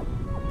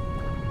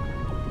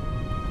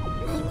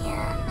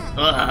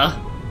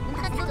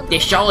 The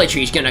solid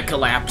tree's gonna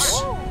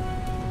collapse.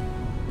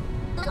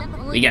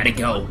 We gotta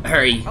go.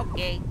 Hurry.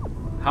 Okay.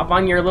 Hop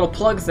on your little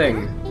plug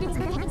thing.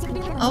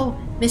 Oh,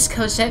 Miss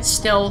Cosette's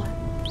still...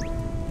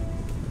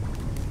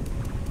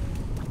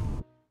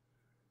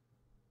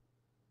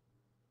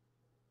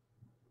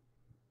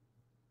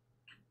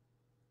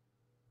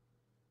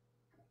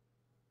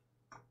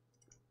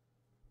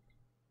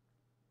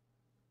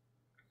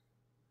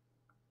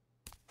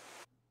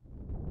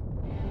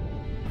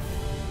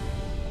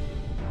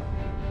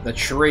 The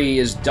tree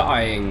is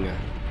dying.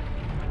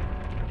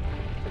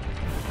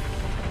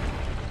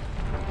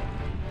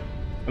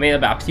 I mean,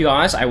 to be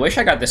honest, I wish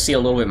I got to see a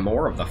little bit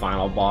more of the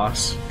final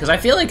boss. Because I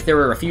feel like there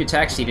were a few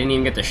techs he didn't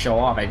even get to show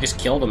off. I just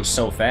killed him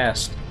so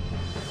fast.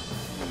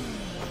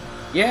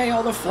 Yay,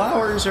 all the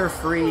flowers are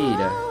freed.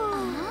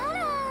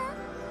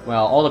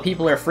 Well, all the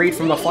people are freed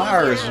from the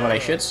flowers is what I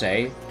should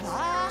say.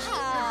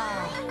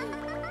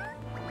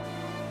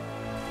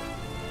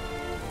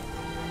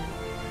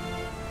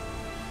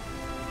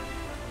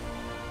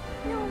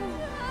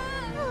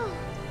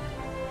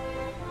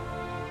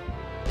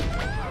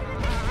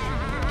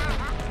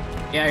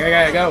 Yeah, I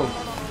gotta go.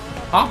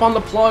 Hop on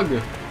the plug.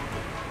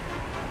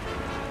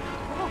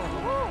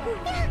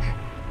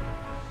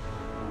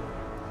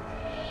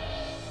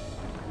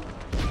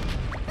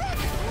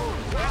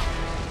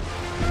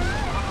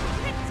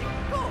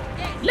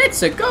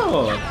 Let's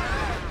go.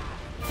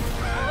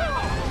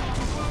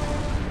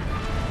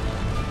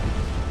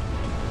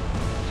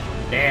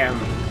 Damn.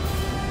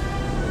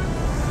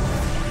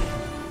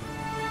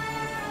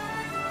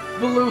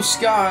 Blue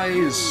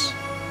skies.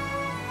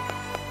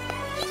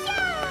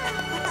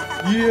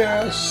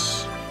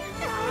 Yes!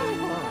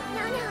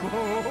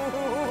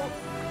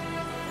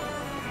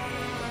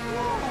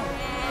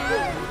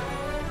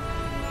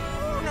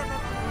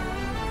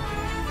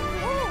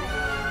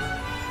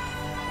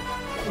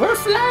 We're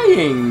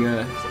flying!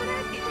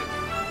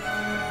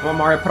 Come on,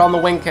 Mario, put on the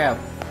wing cap.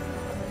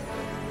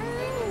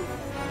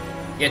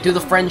 Yeah, do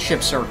the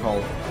friendship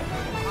circle.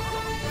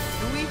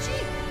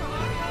 Luigi.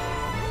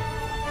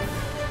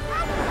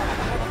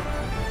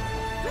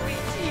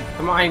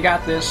 Come on, you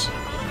got this.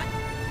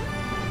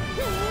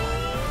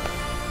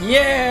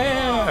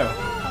 Yeah!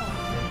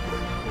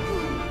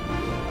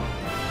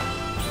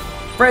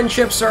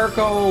 Friendship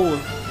circle!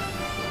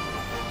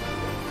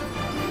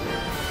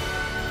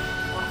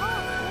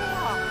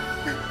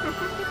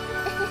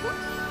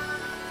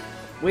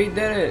 We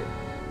did it!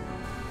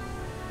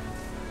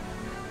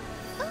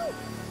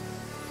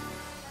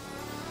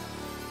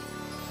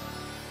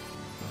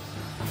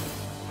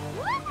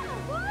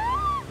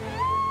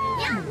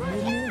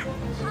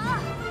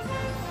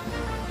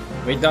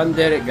 We done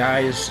did it,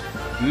 guys.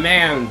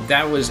 Man,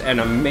 that was an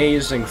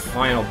amazing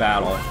final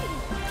battle.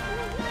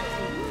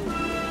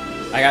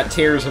 I got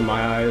tears in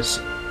my eyes.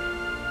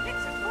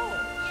 Let's go.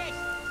 Yes.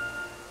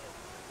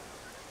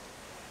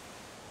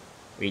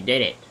 We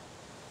did it.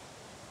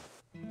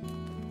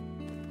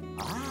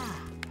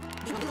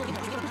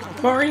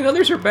 Mario and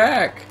others are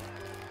back!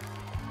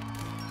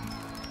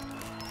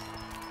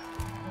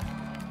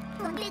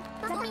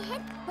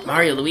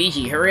 Mario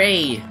Luigi,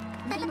 hooray!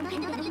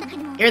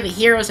 You're the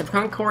heroes of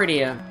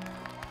Concordia.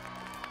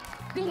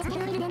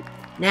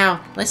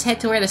 Now, let's head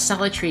to where the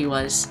solid tree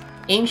was.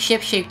 Aim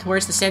ship-shape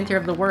towards the center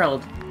of the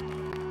world.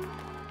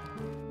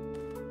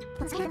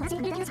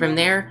 From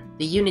there,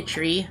 the unit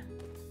tree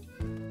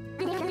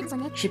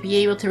should be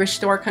able to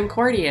restore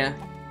Concordia.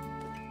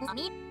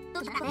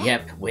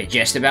 Yep, we're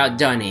just about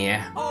done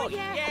here. Oh,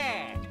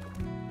 yeah.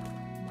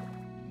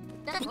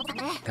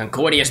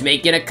 Concordia's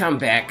making a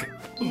comeback.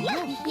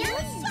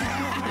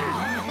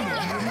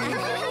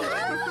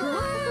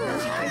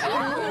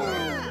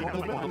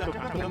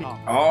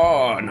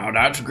 Oh, now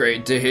that's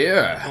great to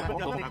hear.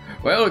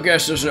 Well, I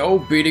guess there's no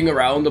beating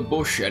around the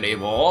bush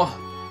anymore.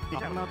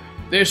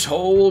 This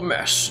whole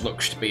mess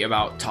looks to be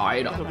about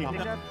tied up.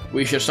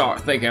 We should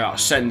start thinking about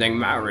sending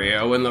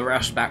Mario and the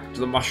rest back to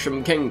the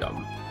Mushroom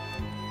Kingdom.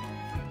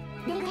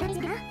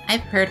 I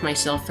prepared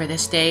myself for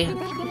this day,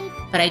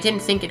 but I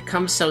didn't think it'd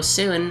come so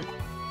soon.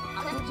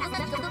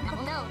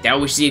 That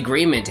was the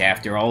agreement,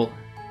 after all.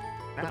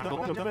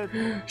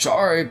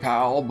 Sorry,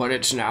 pal, but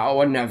it's now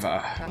or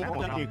never.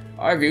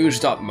 I've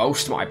used up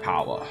most of my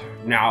power.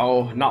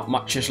 Now, not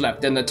much is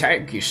left in the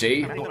tank, you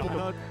see.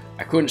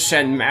 I couldn't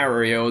send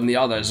Mario and the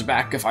others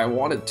back if I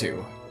wanted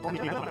to.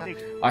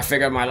 I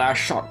figured my last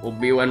shot will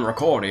be when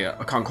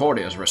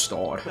Concordia is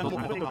restored.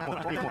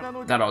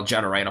 That'll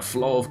generate a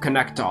flow of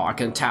connector I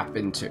can tap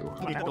into.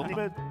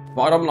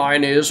 Bottom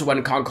line is,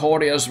 when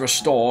Concordia is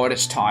restored,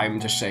 it's time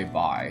to say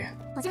bye.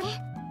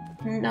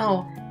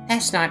 No,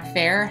 that's not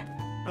fair.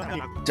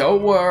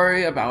 Don't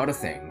worry about a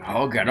thing.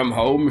 I'll get him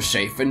home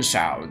safe and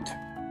sound.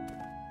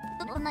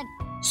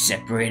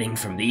 Separating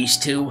from these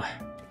two?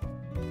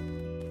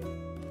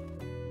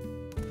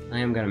 I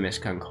am gonna miss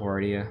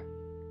Concordia.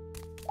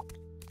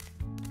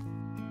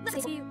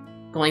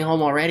 Going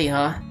home already,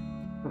 huh?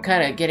 I'm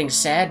kinda getting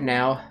sad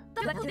now.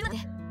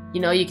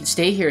 You know, you can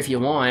stay here if you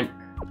want.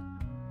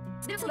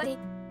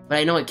 But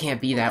I know it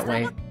can't be that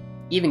way.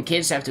 Even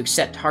kids have to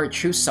accept hard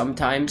truths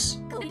sometimes.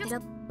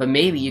 But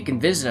maybe you can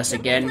visit us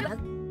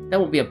again. That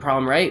won't be a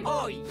problem, right?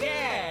 Oh,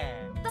 yeah!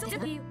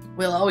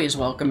 We'll always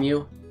welcome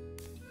you.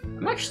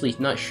 I'm actually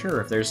not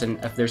sure if there's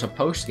a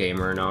post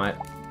game or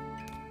not.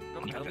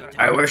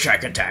 I wish I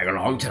could tag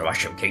along to the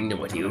Mushroom Kingdom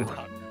with you.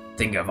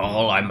 Think of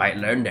all I might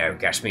learn there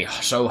gets me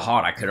so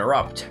hot I could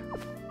erupt.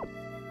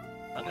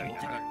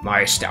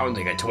 My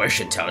astounding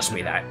intuition tells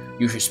me that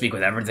you should speak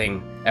with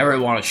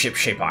everyone on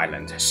Ship-Shape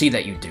Island. See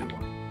that you do.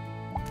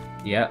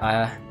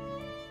 Yeah,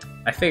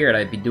 I figured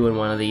I'd be doing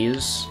one of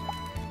these.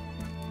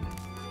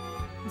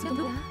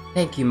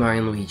 Thank you,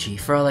 Mario Luigi,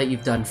 for all that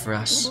you've done for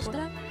us.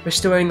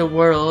 Restoring the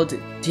world,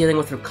 dealing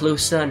with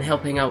Reclusa, and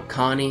helping out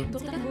Connie.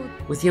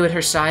 With you at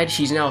her side,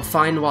 she's now a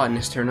fine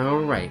botanist in her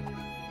own right.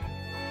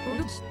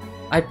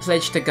 I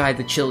pledge to guide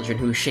the children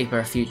who shape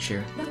our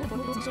future,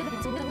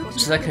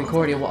 so that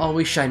Concordia will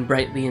always shine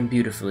brightly and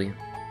beautifully.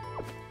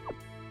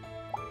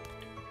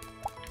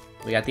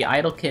 We got the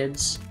idle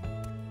kids.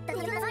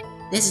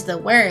 This is the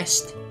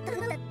worst.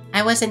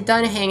 I wasn't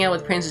done hanging out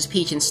with Princess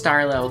Peach and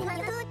Starlo.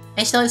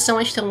 I still had so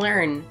much to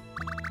learn.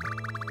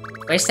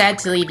 We're sad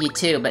to leave you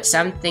too, but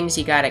some things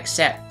you gotta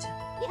accept.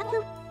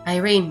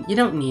 Irene, you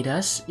don't need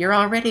us. You're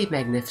already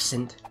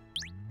magnificent.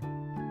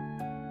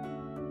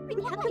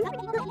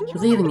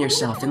 Believe in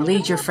yourself and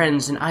lead your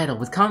friends and idol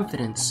with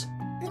confidence.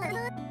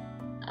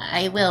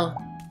 I will.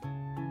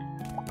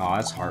 Oh,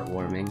 that's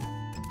heartwarming.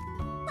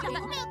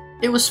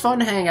 It was fun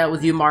hanging out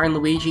with you, Mario and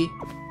Luigi.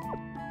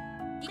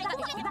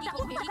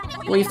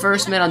 When we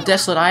first met on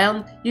Desolate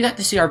Island, you got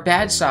to see our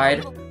bad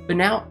side, but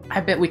now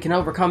I bet we can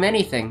overcome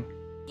anything.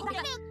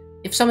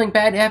 If something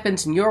bad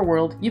happens in your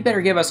world, you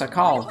better give us a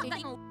call.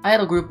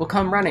 Idol Group will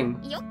come running.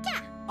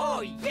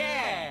 Oh,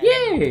 yeah!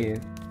 Yay!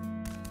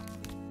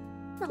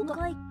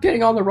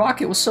 Getting on the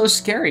rocket was so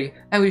scary.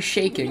 I was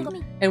shaking.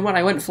 And when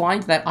I went flying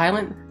to that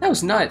island, that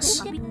was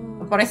nuts.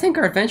 But I think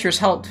our adventures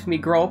helped me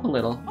grow up a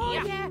little. Oh,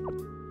 yeah!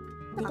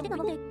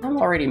 I'm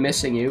already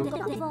missing you.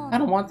 I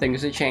don't want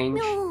things to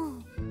change.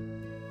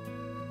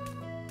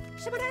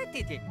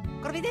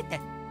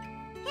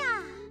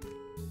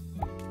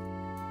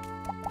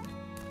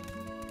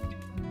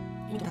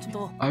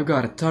 I've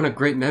got a ton of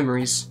great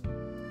memories.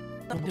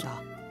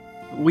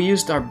 We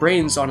used our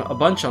brains on a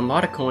bunch on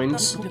Lotta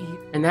Coins,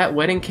 and that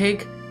wedding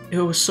cake, it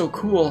was so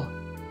cool.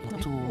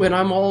 When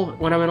I'm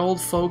an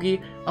old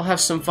fogey, I'll have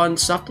some fun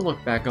stuff to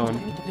look back on.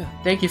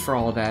 Thank you for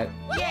all of that.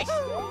 Yes!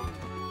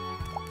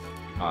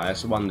 Oh,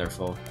 that's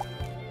wonderful.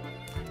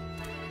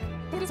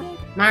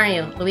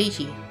 Mario,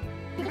 Luigi,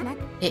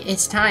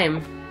 it's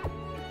time.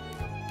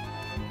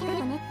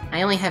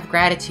 I only have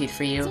gratitude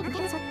for you.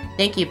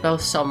 Thank you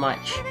both so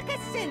much.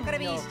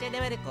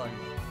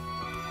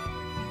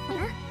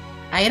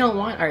 I don't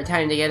want our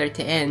time together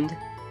to end.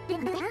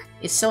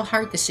 It's so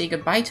hard to say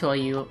goodbye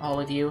to all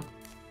of you.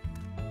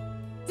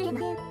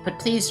 But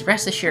please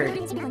rest assured,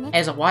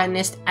 as a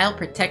botanist, I'll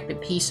protect the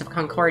peace of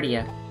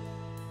Concordia.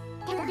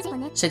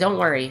 So don't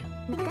worry.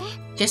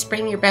 Just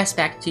bring your best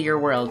back to your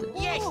world.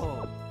 Yes!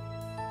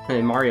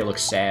 And Mario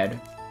looks sad.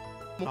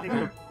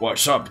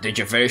 What's up? Did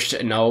you finish?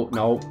 No,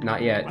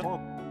 not yet.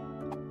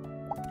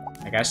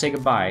 I gotta say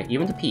goodbye,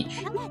 even to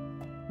Peach.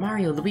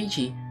 Mario,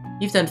 Luigi,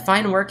 you've done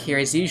fine work here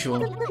as usual.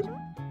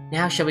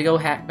 Now shall we go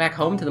back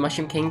home to the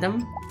Mushroom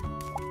Kingdom?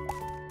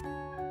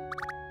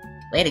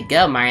 Way to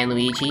go, Mario and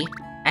Luigi.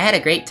 I had a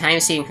great time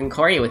seeing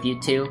Concordia with you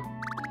two.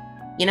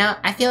 You know,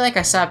 I feel like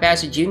I saw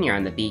Bowser Jr.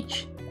 on the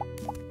beach.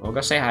 We'll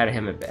go say hi to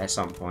him at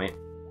some point.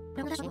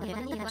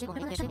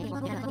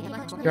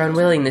 Your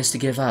unwillingness to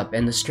give up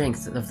and the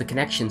strength of the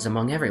connections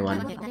among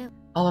everyone.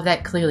 All of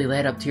that clearly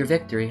led up to your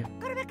victory.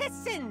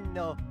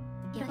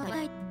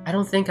 I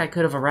don't think I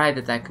could have arrived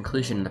at that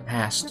conclusion in the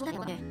past.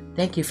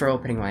 Thank you for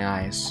opening my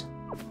eyes.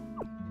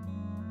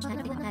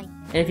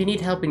 And if you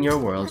need help in your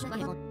world,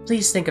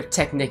 please think of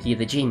Technicky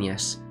the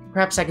genius.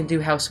 Perhaps I can do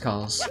house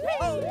calls.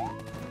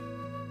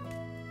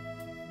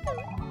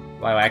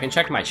 Well, I can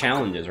check my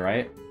challenges,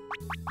 right?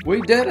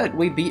 We did it!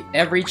 We beat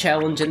every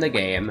challenge in the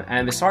game,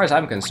 and as far as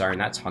I'm concerned,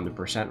 that's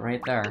 100%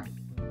 right there.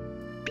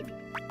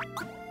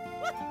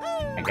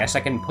 I guess I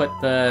can put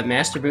the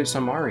Master Boots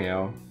on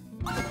Mario.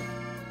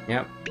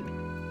 Yep.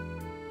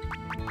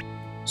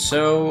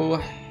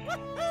 So,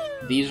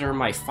 these are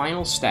my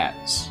final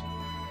stats.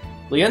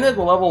 We ended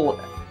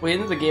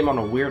the game on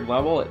a weird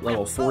level at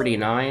level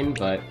 49,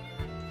 but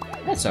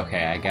that's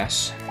okay, I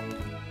guess.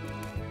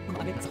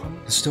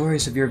 The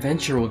stories of your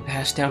adventure will be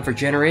passed down for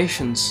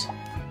generations.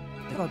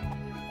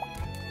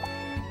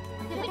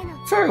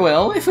 Very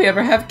well, if we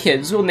ever have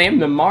kids, we'll name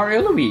them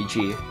Mario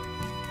Luigi.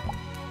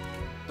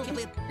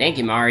 Thank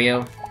you,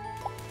 Mario.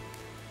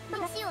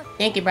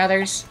 Thank you,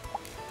 brothers.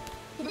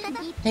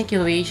 Thank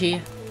you,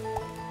 Luigi.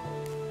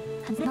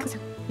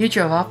 You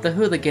drove off the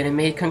hooligan and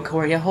made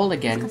Concordia whole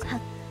again.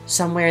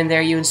 Somewhere in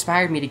there you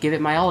inspired me to give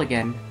it my all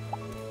again.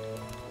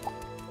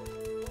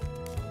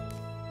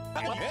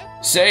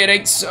 Say it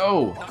ain't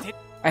so.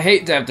 I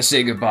hate to have to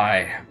say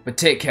goodbye, but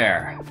take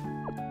care.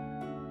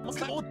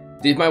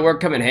 Did my work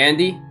come in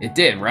handy? It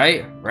did,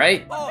 right?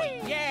 Right? Oh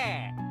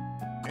yeah!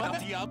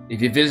 If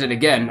you visit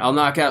again, I'll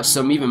knock out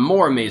some even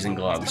more amazing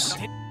gloves.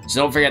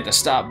 So don't forget to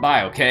stop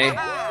by, okay?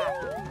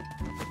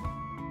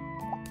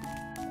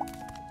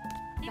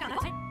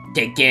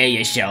 Take care of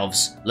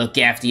yourselves. Look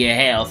after your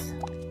health.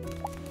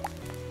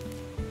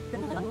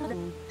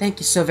 Thank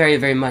you so very,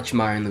 very much,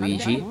 Mario and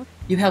Luigi.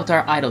 You helped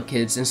our idol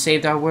kids and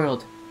saved our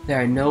world.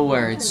 There are no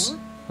words,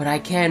 but I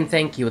can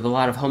thank you with a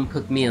lot of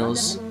home-cooked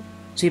meals.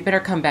 So you better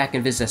come back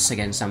and visit us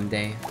again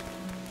someday.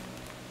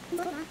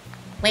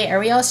 Wait, are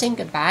we all saying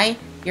goodbye?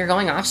 You're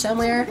going off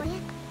somewhere?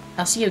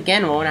 I'll see you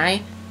again, won't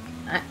I?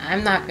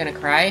 I'm not gonna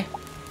cry.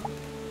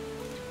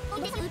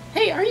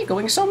 Hey, are you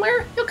going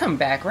somewhere? You'll come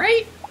back,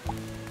 right?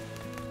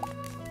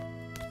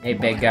 Hey,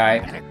 big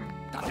guy.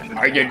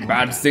 I did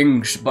bad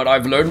things, but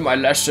I've learned my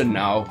lesson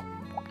now.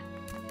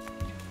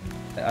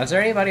 Is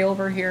there anybody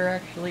over here,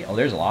 actually? Oh,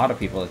 there's a lot of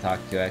people to talk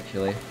to,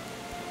 actually.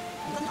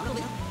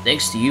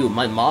 Thanks to you,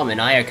 my mom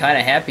and I are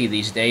kinda happy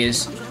these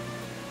days.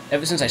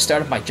 Ever since I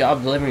started my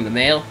job delivering the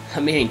mail,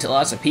 I'm meeting to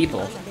lots of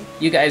people.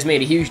 You guys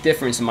made a huge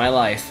difference in my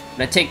life.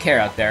 Now take care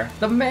out there.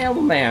 The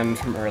mailman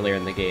from earlier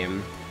in the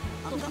game.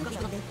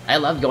 I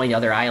love going to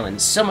other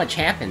islands. So much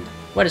happened.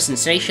 What a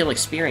sensational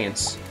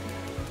experience.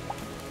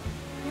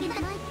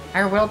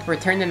 Our world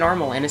returned to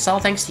normal, and it's all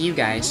thanks to you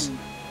guys.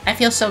 I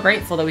feel so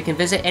grateful that we can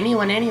visit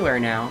anyone anywhere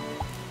now.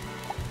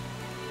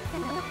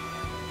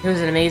 It was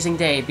an amazing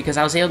day because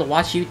I was able to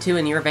watch you two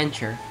in your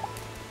adventure.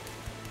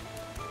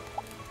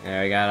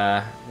 Yeah,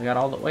 we got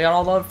all the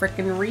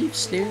freaking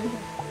reefs, dude.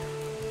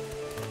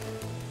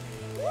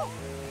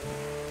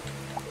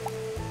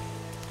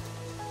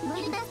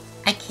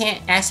 I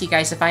can't ask you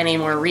guys to find any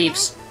more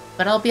reefs,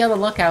 but I'll be on the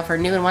lookout for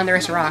new and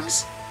wondrous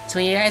rocks. So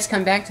when you guys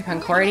come back to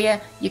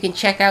Concordia, you can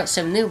check out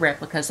some new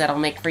replicas that I'll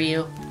make for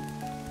you.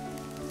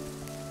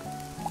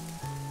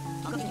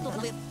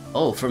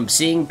 Oh, from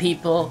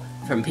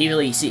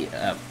people you see,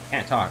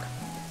 Can't talk.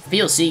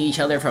 people seeing each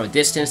other from a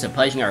distance and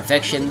pledging our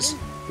affections,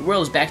 the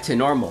world is back to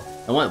normal,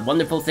 and what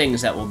wonderful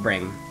things that will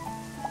bring.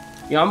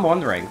 You know, I'm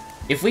wondering,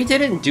 if we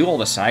didn't do all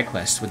the side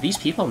quests, would these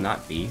people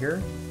not be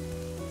here?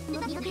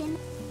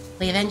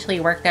 We eventually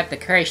worked up the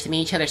courage to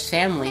meet each other's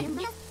family.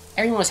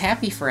 Everyone was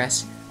happy for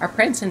us. Our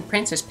prince and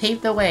princess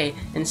paved the way,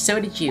 and so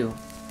did you.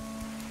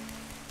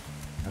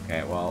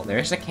 Okay, well,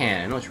 there's the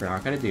cannon, which we're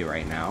not gonna do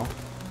right now.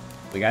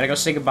 We gotta go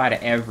say goodbye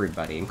to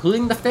everybody,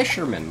 including the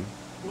fishermen.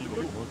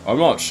 I'm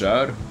not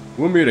sad.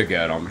 We'll meet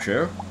again, I'm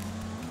sure.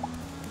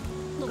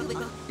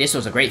 This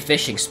was a great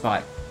fishing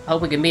spot. I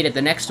hope we can meet at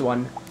the next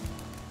one.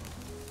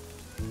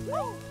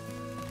 Oh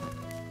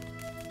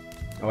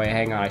wait,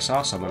 hang on, I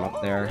saw someone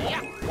up there.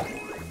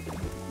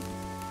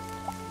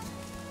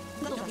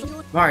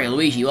 Mario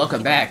Luigi,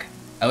 welcome back.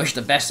 I wish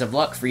the best of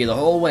luck for you the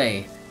whole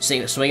way.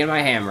 Swinging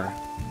my hammer.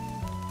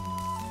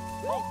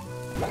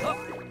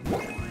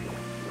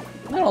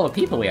 Look at all the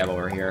people we have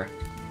over here.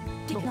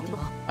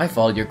 I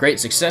followed your great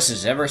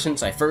successes ever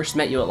since I first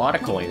met you at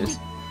Lotacoins.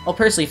 I'll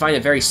personally find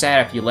it very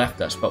sad if you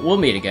left us, but we'll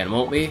meet again,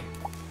 won't we?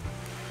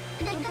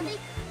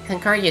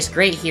 Concordia's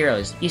great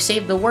heroes. You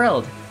saved the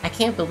world. I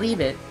can't believe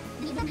it.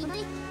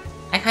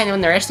 I kind of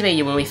underestimated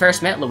you when we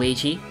first met,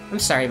 Luigi. I'm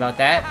sorry about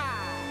that.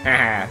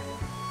 Haha.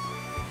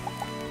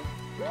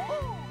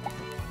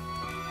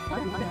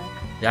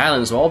 The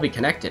islands will all be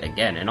connected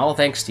again, and all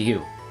thanks to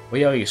you.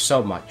 We owe you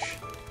so much.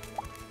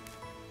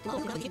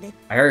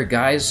 I heard,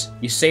 guys,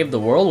 you saved the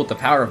world with the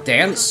power of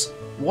dance?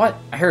 What?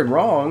 I heard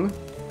wrong.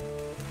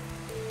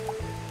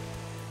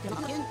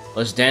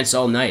 Let's dance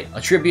all night,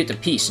 a tribute to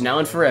peace now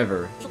and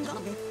forever.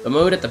 The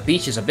mood at the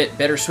beach is a bit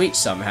bittersweet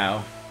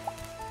somehow.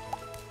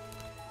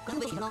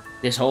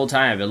 This whole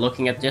time I've been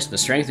looking at just the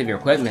strength of your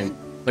equipment,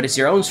 but it's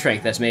your own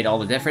strength that's made all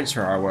the difference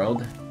for our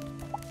world.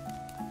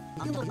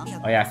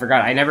 Oh yeah, I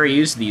forgot. I never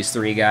used these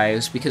three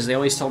guys because they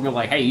always told me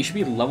like, hey, you should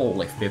be level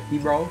like 50,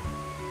 bro.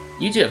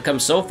 You two have come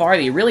so far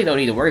that you really don't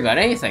need to worry about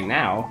anything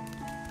now.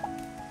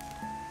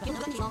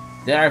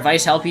 Did our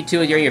advice help you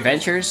two during your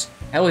ventures?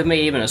 Hell, we've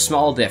made even a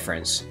small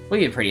difference.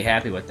 We'd be pretty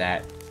happy with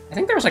that. I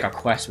think there was like a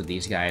quest with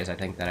these guys, I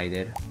think that I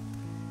did.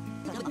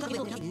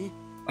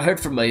 I heard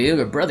from my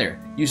younger brother.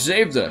 You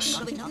saved us.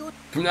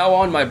 From now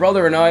on, my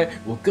brother and I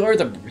will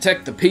guard and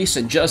protect the peace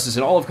and justice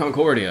in all of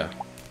Concordia.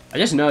 I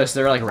just noticed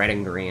they're like red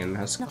and green.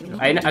 How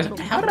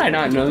did I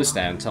not notice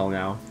that until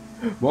now?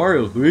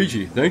 Mario,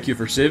 Luigi, thank you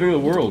for saving the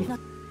world.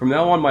 From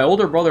now on, my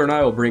older brother and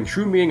I will bring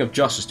true meaning of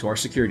justice to our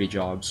security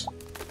jobs.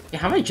 Yeah,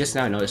 how am I just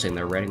now noticing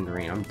they're red and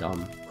green? I'm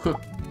dumb.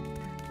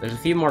 There's a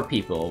few more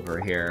people over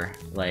here,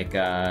 like,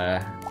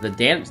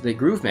 the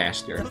Groove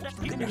Master.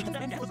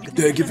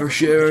 Thank you for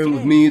sharing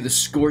with me the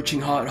scorching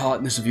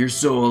hotness of your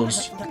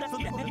souls.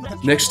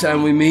 Next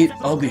time we meet,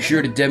 I'll be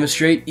sure to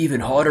demonstrate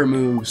even hotter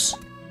moves.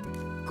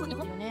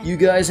 You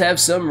guys have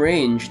some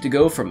range to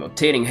go from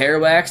obtaining hair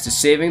wax to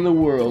saving the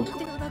world.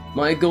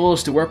 My goal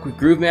is to work with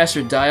Groove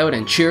Master Diode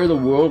and cheer the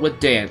world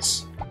with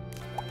dance.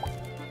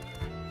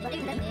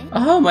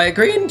 Oh, my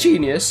green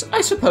genius,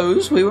 I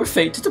suppose we were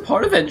fate to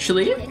depart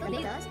eventually,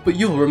 but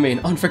you'll remain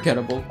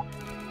unforgettable.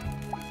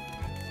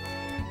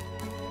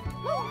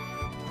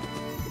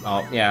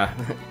 Oh, yeah.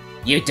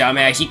 You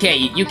dumbass, you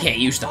can't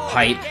use the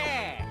pipe.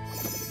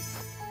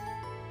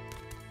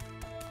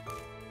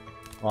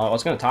 Well, I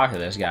was gonna talk to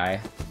this guy.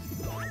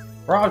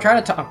 Bro, I'm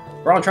trying to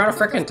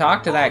frickin'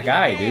 talk to that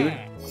guy, dude.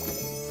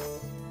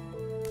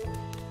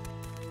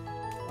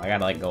 I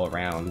gotta, like, go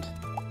around.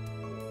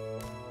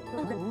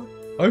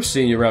 I've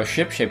seen you around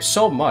ship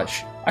so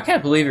much. I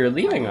can't believe you're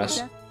leaving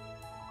us.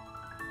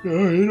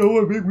 You know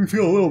what made me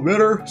feel a little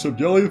better? Some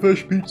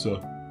jellyfish pizza.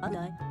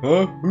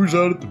 Huh? Who's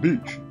out at the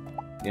beach?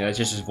 Yeah, it's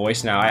just his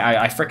voice now.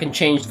 I frickin'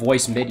 changed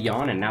voice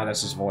mid-yawn, and now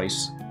that's his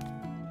voice.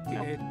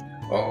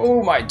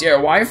 Oh, my dear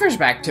wife is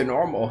back to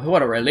normal.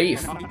 What a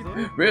relief.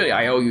 Really,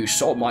 I owe you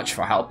so much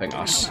for helping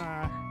us.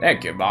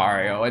 Thank you,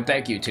 Mario, and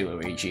thank you too,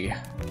 Luigi.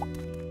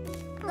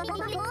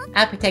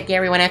 I'll protect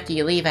everyone after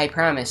you leave, I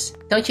promise.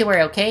 Don't you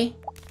worry, okay?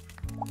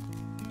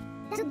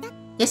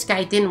 This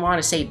guy didn't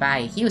want to say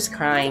bye. He was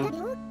crying.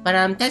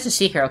 But, that's a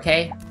secret,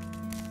 okay?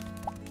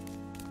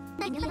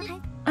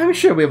 I'm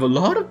sure we have a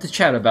lot to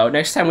chat about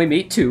next time we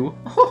meet, too.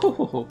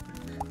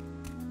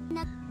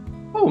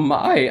 Oh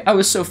my, I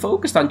was so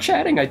focused on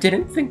chatting, I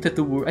didn't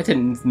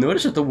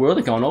notice that the world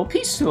had gone all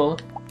peaceful.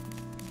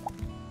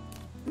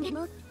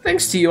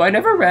 Thanks to you, I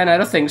never ran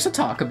out of things to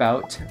talk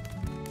about.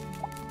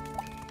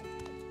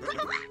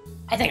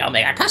 I think I'll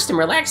make a custom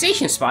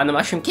relaxation spot in the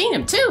Mushroom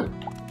Kingdom, too!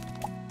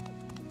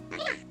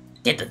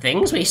 Did the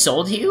things we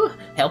sold to you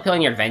help you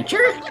on your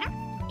adventure?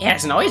 It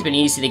hasn't always been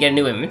easy to get a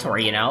new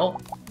inventory, you know.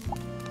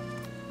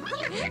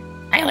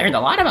 I learned a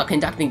lot about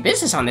conducting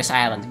business on this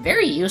island.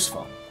 Very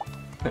useful.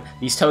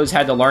 These toads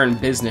had to learn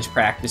business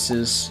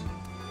practices.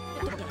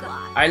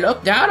 I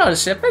looked down on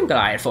Sip and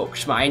Glide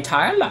folks my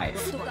entire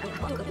life.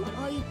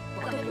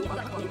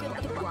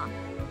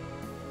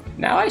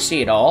 Now I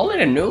see it all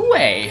in a new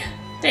way.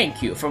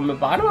 Thank you from the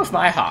bottom of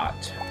my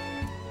heart.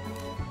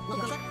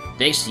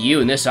 Thanks to you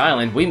and this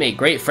island, we made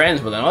great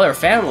friends with another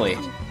family.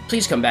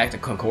 Please come back to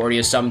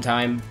Concordia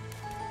sometime.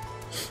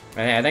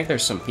 I think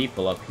there's some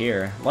people up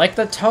here. Like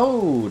the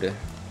toad!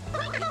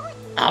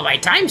 All my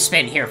time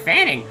spent here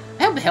fanning.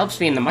 I hope it helps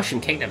me in the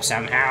Mushroom Kingdom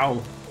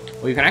somehow.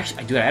 Well, you can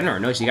actually, dude, I never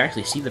noticed. You can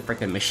actually see the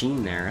frickin'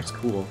 machine there. That's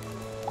cool.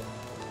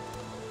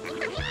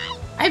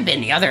 I've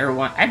been the other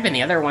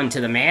one to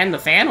the man, the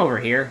fan over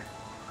here.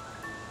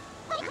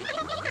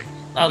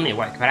 Lonely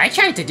work, but I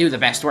tried to do the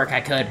best work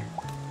I could.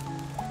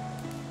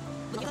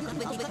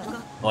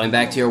 Going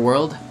back to your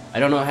world? I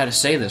don't know how to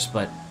say this,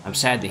 but I'm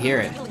sad to hear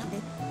it.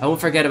 I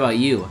won't forget about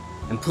you,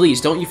 and please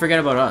don't you forget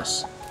about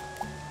us.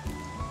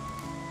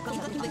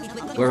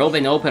 We're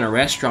hoping to open a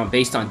restaurant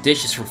based on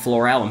dishes from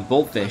Floral and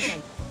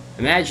Boltfish.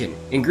 Imagine,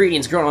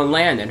 ingredients grown on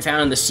land and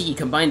found in the sea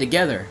combined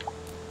together.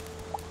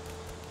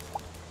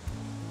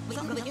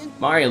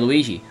 Mario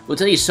Luigi, we'll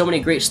tell you so many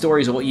great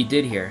stories of what you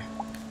did here.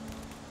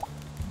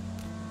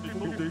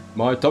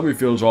 My tummy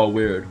feels all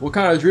weird. What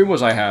kind of dream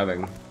was I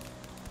having?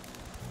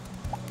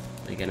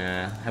 We're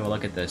gonna have a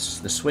look at this.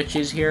 The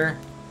switches here.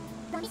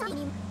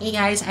 Hey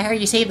guys, I heard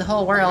you saved the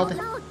whole world.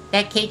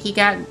 That cake you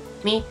got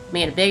me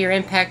made a bigger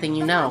impact than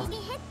you know.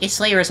 Its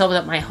flavors opened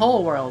up my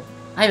whole world.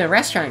 I'm a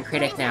restaurant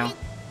critic now.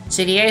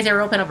 So if you guys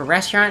ever open up a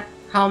restaurant,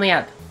 call me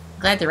up.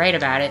 Glad to write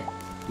about it.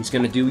 He's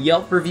gonna do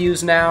Yelp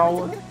reviews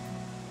now.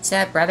 It's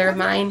that brother of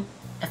mine.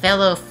 A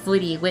fellow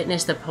foodie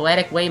witnessed the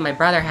poetic way my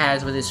brother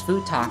has with his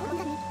food talk.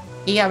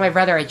 He got my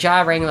brother a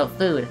job writing about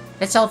food.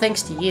 That's all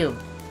thanks to you.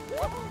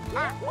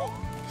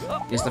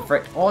 Is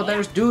the oh,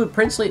 there's dude,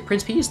 Prince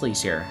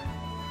Peasley's here.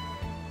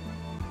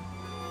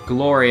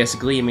 Glorious,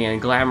 gleaming,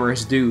 and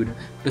glamorous dude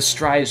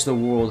bestrides the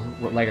world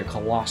like a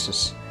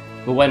colossus.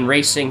 But when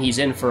racing, he's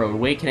in for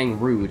awakening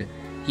rude.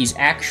 He's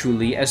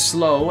actually as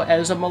slow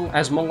as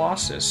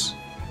molasses.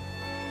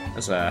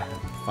 That's a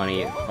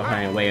funny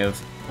way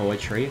of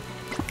poetry.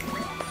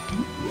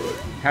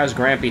 How's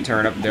Grampy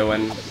Turnip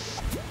doing?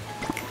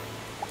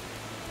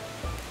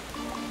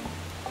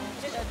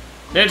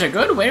 There's a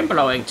good wind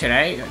blowing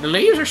today. The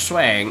leaves are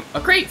swaying. A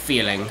great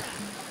feeling.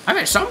 I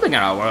bet something in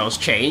our world's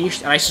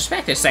changed, and I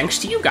suspect it's thanks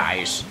to you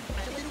guys.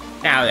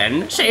 Now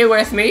then, say it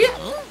with me.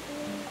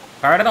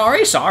 Heard it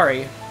already?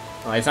 Sorry.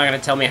 Well, he's not gonna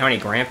tell me how many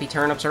Grampy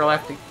Turnips are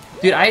left.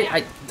 Dude,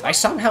 I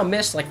somehow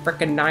missed like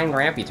frickin' 9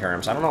 Grampy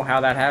Turnips. I don't know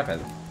how that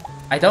happened.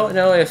 I don't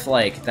know if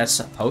like that's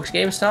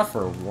post-game stuff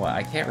or what.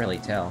 I can't really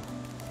tell.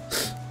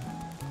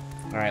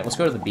 Alright, let's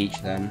go to the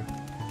beach then.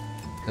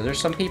 Because there's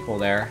some people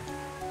there.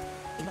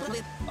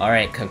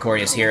 Alright,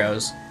 Concordia's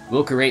heroes.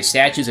 We'll create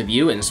statues of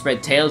you and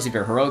spread tales of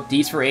your heroic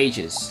deeds for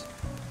ages.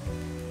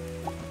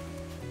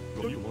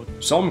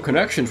 Some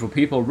connections with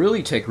people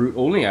really take root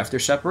only after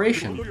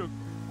separation.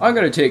 I'm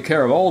gonna take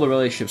care of all the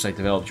relationships I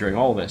developed during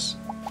all this.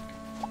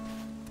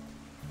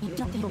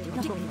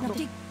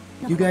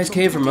 You guys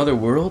came from another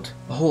world?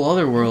 A whole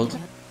other world?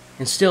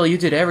 And still, you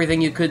did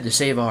everything you could to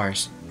save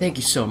ours. Thank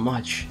you so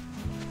much.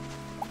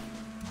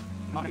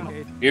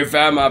 You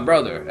found my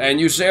brother, and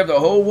you saved the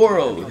whole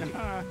world.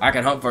 I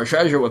can hunt for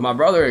treasure with my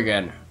brother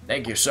again.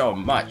 Thank you so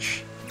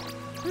much.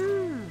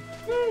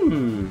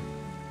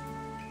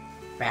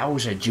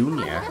 Bowser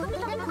Jr.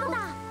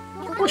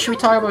 What should we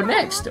talk about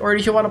next? Or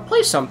did you want to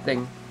play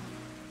something?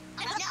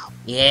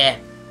 Yeah,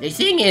 the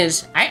thing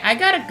is, I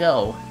gotta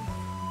go.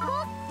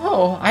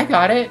 Oh, I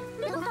got it.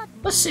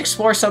 Let's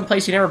explore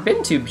someplace you've never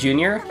been to,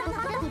 Junior.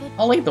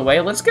 I'll lead the way,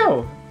 let's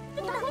go.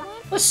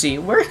 Let's see,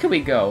 where can we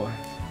go?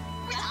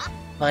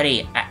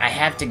 Buddy, I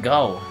have to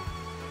go.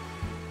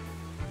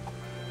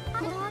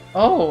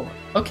 Oh,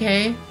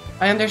 okay.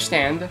 I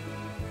understand.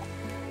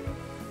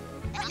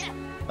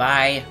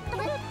 Bye.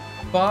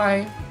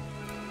 Bye.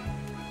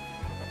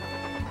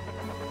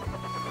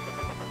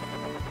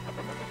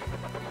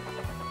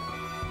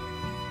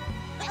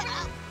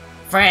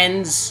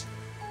 Friends.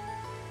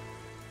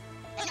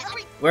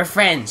 We're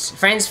friends.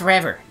 Friends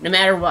forever, no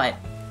matter what.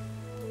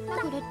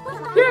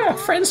 Yeah,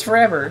 friends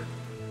forever.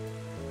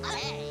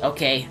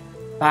 Okay.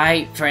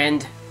 Bye,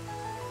 friend.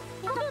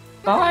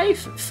 Bye,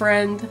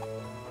 friend.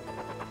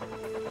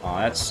 Oh,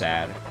 that's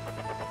sad.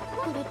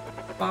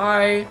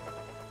 Bye.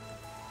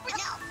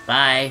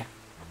 Bye.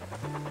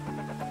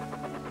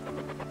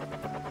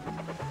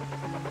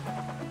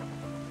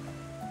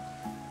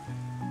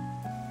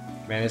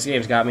 Man, this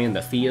game's got me in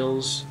the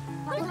feels.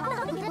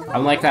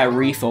 I'm like that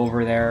reef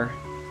over there.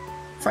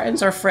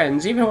 Friends are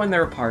friends, even when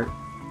they're apart.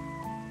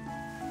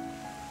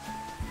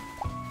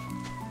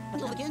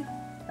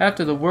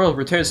 After the world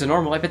returns to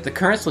normal, I bet the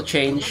currents will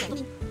change.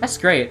 That's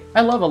great.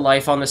 I love a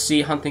life on the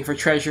sea hunting for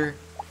treasure.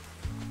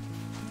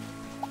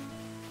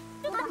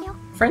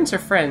 Friends are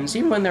friends,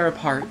 even when they're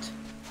apart.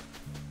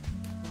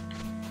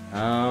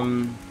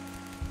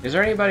 Is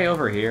there anybody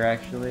over here,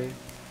 actually?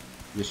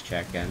 Just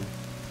checking.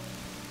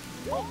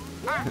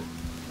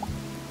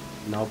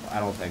 Nope, I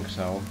don't think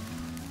so.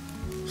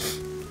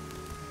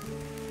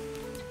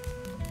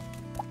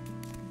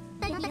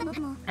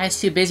 I was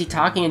too busy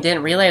talking and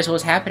didn't realize what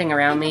was happening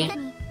around me.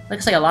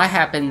 Looks like a lot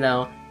happened,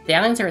 though. The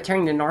islands are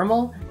returning to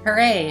normal?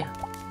 Hooray!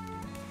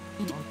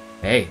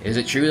 Hey, is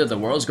it true that the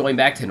world's going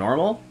back to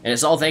normal? And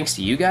it's all thanks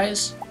to you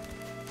guys?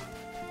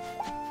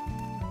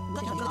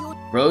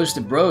 Bros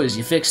to bros,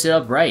 you fixed it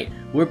up right.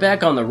 We're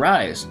back on the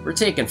rise. We're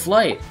taking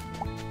flight.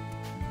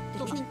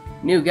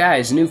 New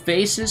guys, new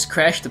faces,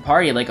 crashed the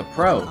party like a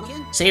pro.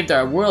 Saved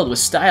our world with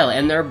style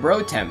and their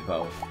bro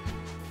tempo.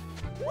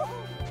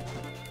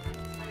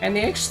 And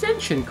the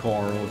extension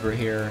core over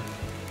here.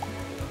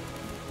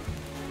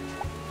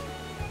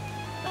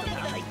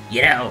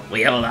 You know,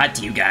 we owe a lot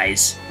to you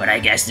guys, but I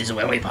guess this is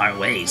where we part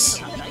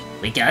ways.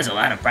 We cause a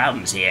lot of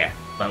problems here,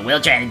 but we'll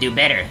try to do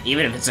better,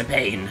 even if it's a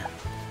pain.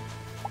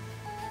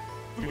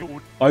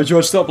 I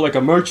dressed up like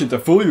a merchant to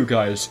fool you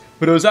guys,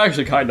 but it was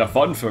actually kinda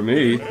fun for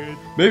me.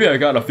 Maybe I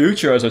got a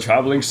future as a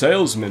traveling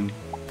salesman.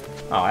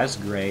 Oh, that's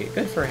great.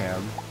 Good for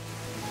him.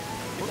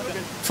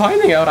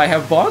 Finding out I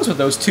have bonds with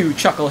those two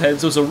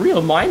chuckleheads was a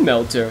real mind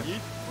melter.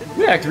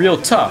 We act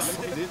real tough.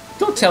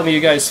 Don't tell me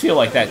you guys feel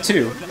like that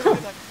too.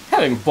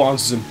 Having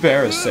bonds is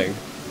embarrassing.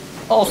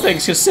 All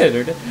things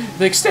considered,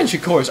 the extension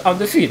core is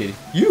undefeated.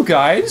 You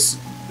guys?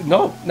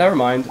 Nope, never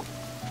mind.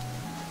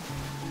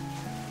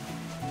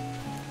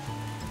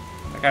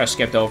 I kinda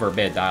skipped over a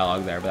bit of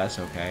dialogue there, but that's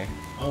okay.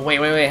 Oh, wait,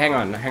 hang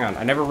on.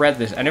 I never read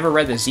this. I never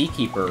read the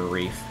Zkeeper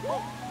Reef.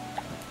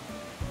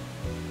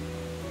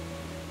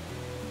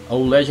 O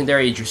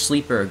legendary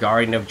sleeper,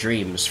 guardian of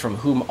dreams, from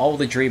whom all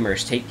the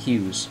dreamers take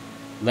cues.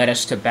 Led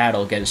us to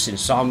battle against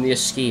insomnia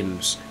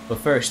schemes, but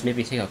first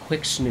maybe take a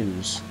quick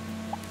snooze.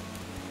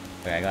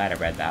 Okay, I'm glad I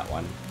read that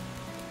one.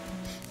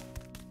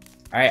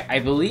 Alright, I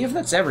believe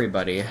that's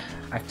everybody.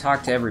 I've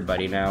talked to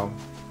everybody now.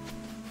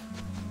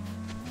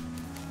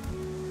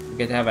 We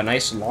get to have a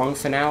nice long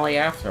finale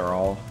after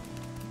all.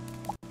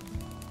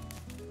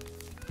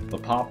 The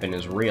poppin'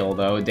 is real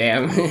though,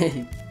 damn.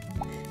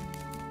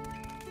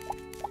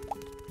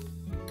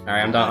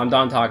 Alright, I'm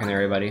done talking to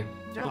everybody.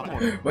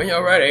 When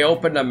you're ready,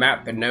 open the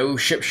map and no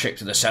ship shape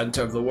to the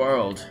center of the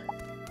world.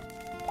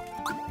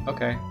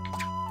 Okay.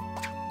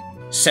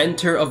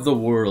 Center of the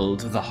world,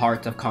 the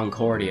heart of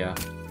Concordia.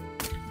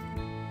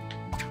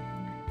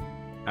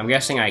 I'm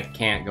guessing I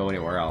can't go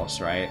anywhere else,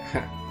 right?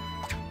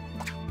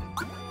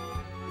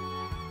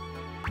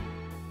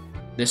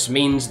 This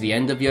means the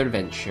end of your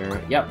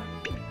adventure. Yep.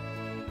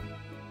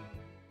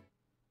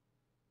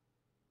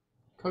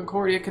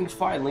 Concordia can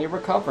finally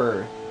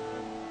recover.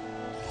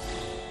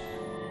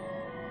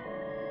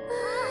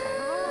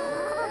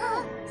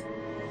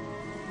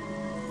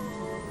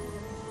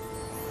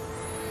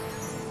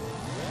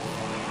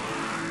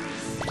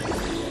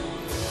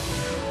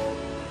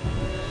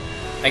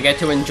 I get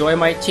to enjoy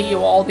my tea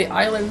while all the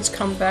islands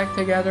come back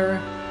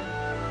together.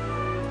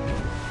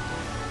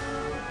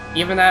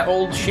 Even that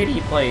old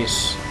shitty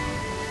place.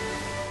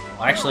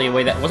 Well, actually,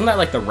 wait, that wasn't that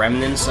like the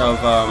remnants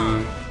of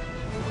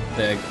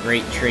the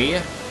Great Tree?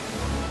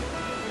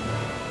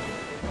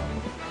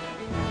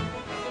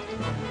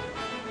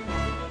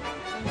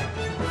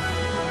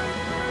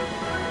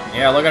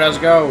 Yeah, look at us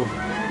go.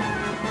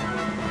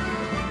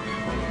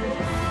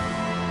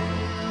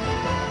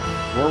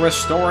 We're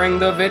restoring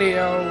the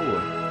video.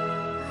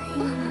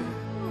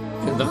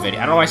 The video.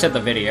 I don't know why I said the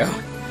video.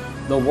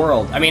 The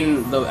world. I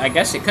mean, I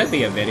guess it could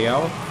be a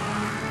video.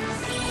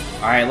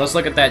 Alright, let's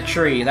look at that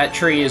tree. That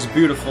tree is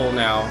beautiful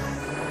now.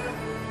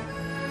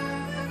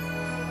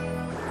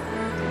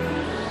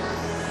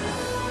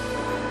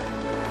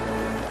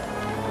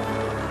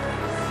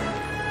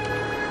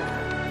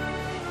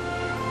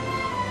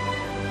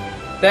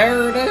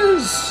 There it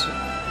is!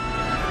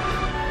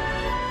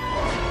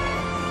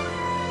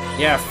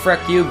 Yeah, frick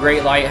you,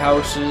 great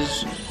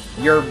lighthouses.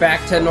 You're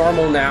back to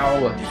normal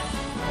now.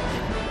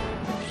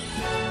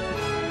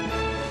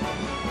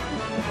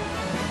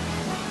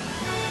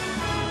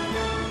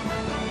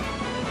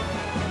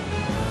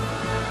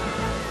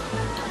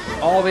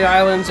 All the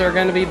islands are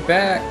gonna be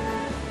back.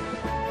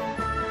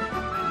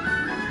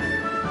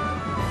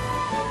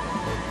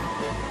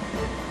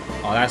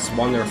 Oh, that's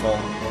wonderful.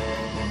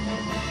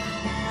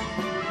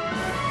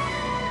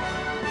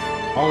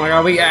 Oh my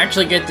god, we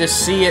actually get to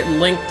see it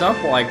linked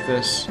up like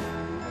this.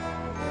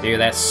 Dude,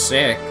 that's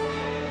sick.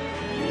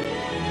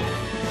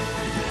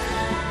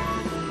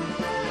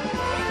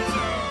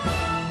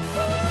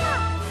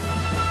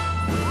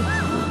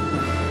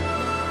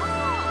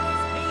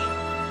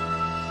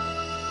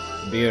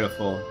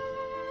 Beautiful.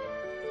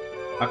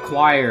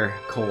 Acquire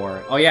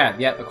core. Oh yeah,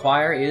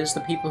 Acquire is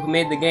the people who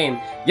made the game.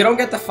 You don't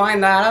get to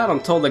find that out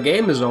until the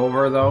game is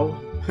over, though.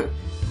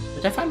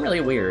 Which I find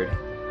really weird.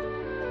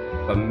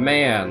 But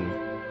man,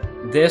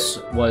 this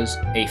was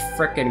a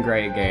frickin'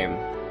 great game.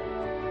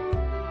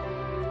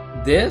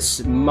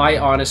 This might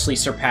honestly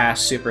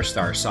surpass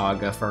Superstar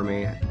Saga for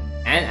me.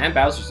 And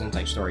Bowser's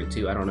Inside Story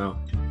too, I don't know.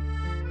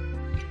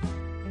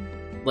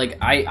 Like,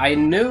 I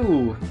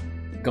knew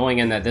going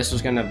in that this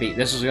was gonna be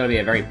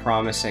a very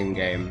promising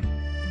game.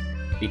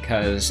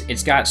 Because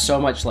it's got so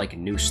much, like,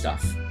 new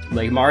stuff.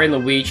 Like, Mario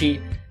Luigi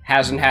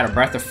hasn't had a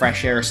breath of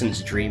fresh air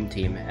since Dream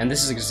Team, and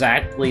this is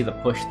exactly the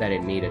push that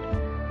it needed.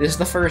 This is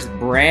the first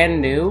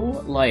brand new,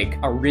 like,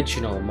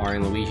 original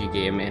Mario Luigi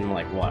game in,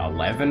 like, what,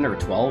 11 or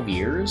 12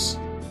 years?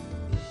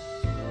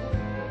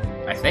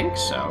 I think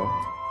so.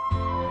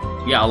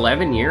 Yeah,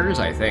 11 years,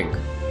 I think.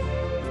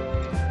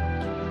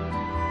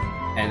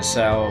 And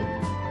so,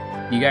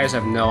 you guys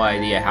have no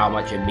idea how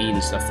much it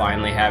means to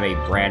finally have a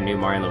brand new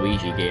Mario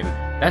Luigi game.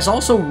 That's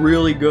also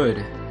really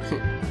good.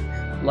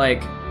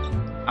 Like,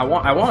 I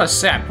want to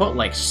say I put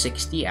like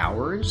 60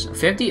 hours?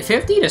 50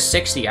 to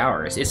 60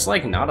 hours. It's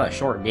like not a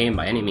short game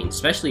by any means,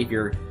 especially if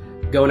you're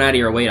going out of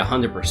your way to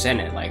 100%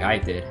 it like I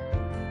did.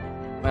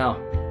 Well,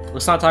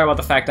 let's not talk about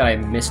the fact that I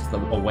missed the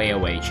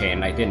away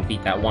chain. I didn't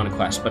beat that one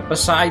quest, but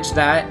besides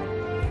that,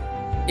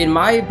 in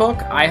my book,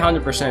 I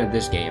 100%ed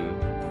this game.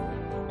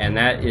 And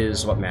that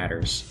is what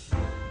matters.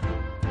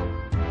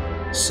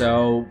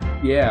 So,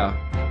 yeah.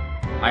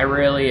 I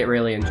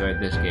really enjoyed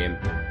this game.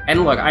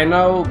 And look, I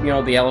know, you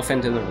know, the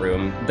elephant in the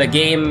room. The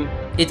game,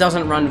 it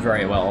doesn't run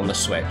very well on the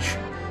Switch.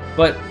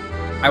 But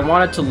I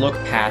wanted to look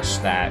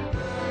past that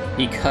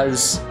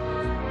because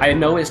I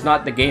know it's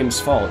not the game's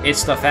fault.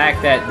 It's the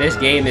fact that this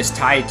game is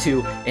tied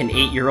to an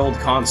 8-year-old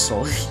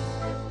console.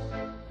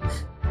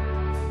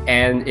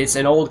 And it's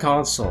an old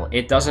console.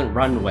 It doesn't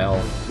run well,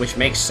 which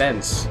makes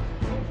sense.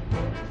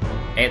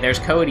 Hey, there's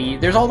Cody.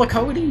 There's all the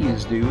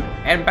Codys, dude.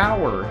 And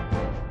Bauer.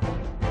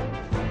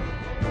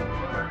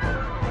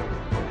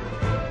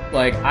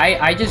 Like,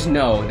 I just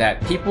know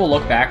that people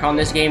look back on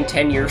this game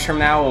 10 years from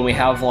now when we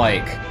have,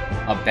 like,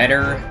 a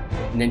better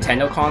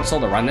Nintendo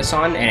console to run this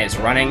on, and it's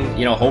running,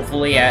 you know,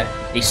 hopefully at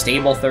a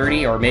stable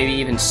 30 or maybe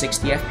even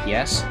 60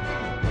 FPS,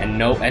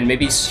 and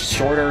maybe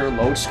shorter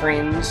load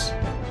screens.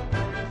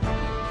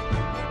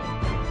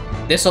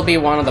 This will be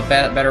one of the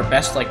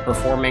best, like,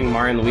 performing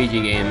Mario &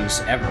 Luigi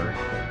games ever.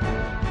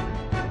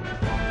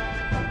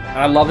 And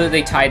I love that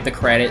they tied the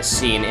credits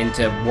scene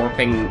into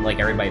warping, like,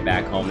 everybody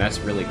back home. That's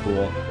really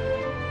cool.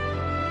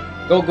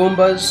 Go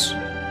Goombas!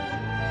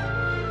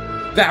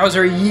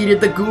 Bowser yeeted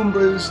the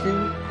Goombas,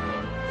 dude!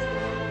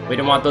 We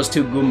didn't want those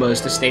two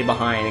Goombas to stay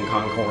behind in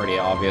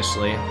Concordia,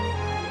 obviously.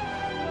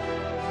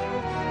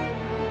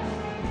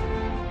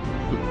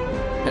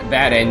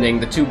 Bad ending,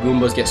 the two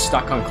Goombas get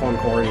stuck on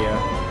Concordia.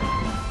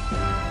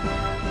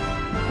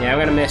 Yeah, I'm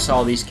gonna miss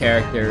all these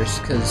characters,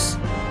 because,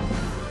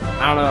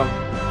 I don't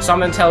know,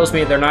 something tells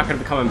me they're not gonna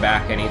be coming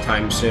back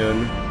anytime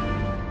soon.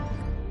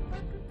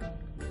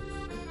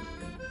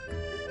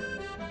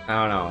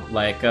 I don't know,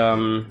 like, I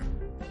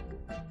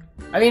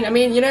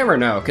mean, you never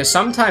know, because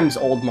sometimes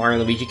old Mario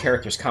and Luigi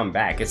characters come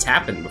back. It's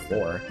happened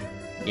before.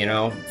 You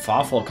know,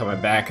 Fawful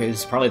coming back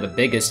is probably the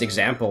biggest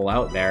example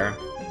out there.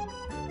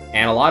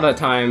 And a lot of the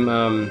time,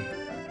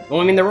 well,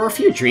 I mean, there were a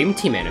few Dream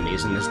Team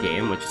enemies in this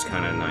game, which is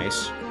kind of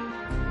nice.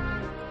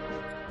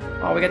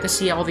 Oh, we get to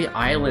see all the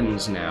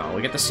islands now.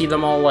 We get to see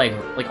them all,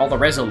 like all the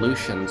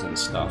resolutions and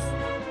stuff.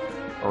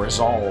 Or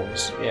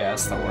resolves. Yeah,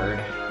 that's the word.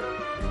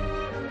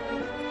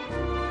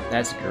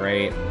 That's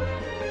great.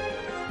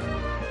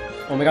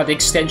 Oh my god, the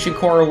extension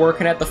core are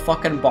working at the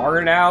fucking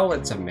bar now?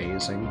 It's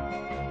amazing.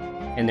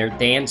 And they're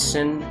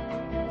dancing.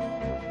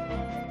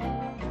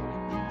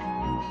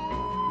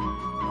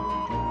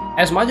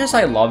 As much as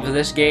I love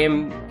this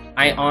game,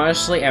 I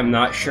honestly am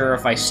not sure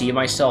if I see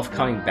myself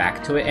coming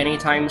back to it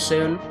anytime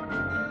soon.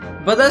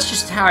 But that's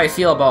just how I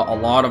feel about a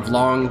lot of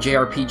long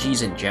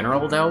JRPGs in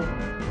general, though.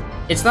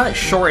 It's not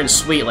short and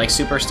sweet like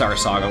Superstar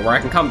Saga, where I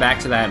can come back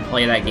to that and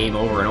play that game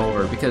over and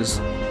over, because...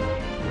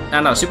 I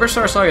don't know,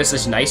 Superstar Saga is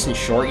just nice and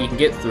short, you can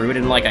get through it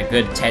in like a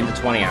good 10 to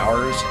 20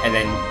 hours, and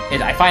then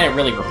I find it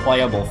really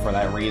replayable for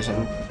that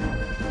reason.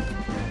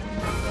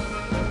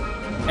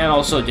 And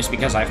also just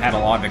because I've had a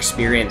lot of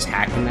experience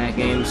hacking that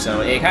game,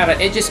 so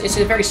it's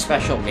a very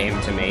special game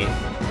to me,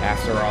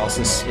 after all,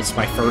 since it's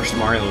my first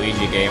Mario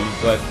Luigi game,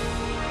 but...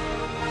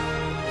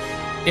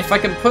 If I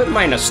can put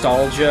my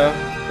nostalgia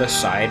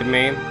beside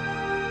me,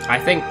 I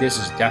think this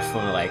is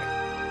definitely, like,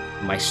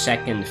 my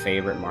second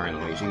favorite Mario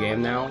Luigi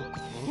game now.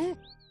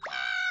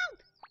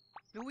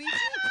 Luigi?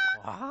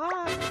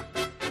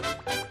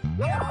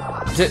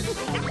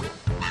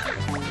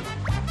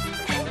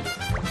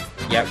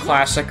 Yeah,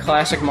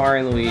 classic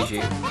Mario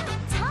Luigi.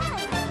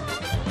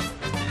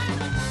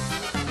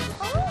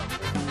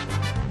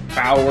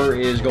 Bowser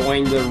is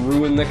going to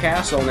ruin the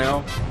castle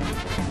now.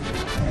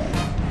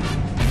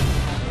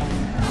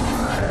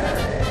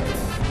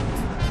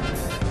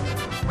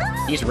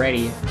 He's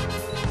ready.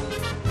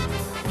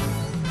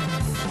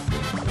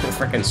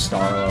 Frickin'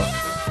 Starlo.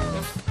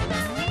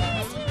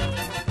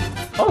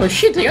 Oh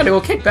shit, they gotta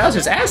go kick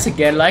Bowser's ass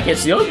again like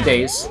it's the old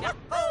days.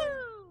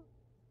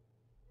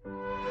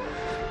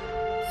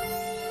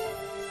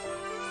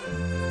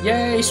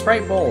 Yay,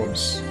 Sprite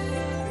Bulbs!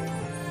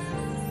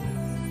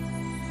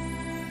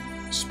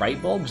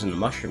 Sprite Bulbs in the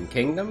Mushroom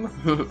Kingdom?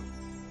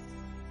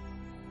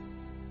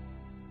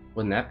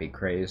 Wouldn't that be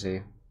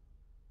crazy?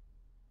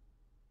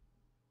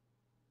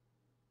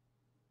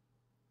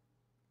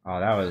 Oh,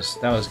 that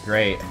was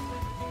great.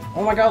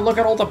 Oh my god, look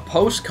at all the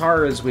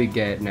postcards we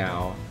get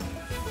now.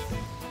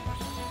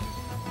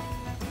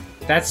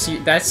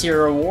 That's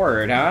your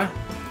reward, huh?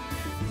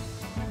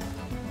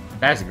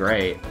 That's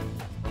great.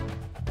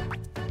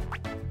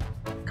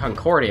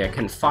 Concordia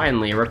can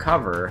finally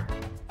recover.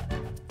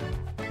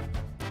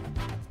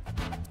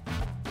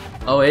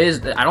 Oh, it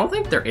is. I don't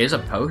think there is a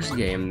post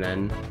game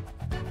then.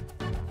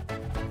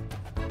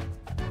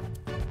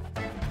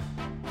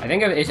 I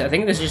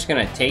think this is just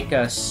gonna take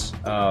us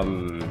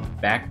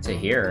back to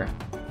here.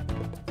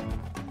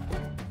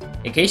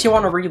 In case you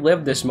want to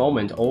relive this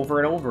moment over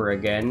and over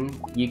again,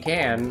 you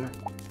can.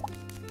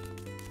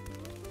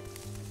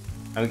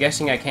 I'm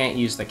guessing I can't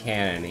use the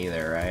cannon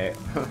either, right?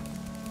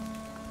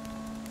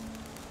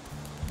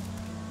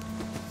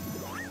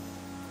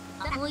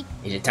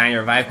 Is it time to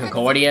revive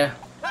Concordia?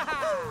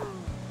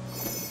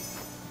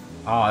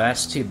 Oh,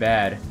 that's too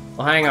bad.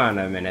 Well, hang on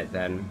a minute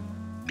then.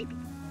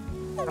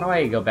 How do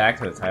I go back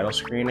to the title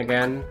screen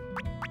again?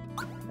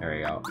 There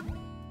we go.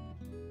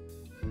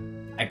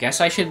 I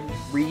guess I should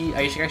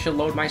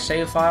load my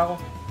save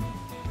file?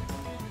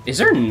 Is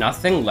there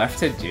nothing left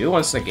to do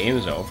once the game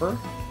is over?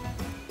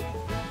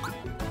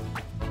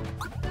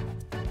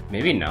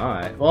 Maybe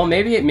not. Well,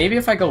 maybe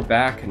if I go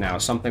back now,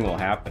 something will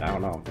happen. I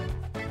don't know.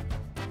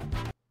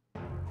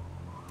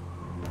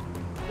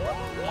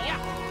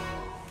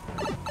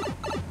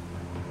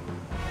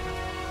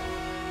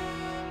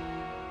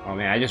 Oh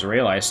man, I just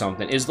realized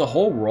something. Is the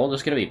whole world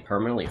just gonna be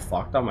permanently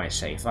fucked on my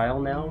save file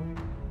now?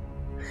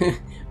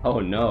 Oh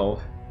no.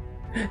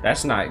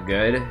 That's not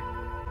good.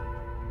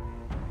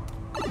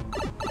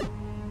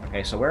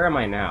 Okay, so where am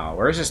I now?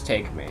 Where does this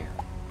take me?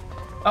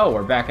 Oh,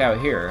 we're back out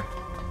here.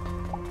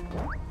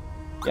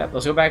 Yep,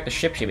 let's go back to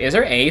Shipshape. Is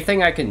there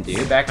anything I can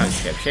do back on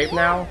Shipshape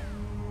now?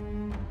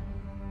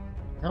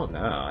 I don't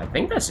know. I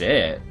think that's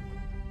it.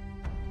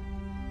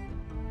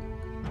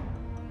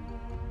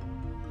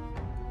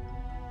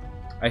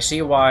 I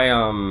see why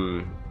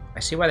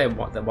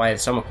why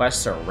some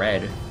quests are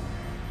red.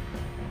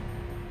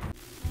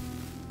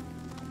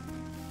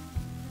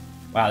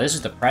 Wow, this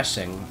is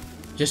depressing.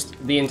 Just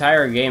the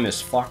entire game is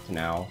fucked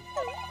now.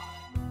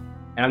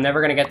 And I'm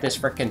never gonna get this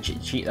frickin'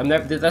 cheat.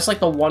 That's like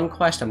the one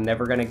quest I'm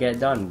never gonna get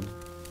done.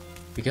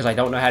 Because I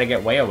don't know how to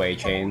get way-away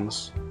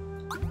chains.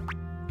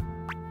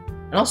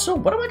 And also,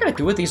 what am I gonna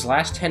do with these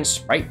last 10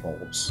 Sprite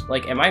Bulbs?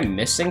 Like, am I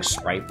missing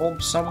Sprite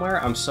Bulbs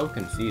somewhere? I'm so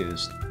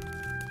confused.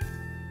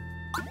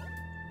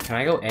 Can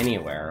I go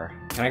anywhere?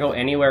 Can I go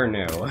anywhere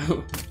new?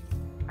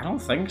 I don't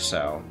think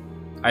so.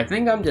 I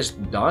think I'm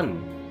just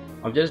done.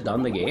 I'm just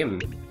done the game.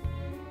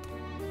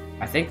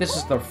 I think this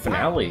is the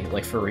finale,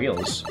 like for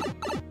reals.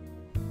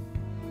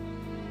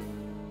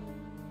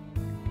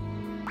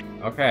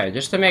 Okay,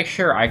 just to make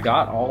sure, I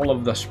got all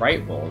of the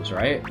Sprite Bulbs,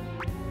 right?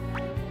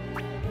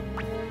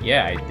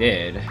 Yeah, I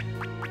did.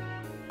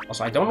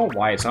 Also, I don't know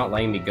why it's not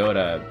letting me go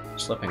to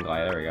Slip and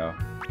Glide. There we go.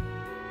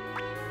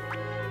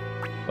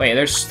 Wait,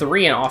 there's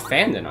 3 in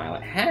Offhanded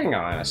Island. Hang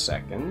on a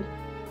second.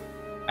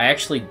 I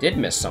actually did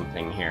miss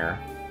something here.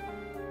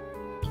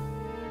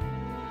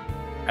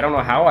 I don't know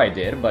how I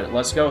did, but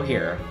let's go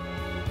here.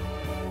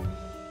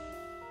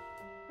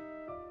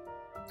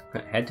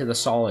 Head to the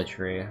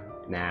solitary.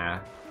 Nah.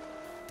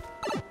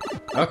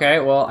 Okay,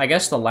 well, I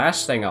guess the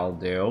last thing I'll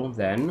do,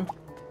 then...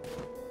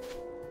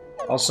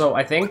 Also,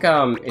 I think,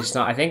 it's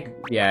not... I think,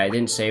 yeah, I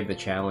didn't save the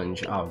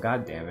challenge. Oh,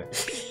 god damn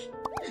it.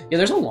 Yeah,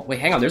 there's a lot... Wait,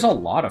 hang on, there's a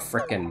lot of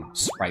frickin'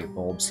 sprite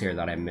bulbs here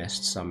that I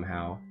missed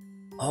somehow.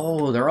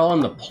 Oh, they're all in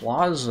the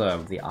plaza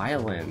of the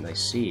island, I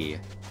see.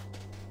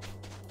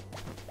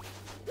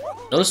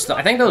 Those...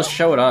 I think those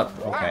showed up.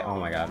 Okay, oh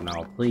my god,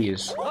 no,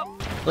 please.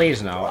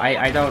 Please, no.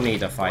 I don't need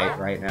to fight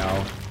right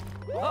now.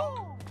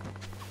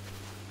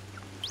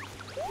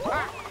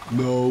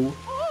 No.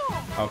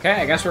 Okay,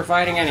 I guess we're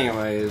fighting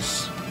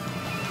anyways.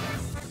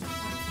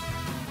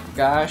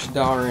 Gosh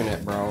darn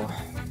it, bro.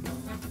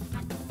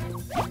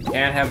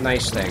 Can't have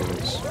nice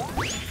things.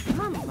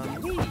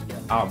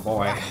 Oh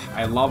boy,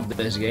 I love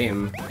this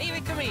game. Leave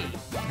it to me.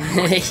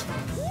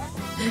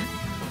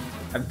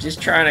 I'm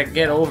just trying to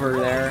get over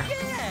there.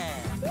 Yeah.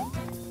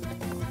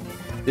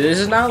 This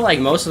is not like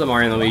most of the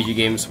Mario and Luigi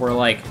games where,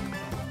 like,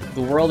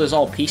 the world is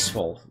all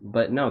peaceful.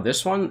 But no,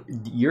 this one,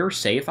 your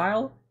save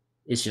file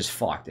is just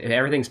fucked.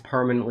 Everything's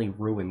permanently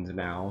ruined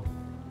now.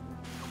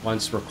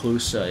 Once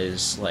Reclusa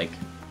is, like...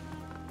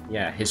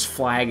 Yeah, his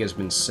flag has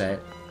been set.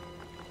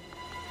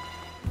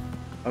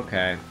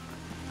 Okay.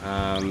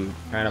 Trying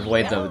to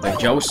avoid the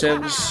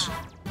Josephs.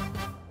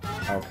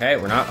 Okay,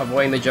 we're not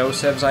avoiding the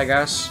Josephs, I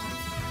guess.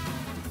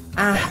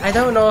 I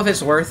don't know if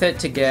it's worth it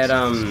to get,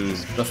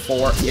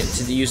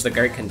 to use the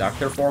Great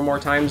Conductor 4 more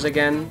times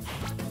again.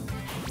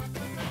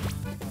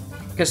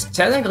 Because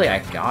technically I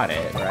got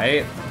it,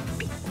 right?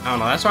 I don't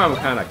know, that's why I'm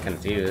kind of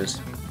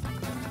confused.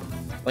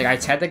 Like, I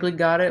technically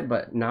got it,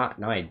 but no,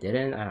 I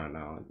didn't? I don't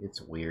know,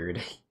 it's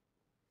weird.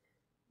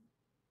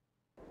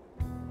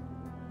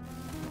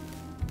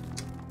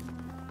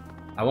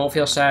 I won't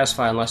feel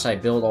satisfied unless I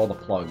build all the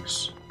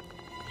plugs.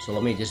 So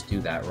let me just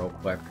do that real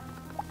quick.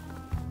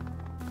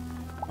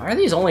 Why are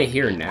these only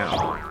here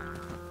now?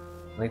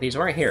 Like, these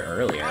weren't here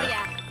earlier.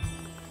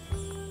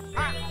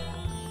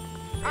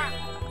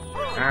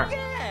 Ah.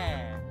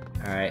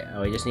 Alright,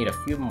 oh, we just need a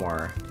few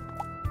more.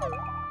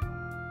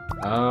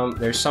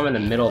 There's some in the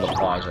middle of the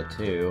plaza,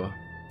 too.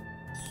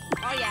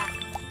 Oh yeah.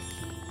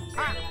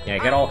 Yeah,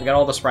 get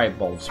all the sprite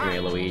bulbs for me,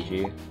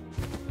 Luigi.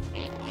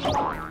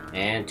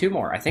 And 2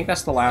 more. I think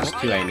that's the last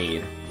 2 I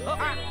need. Oh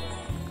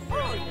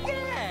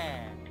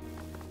yeah.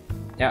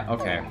 Yeah,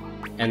 okay.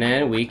 And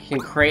then we can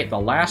create the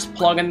last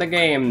plug in the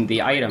game,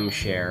 the item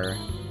share.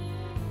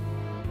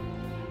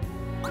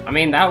 I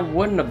mean, that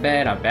wouldn't have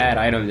been a bad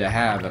item to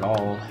have at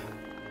all.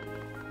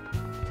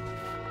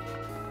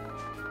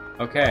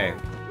 Okay.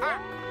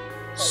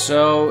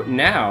 So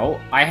now,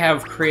 I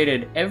have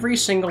created every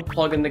single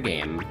plug in the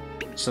game.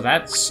 So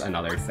that's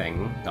another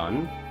thing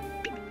done.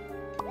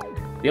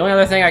 The only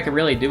other thing I could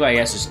really do, I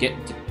guess, is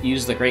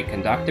use the Great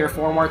Conductor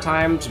 4 more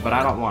times, but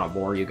I don't want to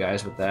bore you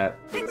guys with that.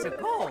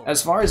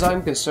 As far as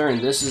I'm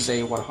concerned, this is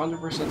a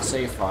 100%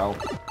 save file.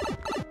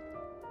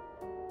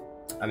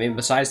 I mean,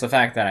 besides the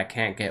fact that I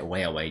can't get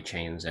way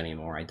chains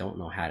anymore, I don't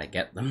know how to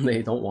get them.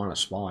 They don't want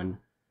to spawn.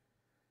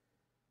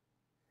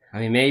 I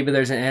mean, maybe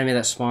there's an enemy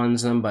that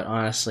spawns them, but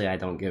honestly, I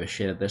don't give a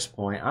shit at this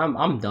point.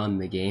 I'm done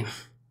the game.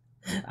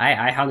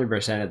 I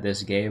 100% at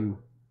this game.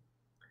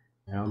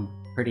 And I'm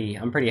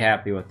pretty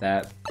happy with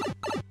that.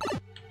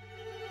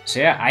 So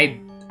yeah, I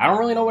don't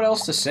really know what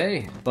else to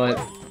say, but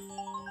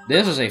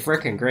this is a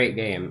freaking great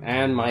game.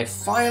 And my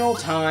final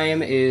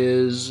time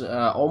is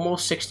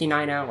almost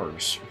 69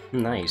 hours.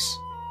 Nice.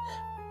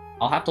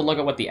 I'll have to look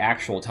at what the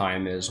actual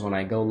time is when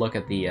I go look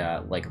at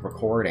the like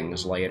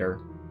recordings later.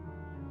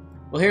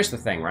 Well, here's the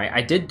thing, right?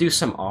 I did do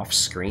some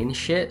off-screen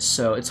shit,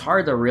 so it's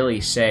hard to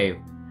really say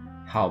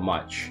how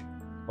much.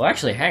 Well,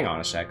 actually, hang on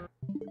a sec.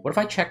 What if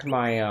I check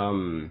my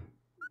Can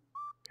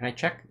I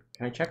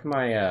check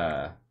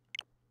my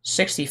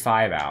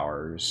 65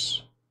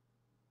 hours?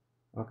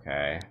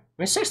 Okay. I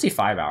mean,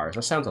 65 hours,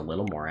 that sounds a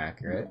little more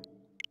accurate.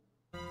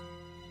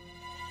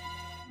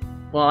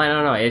 Well, I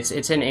don't know, it's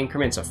in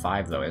increments of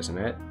 5 though, isn't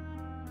it?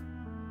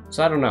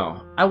 So I don't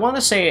know. I want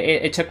to say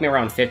it took me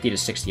around 50 to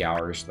 60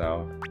 hours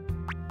though.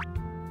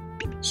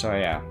 So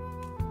yeah.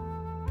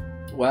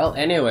 Well,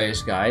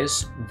 anyways,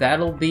 guys,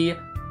 that'll be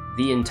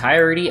the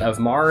entirety of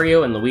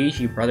Mario and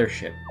Luigi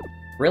Brothership.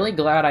 Really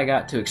glad I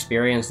got to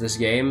experience this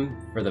game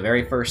for the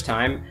very first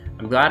time.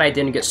 I'm glad I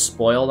didn't get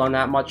spoiled on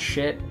that much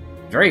shit.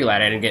 Very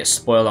glad I didn't get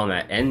spoiled on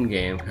that end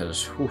game,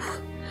 because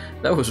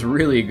that was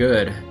really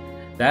good.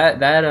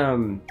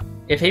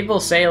 If people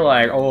say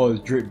like, oh,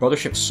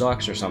 Brothership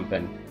sucks or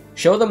something,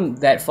 show them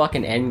that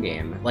fucking end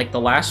game. Like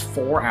the last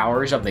 4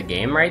 hours of the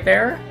game right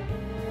there.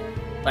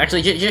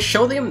 Actually, just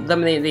show them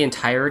the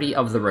entirety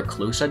of the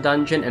Reclusa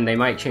dungeon, and they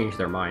might change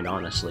their mind,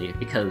 honestly,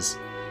 because,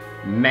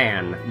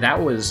 man,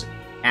 that was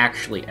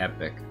actually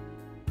epic.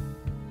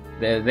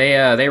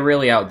 They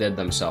really outdid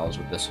themselves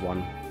with this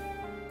one.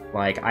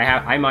 Like,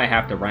 I might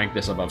have to rank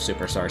this above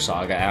Superstar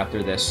Saga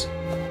after this.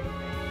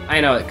 I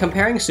know,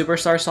 comparing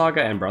Superstar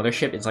Saga and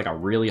Brothership is like a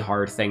really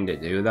hard thing to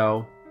do,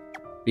 though.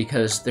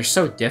 Because they're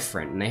so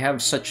different, and they have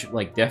such,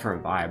 like,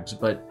 different vibes,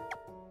 but...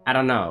 I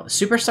don't know.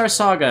 Superstar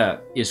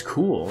Saga is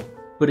cool,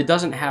 but it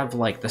doesn't have,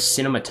 like, the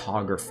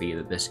cinematography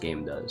that this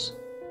game does.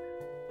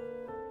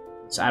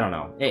 So, I don't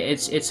know.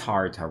 It's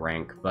hard to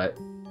rank, but...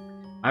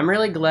 I'm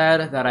really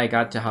glad that I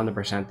got to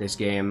 100% this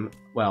game.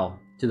 Well,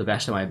 to the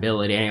best of my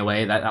ability,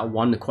 anyway. That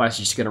one quest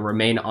is just gonna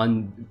remain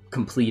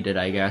uncompleted,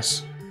 I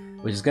guess.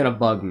 Which is gonna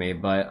bug me,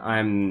 but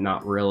I'm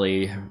not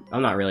really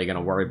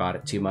gonna worry about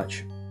it too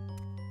much.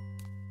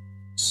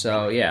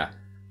 So, yeah.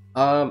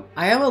 I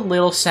am a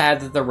little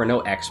sad that there were no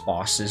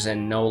X-bosses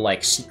and no,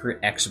 like, secret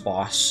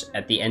X-boss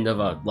at the end of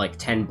a, like,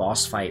 10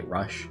 boss fight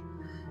rush.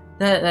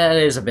 That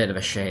is a bit of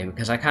a shame,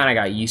 because I kind of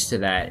got used to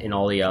that in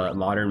all the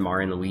modern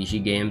Mario and Luigi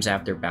games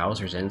after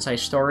Bowser's Inside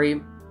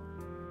Story.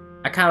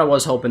 I kind of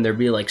was hoping there'd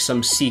be, like,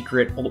 some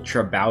secret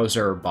Ultra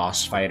Bowser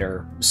boss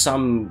fighter,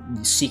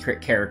 some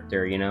secret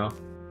character, you know?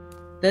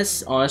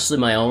 That's honestly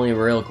my only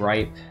real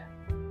gripe.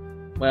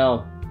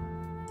 Well,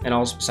 and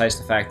also besides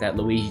the fact that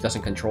Luigi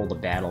doesn't control the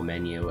battle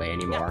menu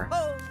anymore.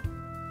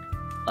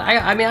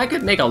 I mean, I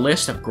could make a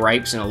list of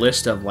gripes and a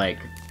list of, like,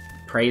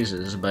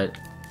 praises, but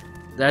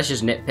that's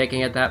just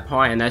nitpicking at that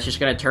point, and that's just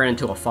gonna turn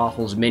into a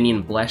Fawful's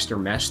Minion Blessed or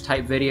Mess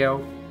type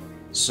video.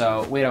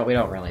 So, we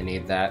don't really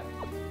need that.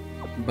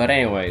 But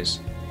anyways,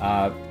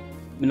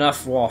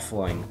 enough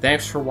waffling.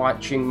 Thanks for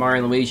watching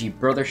Mario and Luigi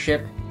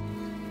Brothership.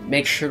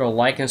 Make sure to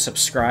like and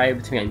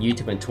subscribe to me on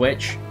YouTube and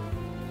Twitch.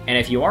 And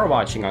if you are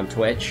watching on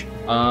Twitch,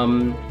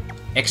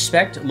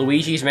 expect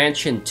Luigi's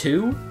Mansion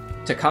 2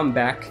 to come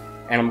back,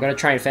 and I'm gonna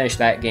try and finish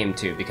that game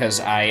too, because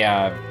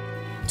I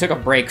took a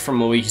break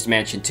from Luigi's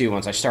Mansion 2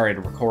 once I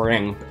started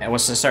recording, and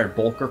once I started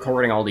bulk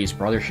recording all these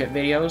Brothership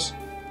videos.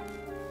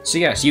 So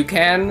yes, you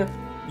can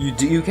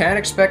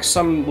expect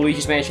some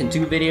Luigi's Mansion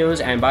 2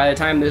 videos, and by the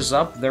time this is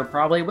up, there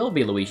probably will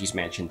be Luigi's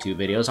Mansion 2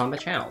 videos on the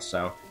channel,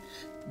 so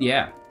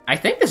yeah. I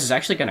think this is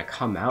actually gonna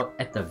come out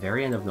at the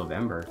very end of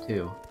November,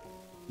 too.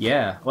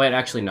 Yeah, wait,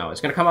 actually no,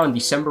 it's gonna come out on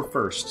December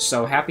 1st,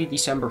 so happy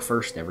December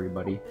 1st,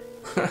 everybody.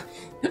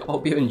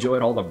 Hope you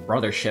enjoyed all the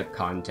Brothership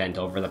content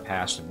over the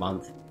past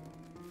month.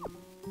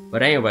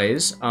 But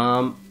anyways,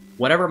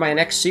 whatever my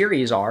next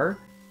series are,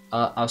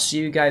 I'll see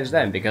you guys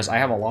then, because I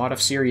have a lot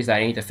of series that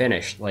I need to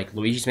finish, like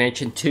Luigi's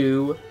Mansion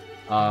 2,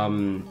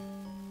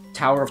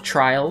 Tower of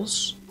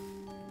Trials,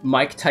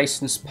 Mike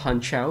Tyson's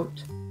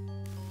Punch-Out!,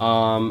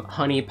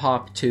 Honey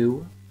Pop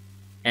 2,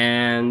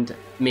 and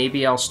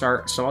maybe I'll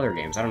start some other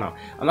games. I don't know.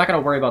 I'm not gonna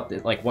worry about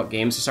like what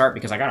games to start,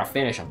 because I gotta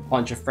finish a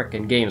bunch of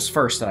frickin' games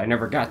first that I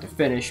never got to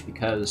finish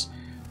because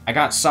I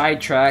got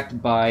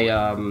sidetracked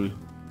by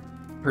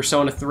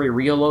Persona 3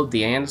 Reload,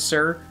 The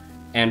Answer,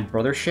 and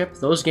Brothership.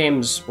 Those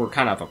games were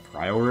kind of a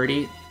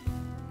priority,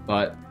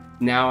 but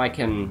now I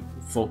can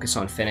focus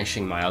on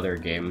finishing my other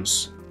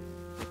games.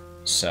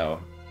 So,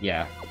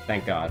 yeah,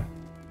 thank God.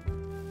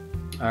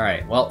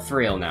 Alright, well, for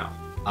real now.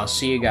 I'll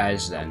see you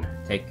guys then.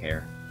 Take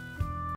care.